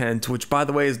content, which by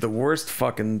the way is the worst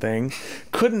fucking thing,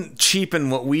 couldn't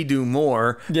cheapen what we do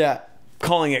more. Yeah.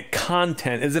 Calling it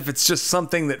content as if it's just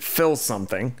something that fills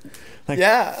something. Like,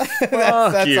 yeah,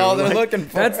 that's all they're looking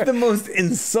for. That's the most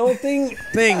insulting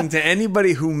thing to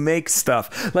anybody who makes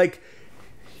stuff. Like,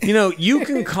 You know, you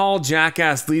can call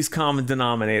Jackass least common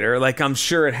denominator, like I'm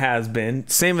sure it has been.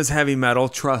 Same as heavy metal,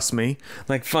 trust me.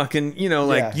 Like fucking, you know,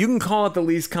 like you can call it the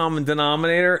least common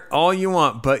denominator all you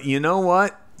want, but you know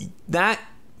what? That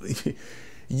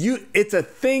it's a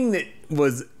thing that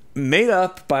was made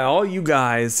up by all you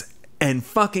guys and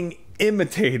fucking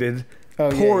imitated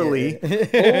poorly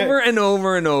over and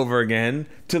over and over again,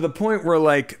 to the point where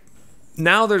like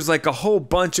now there's like a whole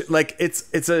bunch of like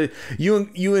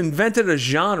you invented a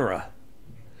genre,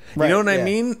 you know what I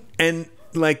mean? And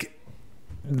like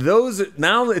those,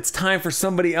 now it's time for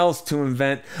somebody else to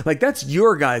invent, like that's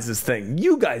your guys' thing.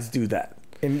 You guys do that.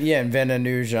 Invent a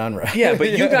new genre. Yeah,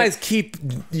 but you guys keep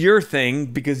your thing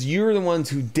because you're the ones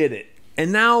who did it.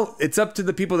 And now it's up to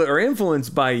the people that are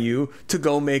influenced by you to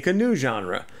go make a new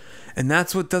genre. And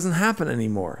that's what doesn't happen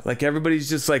anymore. Like everybody's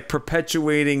just like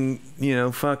perpetuating, you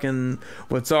know, fucking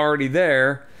what's already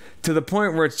there, to the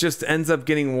point where it just ends up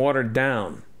getting watered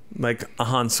down, like a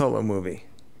Han Solo movie.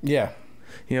 Yeah.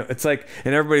 You know, it's like,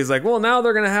 and everybody's like, well, now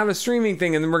they're going to have a streaming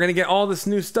thing and then we're going to get all this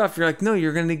new stuff. You're like, no,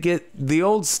 you're going to get the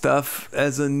old stuff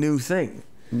as a new thing.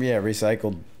 Yeah,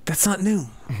 recycled. That's not new.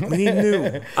 We need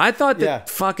new. I thought that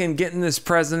fucking getting this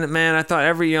president, man, I thought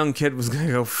every young kid was going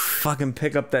to go fucking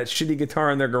pick up that shitty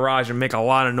guitar in their garage and make a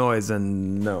lot of noise,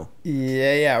 and no.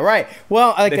 Yeah, right.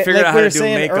 Well, like we were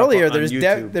saying earlier,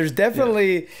 there's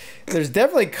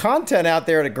definitely content out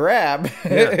there to grab.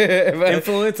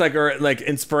 Influence, like, or like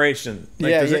inspiration.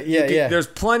 Like there's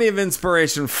plenty of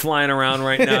inspiration flying around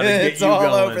right now to get it's you all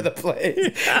going. over the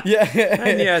place.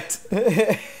 And yet.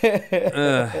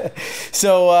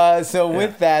 So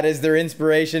with that, is there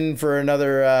inspiration for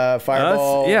another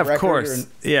Fireball? Yeah, of course.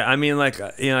 Yeah, I mean, like,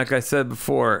 you know, like I said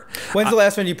before. When's the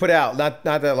last one you put out? Not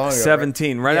that long ago.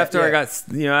 17. Right after I got,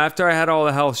 you know, after I had all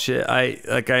the health shit, I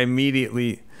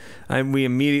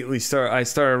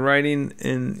started writing,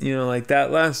 and you know, like the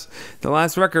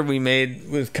last record we made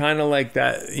was kind of like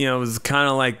that. You know, it was kind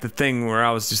of like the thing where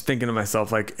I was just thinking to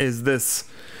myself, like, is this,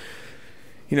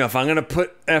 you know, if I'm gonna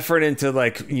put effort into,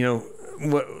 like, you know,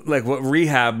 what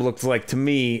rehab looked like to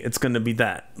me, it's going to be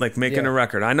that, like making a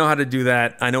record. I know how to do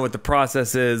that. I know what the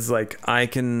process is. Like I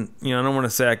can, you know, I don't want to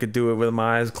say I could do it with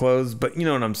my eyes closed, but you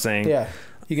know what I'm saying. Yeah.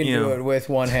 You can do it with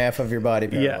one half of your body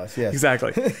paralyzed. Yeah, yes.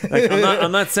 Exactly. Like,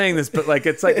 I'm not saying this, but like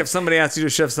it's like if somebody asks you to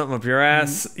shove something up your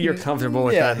ass, you're comfortable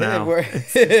with that now. You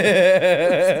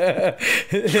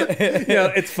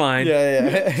know, it's fine.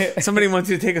 Yeah. Somebody wants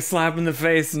you to take a slap in the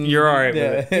face, you're all right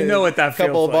with it. You know what that feels like.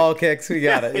 Couple of ball kicks, we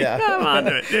got it. Yeah. Come on,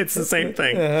 it's the same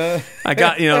thing. I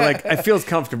got, you know, like it feels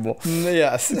comfortable.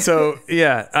 Yes. So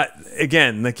yeah,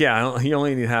 again, like you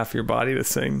only need half your body to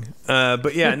sing.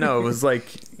 But yeah, no, it was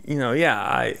like, you know, yeah,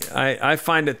 I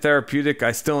find it therapeutic.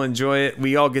 I still enjoy it.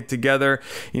 We all get together,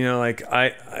 you know, like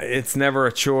it's never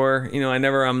a chore. You know, I'm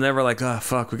never like, oh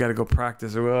fuck, we got to go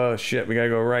practice, or oh shit, we got to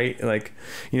go write. Like,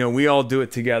 you know, we all do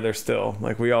it together still.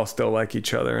 Like we all still like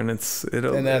each other, and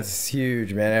that's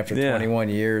huge, man. After 21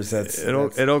 years,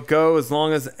 it'll go as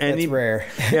long as any. That's rare.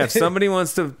 Yeah, if somebody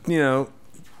wants to, you know,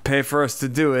 pay for us to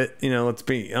do it, you know, let's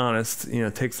be honest, you know,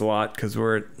 it takes a lot because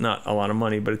we're not a lot of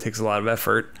money, but it takes a lot of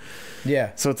effort.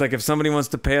 Yeah. So it's like if somebody wants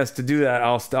to pay us to do that,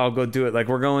 I'll go do it. Like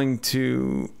we're going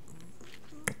to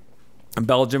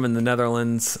Belgium and the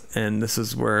Netherlands, and this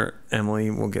is where Emily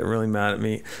will get really mad at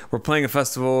me. We're playing a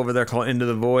festival over there called Into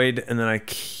the Void, and then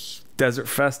Desert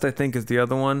Fest, I think, is the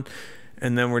other one.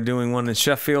 And then we're doing one in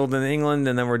Sheffield in England,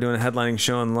 and then we're doing a headlining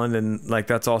show in London. Like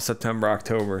that's all September,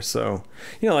 October. So,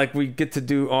 you know, like we get to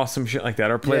do awesome shit like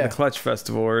that, or play the Clutch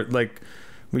Festival, or like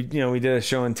we did a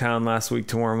show in town last week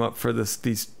to warm up for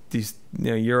these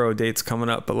you know, Euro dates coming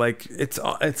up. But like it's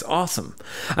awesome.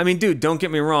 I mean, dude, don't get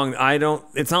me wrong,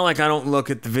 it's not like I don't look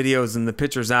at the videos and the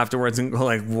pictures afterwards and go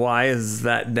like, why is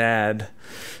that dad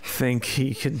think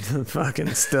he can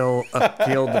fucking still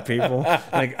appeal to people?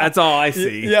 Like that's all I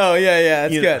see. Yeah,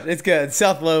 it's good. It's good.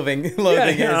 Self-loathing.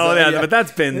 But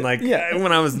that's been like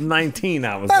when I was 19,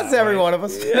 I was that's every one of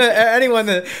us. Anyone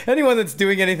that's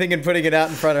doing anything and putting it out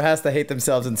in front of has to hate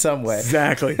themselves in some way.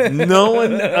 Exactly. No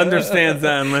one understands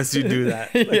that unless you do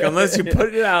that. Like unless you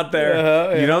put it out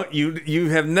there, you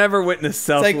have never witnessed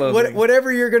self-loathing. It's like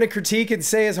whatever you're going to critique and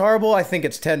say is horrible, I think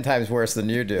it's 10 times worse than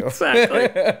you do. Exactly.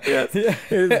 Yes.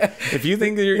 If you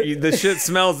think the shit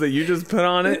smells that you just put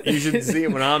on it, you should see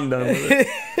it when I'm done with it.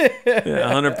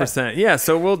 Yeah, 100%. Yeah,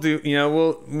 so we'll do, you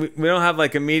know, we don't have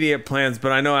like immediate plans,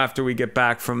 but I know after we get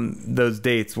back from those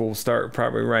dates, we'll start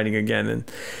probably writing again.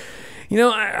 And you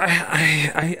know,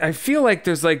 I feel like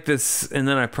there's like this, and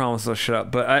then I promise I'll shut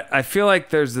up, but I feel like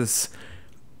there's this,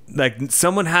 like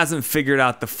someone hasn't figured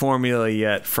out the formula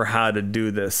yet for how to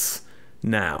do this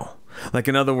now. Like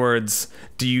in other words,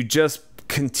 do you just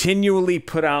continually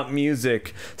put out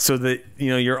music so that, you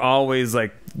know, you're always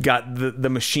like got the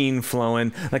machine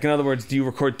flowing? Like, in other words, do you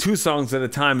record 2 songs at a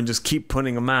time and just keep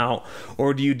putting them out,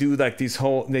 or do you do like these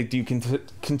whole, like, do you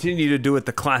continue to do it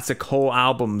the classic whole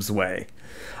albums way?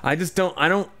 I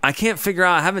can't figure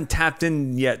out. I haven't tapped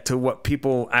in yet to what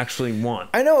people actually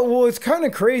want. I know. Well, it's kind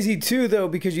of crazy too, though,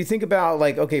 because you think about,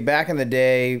 like, okay, back in the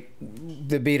day,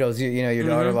 the Beatles, you know, your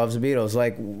daughter loves the Beatles.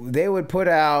 Like, they would put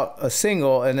out a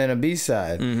single and then a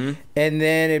B-side. And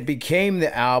then it became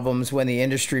the albums when the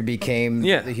industry became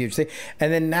the huge thing.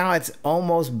 And then now it's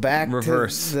almost back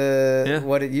to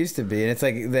what it used to be. And it's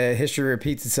like the history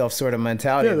repeats itself sort of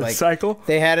mentality. Yeah, the like, cycle.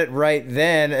 They had it right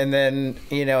then, and then,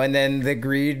 you know, and then the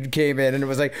greed came in, and it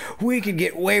was like, we could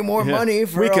get way more money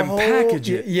for a whole... package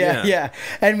it. Yeah.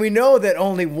 And we know that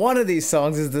only one of these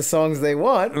songs is the songs they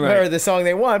want, or the song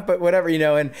they want, but whatever, you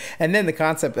know. And then the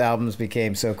concept albums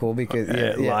became so cool because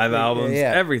live albums,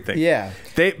 everything.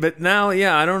 But now,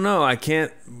 I don't know. I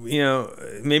can't, you know,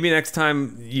 maybe next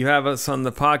time you have us on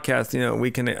the podcast, you know,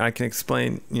 I can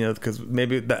explain, you know, because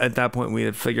maybe at that point we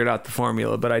had figured out the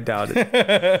formula, but I doubt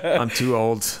it. I'm too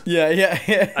old. I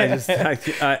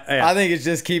think it's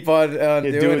just keep on doing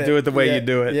it. Do it the way you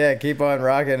do it. Yeah, keep on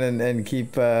rocking and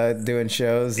keep doing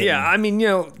shows. I mean, you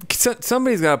know,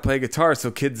 somebody's got to play guitar so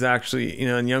kids actually, you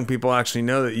know, and young people actually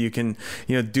know that you can,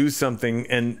 you know, do something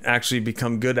and actually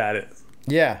become good at it.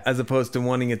 Yeah. As opposed to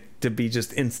wanting it to be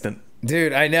just instant.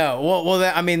 Dude, I know. Well,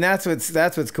 I mean, that's what's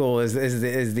cool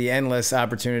is the endless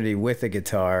opportunity with the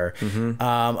guitar.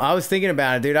 I was thinking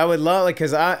about it, dude. I would love, like,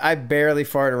 because I barely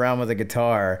fart around with a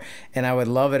guitar, and I would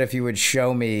love it if you would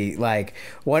show me like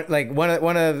one like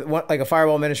a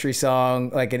Fireball Ministry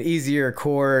song, like an easier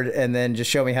chord, and then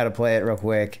just show me how to play it real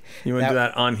quick. You want to do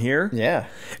that on here? Yeah.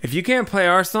 If you can't play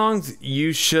our songs,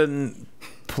 you shouldn't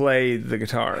play the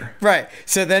guitar. Right.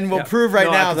 So then we'll prove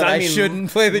now that I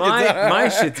shouldn't play the guitar. My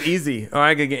shit's easy. Oh,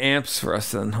 I gotta get amps for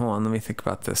us then. Hold on, let me think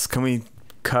about this. Can we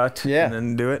cut and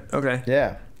then do it? Okay.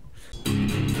 Yeah. That's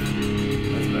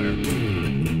better.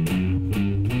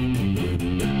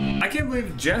 I can't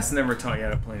believe Jess never taught you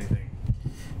how to play anything.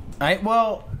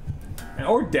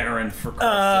 Or Darren, for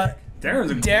Christ's sake.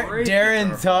 Darren's a great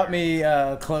Darren taught me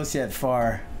Close Yet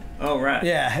Far. Oh, right.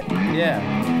 Yeah.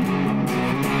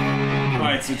 All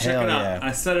right, so check it out. Yeah.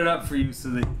 I set it up for you so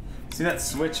that, see that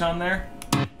switch on there?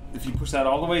 If you push that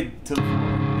all the way to the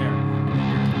floor, there.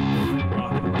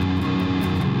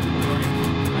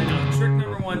 I know, trick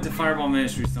number 1 to Fireball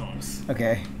Ministry songs.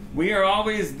 Okay.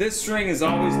 This string is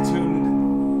always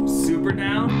tuned super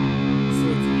down, so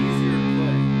it's easier to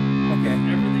play. Okay.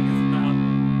 Everything is about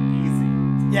easy.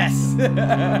 Yes.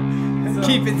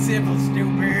 Keep it simple,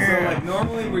 stupid. So, like,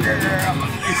 normally we're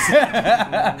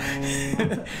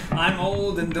I'm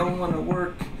old and don't want to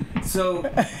work. So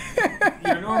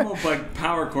your normal, like,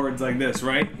 power chords like this,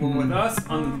 right? Well, with us,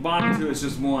 on the bottom 2, it's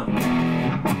just 1.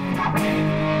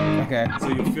 Okay. So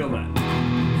you'll feel that.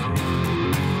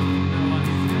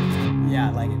 Yeah,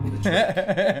 I like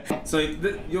it. So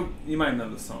you might know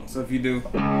the song. So if you do.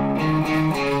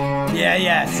 Yeah,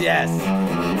 yes.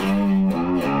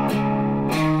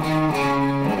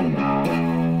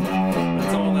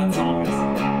 That's all that song is.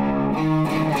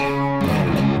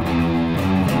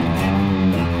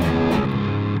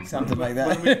 Something like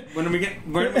that. When are we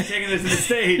taking this to the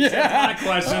stage? That's my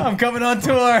question. I'm coming on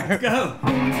tour. Let's go.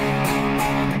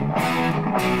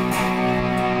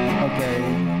 Okay.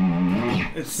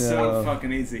 It's so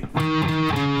fucking easy.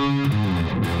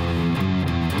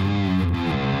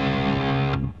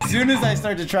 As soon as I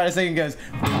start to try to sing, it goes.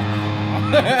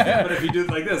 But if you do it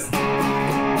like this.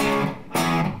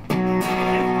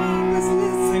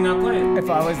 If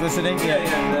I was listening,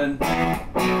 then.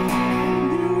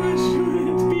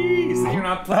 So you're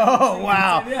not playing. Oh,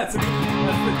 wow. Yeah, that's the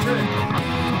trick.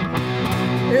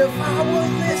 If I was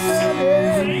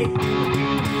listening.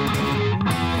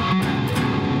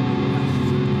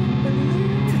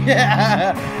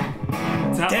 Yeah.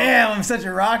 Damn, I'm such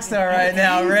a rock star right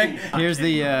now, Rick. Here's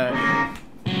the.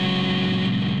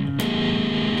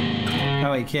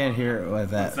 Oh, you can't hear it with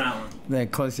that. What's that one? The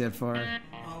Close Yet Far.